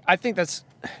 like, I think that's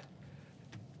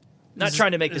not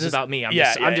trying to make this about me.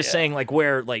 I'm just saying like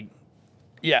where I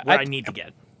need to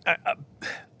get.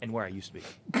 And where I used to be.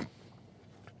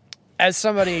 As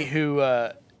somebody who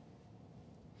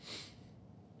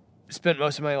spent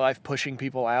most of my life pushing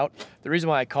people out, the reason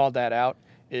why I called that out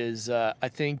is I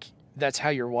think that's how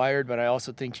you're wired, but I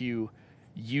also think you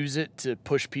use it to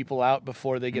push people out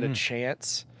before they get a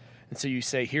chance. And so you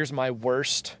say, here's my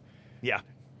worst. Yeah.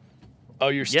 Oh,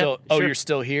 you're still sure. You're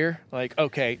still here? Like,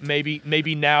 okay,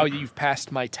 maybe now you've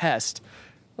passed my test.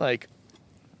 Like,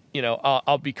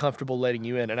 I'll be comfortable letting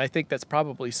you in. And I think that's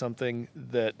probably something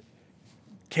that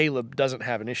Caleb doesn't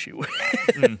have an issue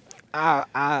with.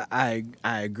 I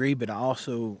agree, but I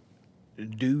also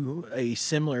do a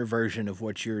similar version of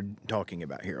what you're talking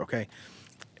about here, okay?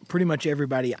 Pretty much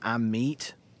everybody I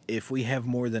meet, if we have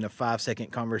more than a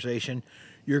 5-second conversation,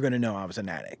 you're going to know I was an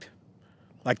addict.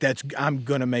 Like, I'm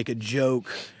going to make a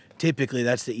joke. Typically,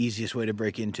 that's the easiest way to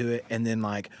break into it. And then,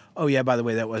 like, oh, yeah, by the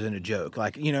way, that wasn't a joke.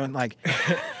 Like, like...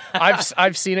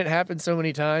 I've seen it happen so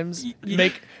many times.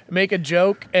 Make a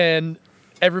joke, and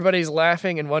everybody's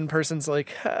laughing, and one person's like,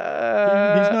 He's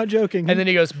not joking. and then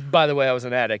he goes, by the way, I was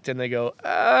an addict, and they go,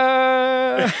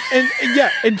 and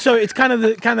so it's kind of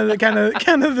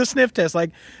the sniff test.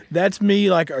 Like, that's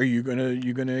me. Like, are you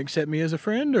gonna accept me as a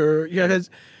friend, or because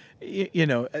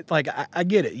like I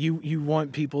get it. You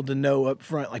want people to know up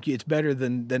front, like it's better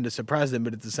than to surprise them,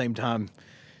 but at the same time,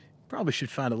 probably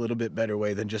should find a little bit better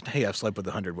way than just, hey, I've slept with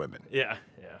 100 women. Yeah.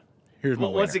 Here's my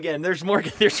Once winner. again, there's more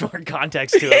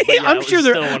context to it. But yeah, I'm sure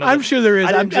there is.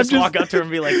 I didn't I'm just walk up to him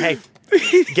and be like, "Hey,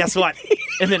 guess what?"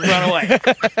 and then run away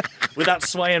without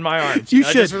swaying my arms. You know,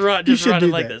 should. Just running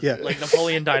like that, this, yeah. like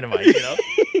Napoleon Dynamite.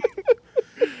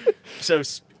 So,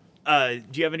 do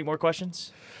you have any more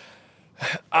questions?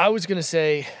 I was gonna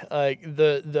say,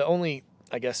 the only,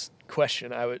 I guess,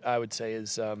 question I would say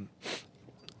is, and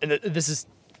this is,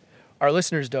 our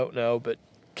listeners don't know, but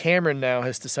Cameron now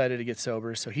has decided to get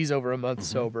sober, so he's over a month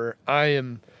sober. I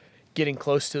am getting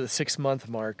close to the 6-month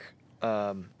mark.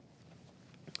 God,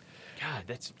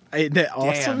 that's Isn't that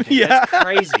awesome? damn, dude, Yeah. that's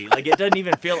crazy. Like it doesn't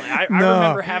even feel. I No.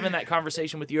 remember having that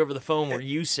conversation with you over the phone where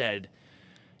you said,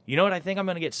 "You know what? I think I'm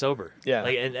gonna get sober."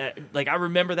 Yeah. Like I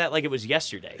remember that like it was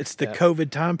yesterday. It's the Yeah.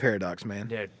 COVID time paradox, man.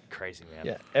 Dude, crazy man.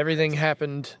 Yeah, everything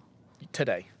happened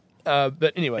today.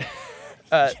 But anyway,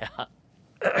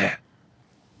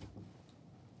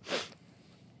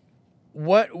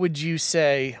 what would you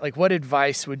say, like what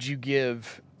advice would you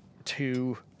give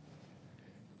to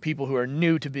people who are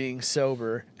new to being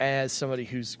sober as somebody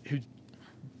who's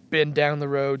been down the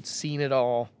road, seen it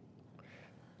all?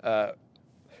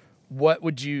 What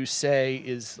would you say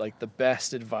is like the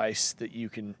best advice that you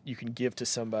can give to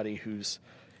somebody who's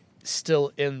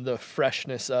still in the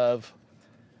freshness of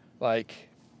like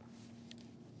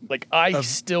I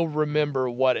still remember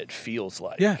what it feels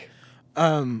like. Yeah.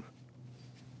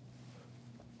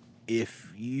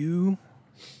 If you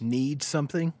need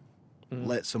something,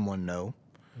 let someone know.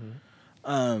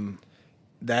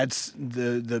 That's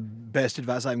the best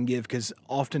advice I can give, because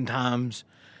oftentimes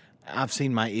I've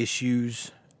seen my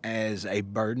issues as a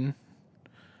burden.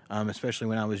 Especially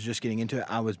when I was just getting into it,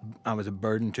 I was a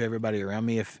burden to everybody around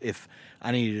me. If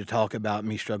I needed to talk about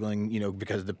me struggling,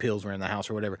 because the pills were in the house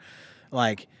or whatever,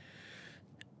 like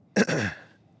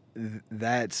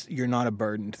you're not a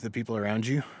burden to the people around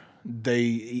you.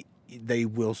 They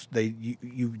will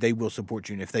support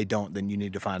you, and if they don't, then you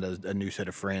need to find a new set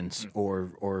of friends,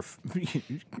 or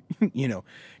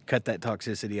cut that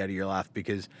toxicity out of your life,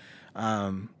 because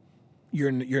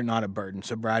you're not a burden.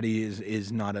 Sobriety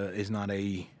is not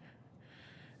a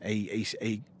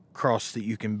cross that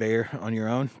you can bear on your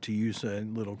own, to use a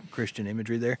little Christian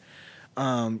imagery there.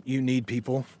 You need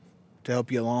people to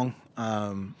help you along.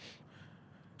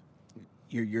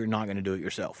 You're not going to do it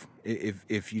yourself.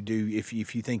 If you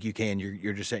think you can,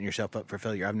 you're just setting yourself up for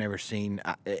failure. I've never seen,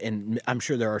 and I'm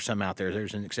sure there are some out there,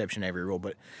 there's an exception to every rule,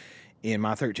 but in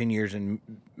my 13 years and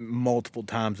multiple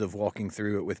times of walking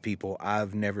through it with people,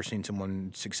 I've never seen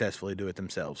someone successfully do it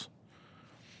themselves.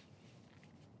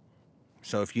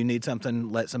 So if you need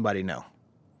something, let somebody know.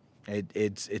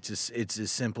 It's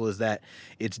as simple as that.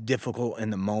 It's difficult in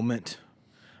the moment.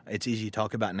 It's easy to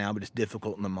talk about now, but it's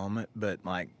difficult in the moment. But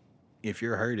like, if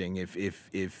you're hurting, if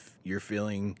you're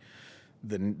feeling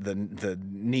the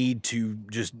need to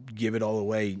just give it all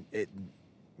away,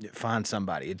 find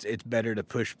somebody. It's better to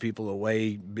push people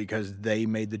away because they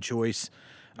made the choice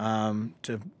to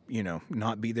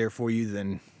not be there for you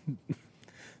than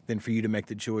for you to make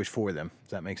the choice for them.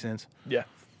 Does that make sense? Yeah.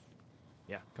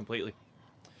 Yeah, completely.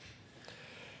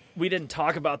 We didn't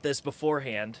talk about this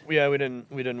beforehand. Yeah, we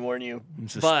didn't warn you.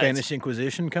 Is the But- Spanish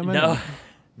Inquisition coming? No.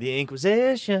 The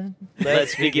Inquisition.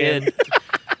 Let's begin.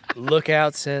 Look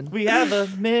out, Sin. We have a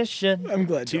mission I'm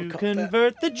glad to you caught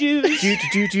convert the Jews.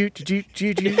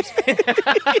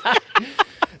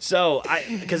 So,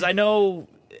 because I know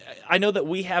that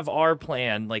we have our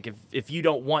plan. Like, if you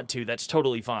don't want to, that's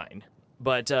totally fine.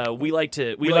 But we like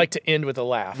to end with a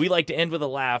laugh. We like to end with a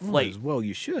laugh. Well, Like, as well,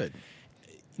 you should.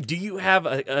 do you have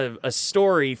a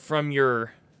story from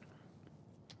your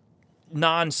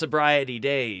non-sobriety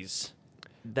days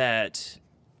that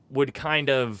would kind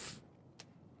of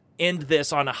end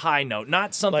this on a high note?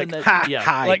 Not something Like,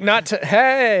 hi. like not to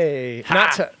hey,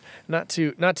 Ha. not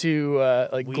to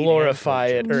like Weed glorify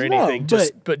and it or No,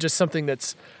 anything. But just something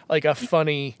that's like a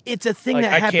funny. It's a thing Like,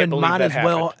 that I can't happened. believe Might that as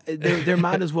well. There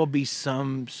might as well be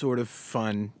some sort of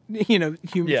fun, Yeah.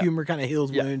 humor kind of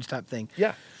heals Yeah. wounds type thing.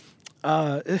 Yeah.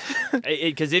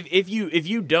 Because if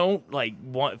you don't like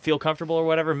feel comfortable or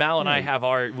whatever, Mal and I have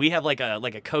we have like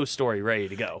a co-story ready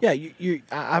to go. Yeah,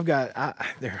 I've got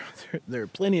there are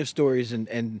plenty of stories,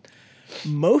 and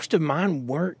most of mine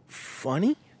weren't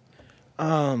funny.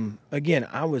 Again,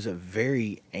 I was a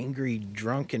very angry,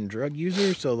 drunk, and drug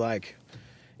user. So like,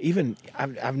 even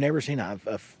I've never seen a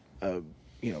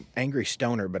angry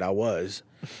stoner, but I was.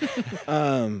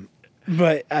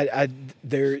 But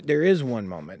there is one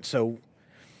moment. So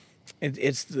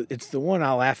it's the one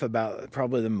I laugh about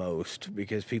probably the most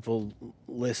because people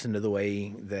listen to the way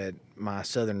that my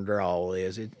southern drawl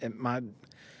is.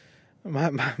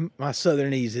 My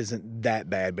southernese isn't that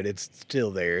bad, but it's still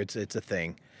there. It's a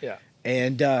thing. Yeah.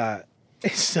 And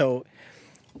so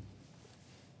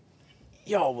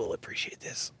y'all will appreciate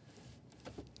this.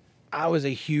 I was a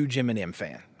huge Eminem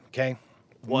fan. Okay.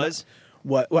 Was?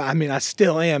 What? Well, I mean, I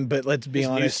still am, but let's be His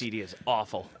new honest. CD is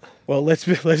awful. Well, let's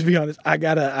be honest. I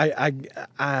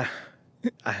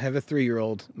have a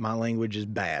 3-year-old. My language is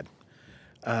bad.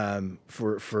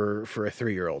 For a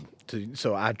 3-year-old.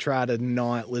 So I try to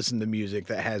not listen to music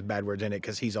that has bad words in it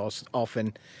because he's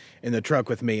often in the truck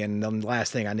with me, and the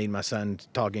last thing I need my son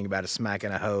talking about is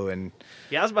smacking a hoe. And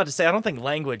Yeah, I was about to say, I don't think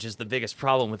language is the biggest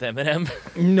problem with Eminem.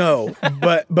 no,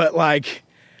 but like,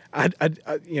 I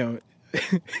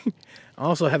I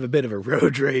also have a bit of a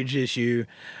road rage issue.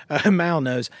 Mal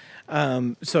knows.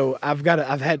 So I've got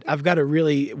to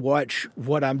really watch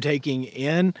what I'm taking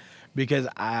in because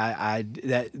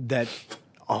that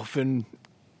often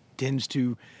tends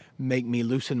to make me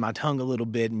loosen my tongue a little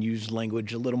bit and use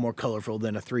language a little more colorful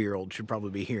than a 3-year-old should probably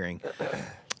be hearing.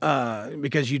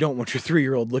 Because you don't want your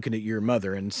 3-year-old looking at your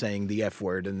mother and saying the F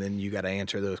word, and then you got to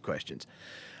answer those questions.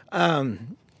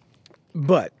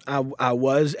 But I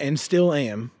was and still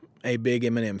am a big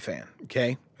Eminem fan.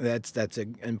 Okay, that's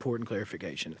an important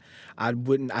clarification. I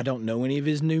don't know any of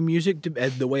his new music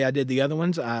the way I did the other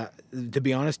ones. To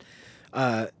be honest,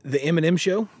 the Eminem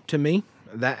Show, to me,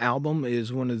 that album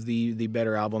is one of the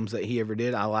better albums that he ever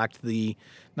did. I liked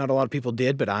not a lot of people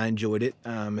did, but I enjoyed it,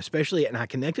 especially, and I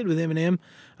connected with Eminem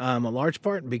a large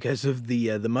part because of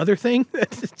the mother thing.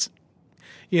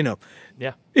 Yeah.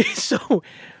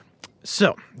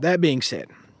 So that being said,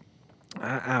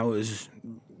 I was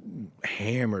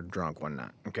hammered drunk one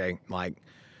night. Okay, like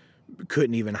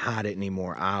couldn't even hide it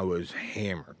anymore. I was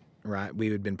hammered. Right, we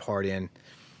had been partying.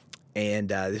 And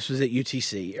this was at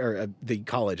UTC, or the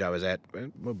college I was at.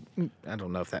 Well, I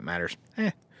don't know if that matters.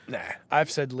 Nah,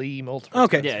 I've said Lee multiple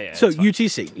Okay, times. Yeah, so it's fine.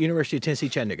 UTC, University of Tennessee,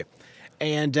 Chattanooga.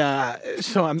 And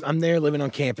so I'm there living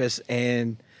on campus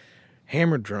and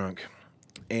hammered drunk.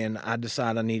 And I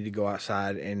decided I needed to go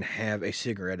outside and have a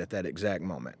cigarette at that exact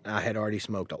moment. I had already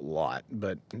smoked a lot,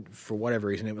 but for whatever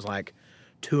reason, it was like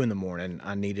 2 a.m.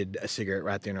 I needed a cigarette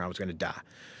right then or I was going to die.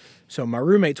 So my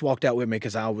roommates walked out with me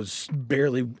because I was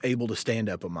barely able to stand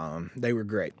up on my own. They were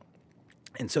great.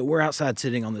 And so we're outside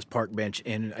sitting on this park bench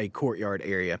in a courtyard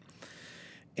area.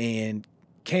 And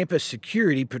campus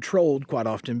security patrolled quite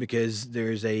often because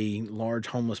there's a large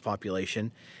homeless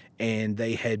population. And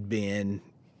they had been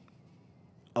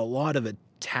a lot of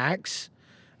attacks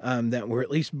that were at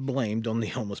least blamed on the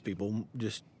homeless people.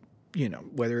 Just,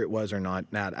 whether it was or not,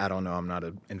 I don't know. I'm not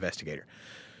an investigator.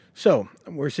 So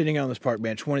we're sitting on this park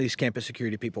bench. One of these campus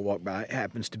security people walked by. It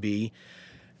happens to be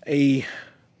an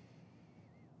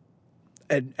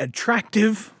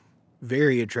attractive,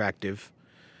 very attractive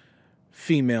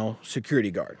female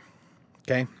security guard.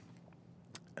 Okay.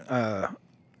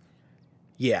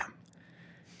 Yeah.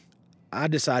 I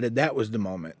decided that was the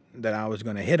moment that I was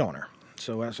going to hit on her.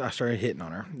 So I started hitting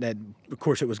on her. That, of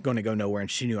course, it was going to go nowhere, and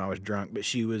she knew I was drunk, but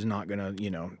she was not going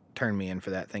to, turn me in for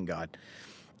that. Thank God.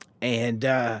 And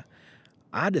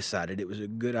I decided it was a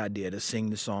good idea to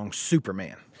sing the song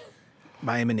Superman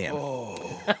by Eminem.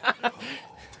 Oh.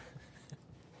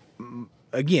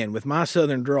 Again, with my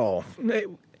southern drawl,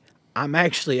 I'm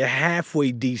actually a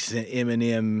halfway decent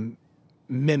Eminem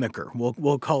mimicker.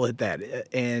 We'll call it that.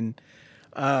 And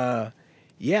I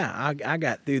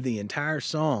got through the entire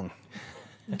song.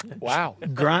 Wow.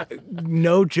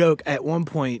 No joke. At one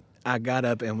point, I got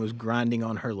up and was grinding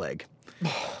on her leg.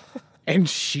 And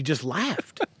she just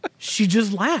laughed.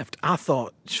 I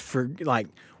thought,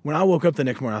 when I woke up the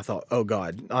next morning, I thought, oh,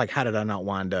 God, how did I not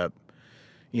wind up,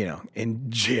 in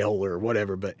jail or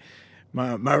whatever? But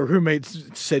my roommates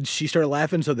said she started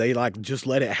laughing, so they, just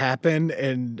let it happen.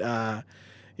 And, by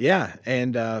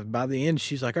the end,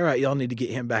 she's like, all right, y'all need to get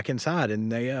him back inside.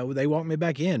 And they walked me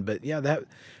back in. But, yeah, that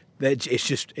it's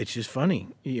just funny.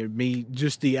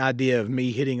 Just the idea of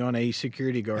me hitting on a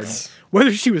security guard,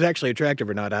 whether she was actually attractive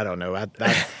or not, I don't know.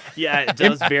 Yeah,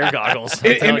 those bear goggles.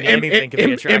 I'm telling you, anything can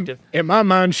be attractive. In my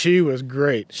mind, she was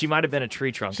great. She might have been a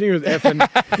tree trunk. She was effing.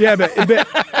 Yeah, but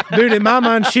dude, in my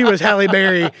mind, she was Halle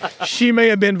Berry. She may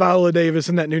have been Viola Davis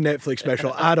in that new Netflix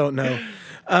special. I don't know.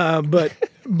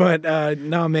 But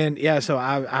no, man. Yeah. So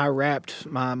I wrapped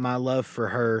my love for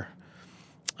her.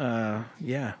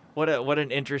 Yeah. What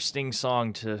an interesting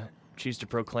song to choose to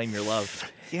proclaim your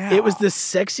love. Yeah. It was the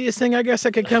sexiest thing I guess I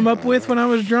could come up with when I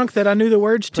was drunk that I knew the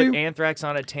words to. Put Anthrax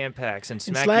on a Tampax and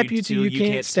slap you till you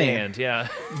can't stand. Yeah.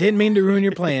 Didn't mean to ruin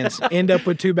your plans. End up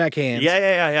with 2 backhands.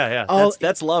 Yeah.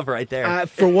 That's love right there.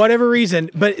 For whatever reason,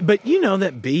 but you know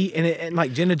that beat and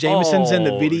like Jenna Jameson's in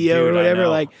the video or whatever. Dude,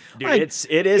 like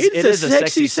it is a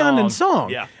sexy sounding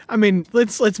song. Yeah. I mean,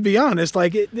 let's be honest.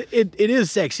 Like it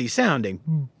is sexy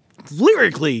sounding.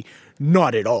 Lyrically,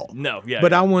 not at all. No, yeah.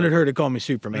 But I wanted her to call me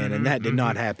Superman, and that did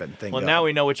not happen. Thank God. Now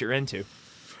we know what you're into.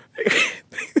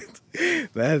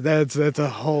 That's a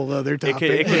whole other topic.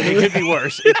 It could be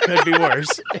worse. It could be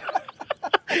worse.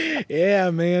 Yeah,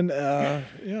 man.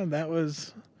 Yeah, that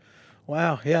was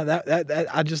wow. Yeah, that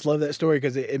I just love that story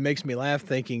because it makes me laugh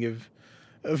thinking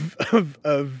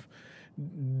of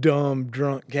dumb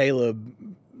drunk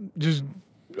Caleb just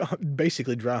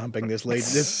basically dry humping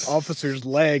this officer's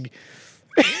leg.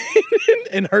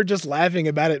 And her just laughing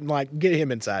about it and like, get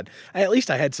him inside. At least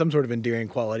I had some sort of endearing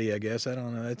quality, I guess. I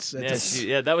don't know.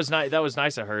 That was nice. That was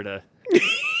nice of her to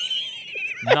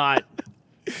not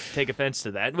take offense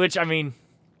to that. Which I mean,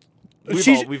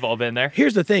 we've all been there.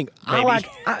 Here's the thing. Maybe.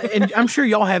 And I'm sure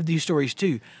y'all have these stories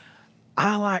too.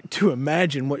 I like to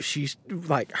imagine what she's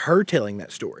like. Her telling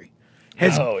that story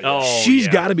she's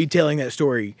got to be telling that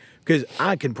story because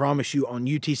I can promise you on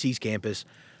UTC's campus.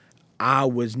 I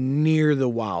was near the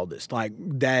wildest, like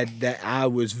that I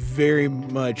was very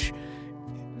much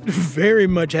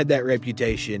had that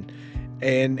reputation.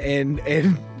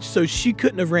 And so she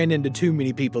couldn't have ran into too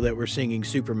many people that were singing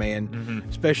Superman,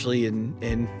 especially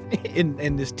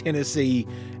in this Tennessee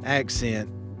accent.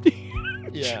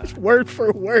 Yeah. Just word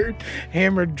for word,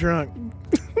 hammered drunk,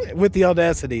 with the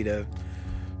audacity to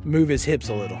move his hips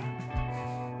a little.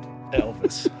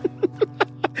 Elvis.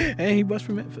 Hey, he was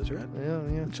from Memphis, right?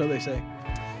 Yeah. So they say.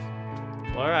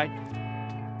 All right.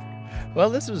 Well,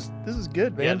 this was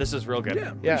good, man. Yeah, this is real good.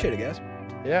 Yeah. Appreciate it, guys.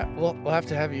 Yeah, we'll have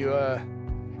to have you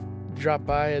drop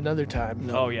by another time.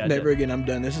 No, never again. I'm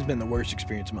done. This has been the worst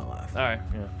experience of my life. All right.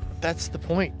 Yeah. That's the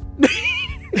point.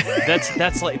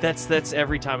 That's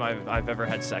every time I've ever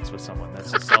had sex with someone.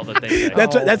 That's just all that they say.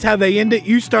 That's how they end it.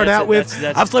 You start out with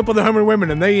I've slept with 100 women,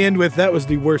 and they end with that was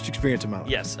the worst experience of my life.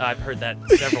 Yes, I've heard that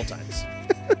several times.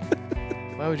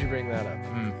 Why would you bring that up?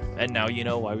 And now you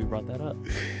know why we brought that up.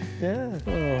 Yeah.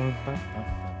 Oh,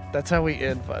 that's how we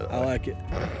end, by the way. I like it.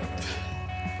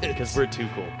 Because we're too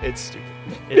cool. It's stupid.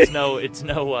 It's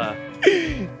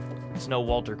no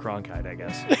Walter Cronkite, I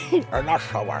guess.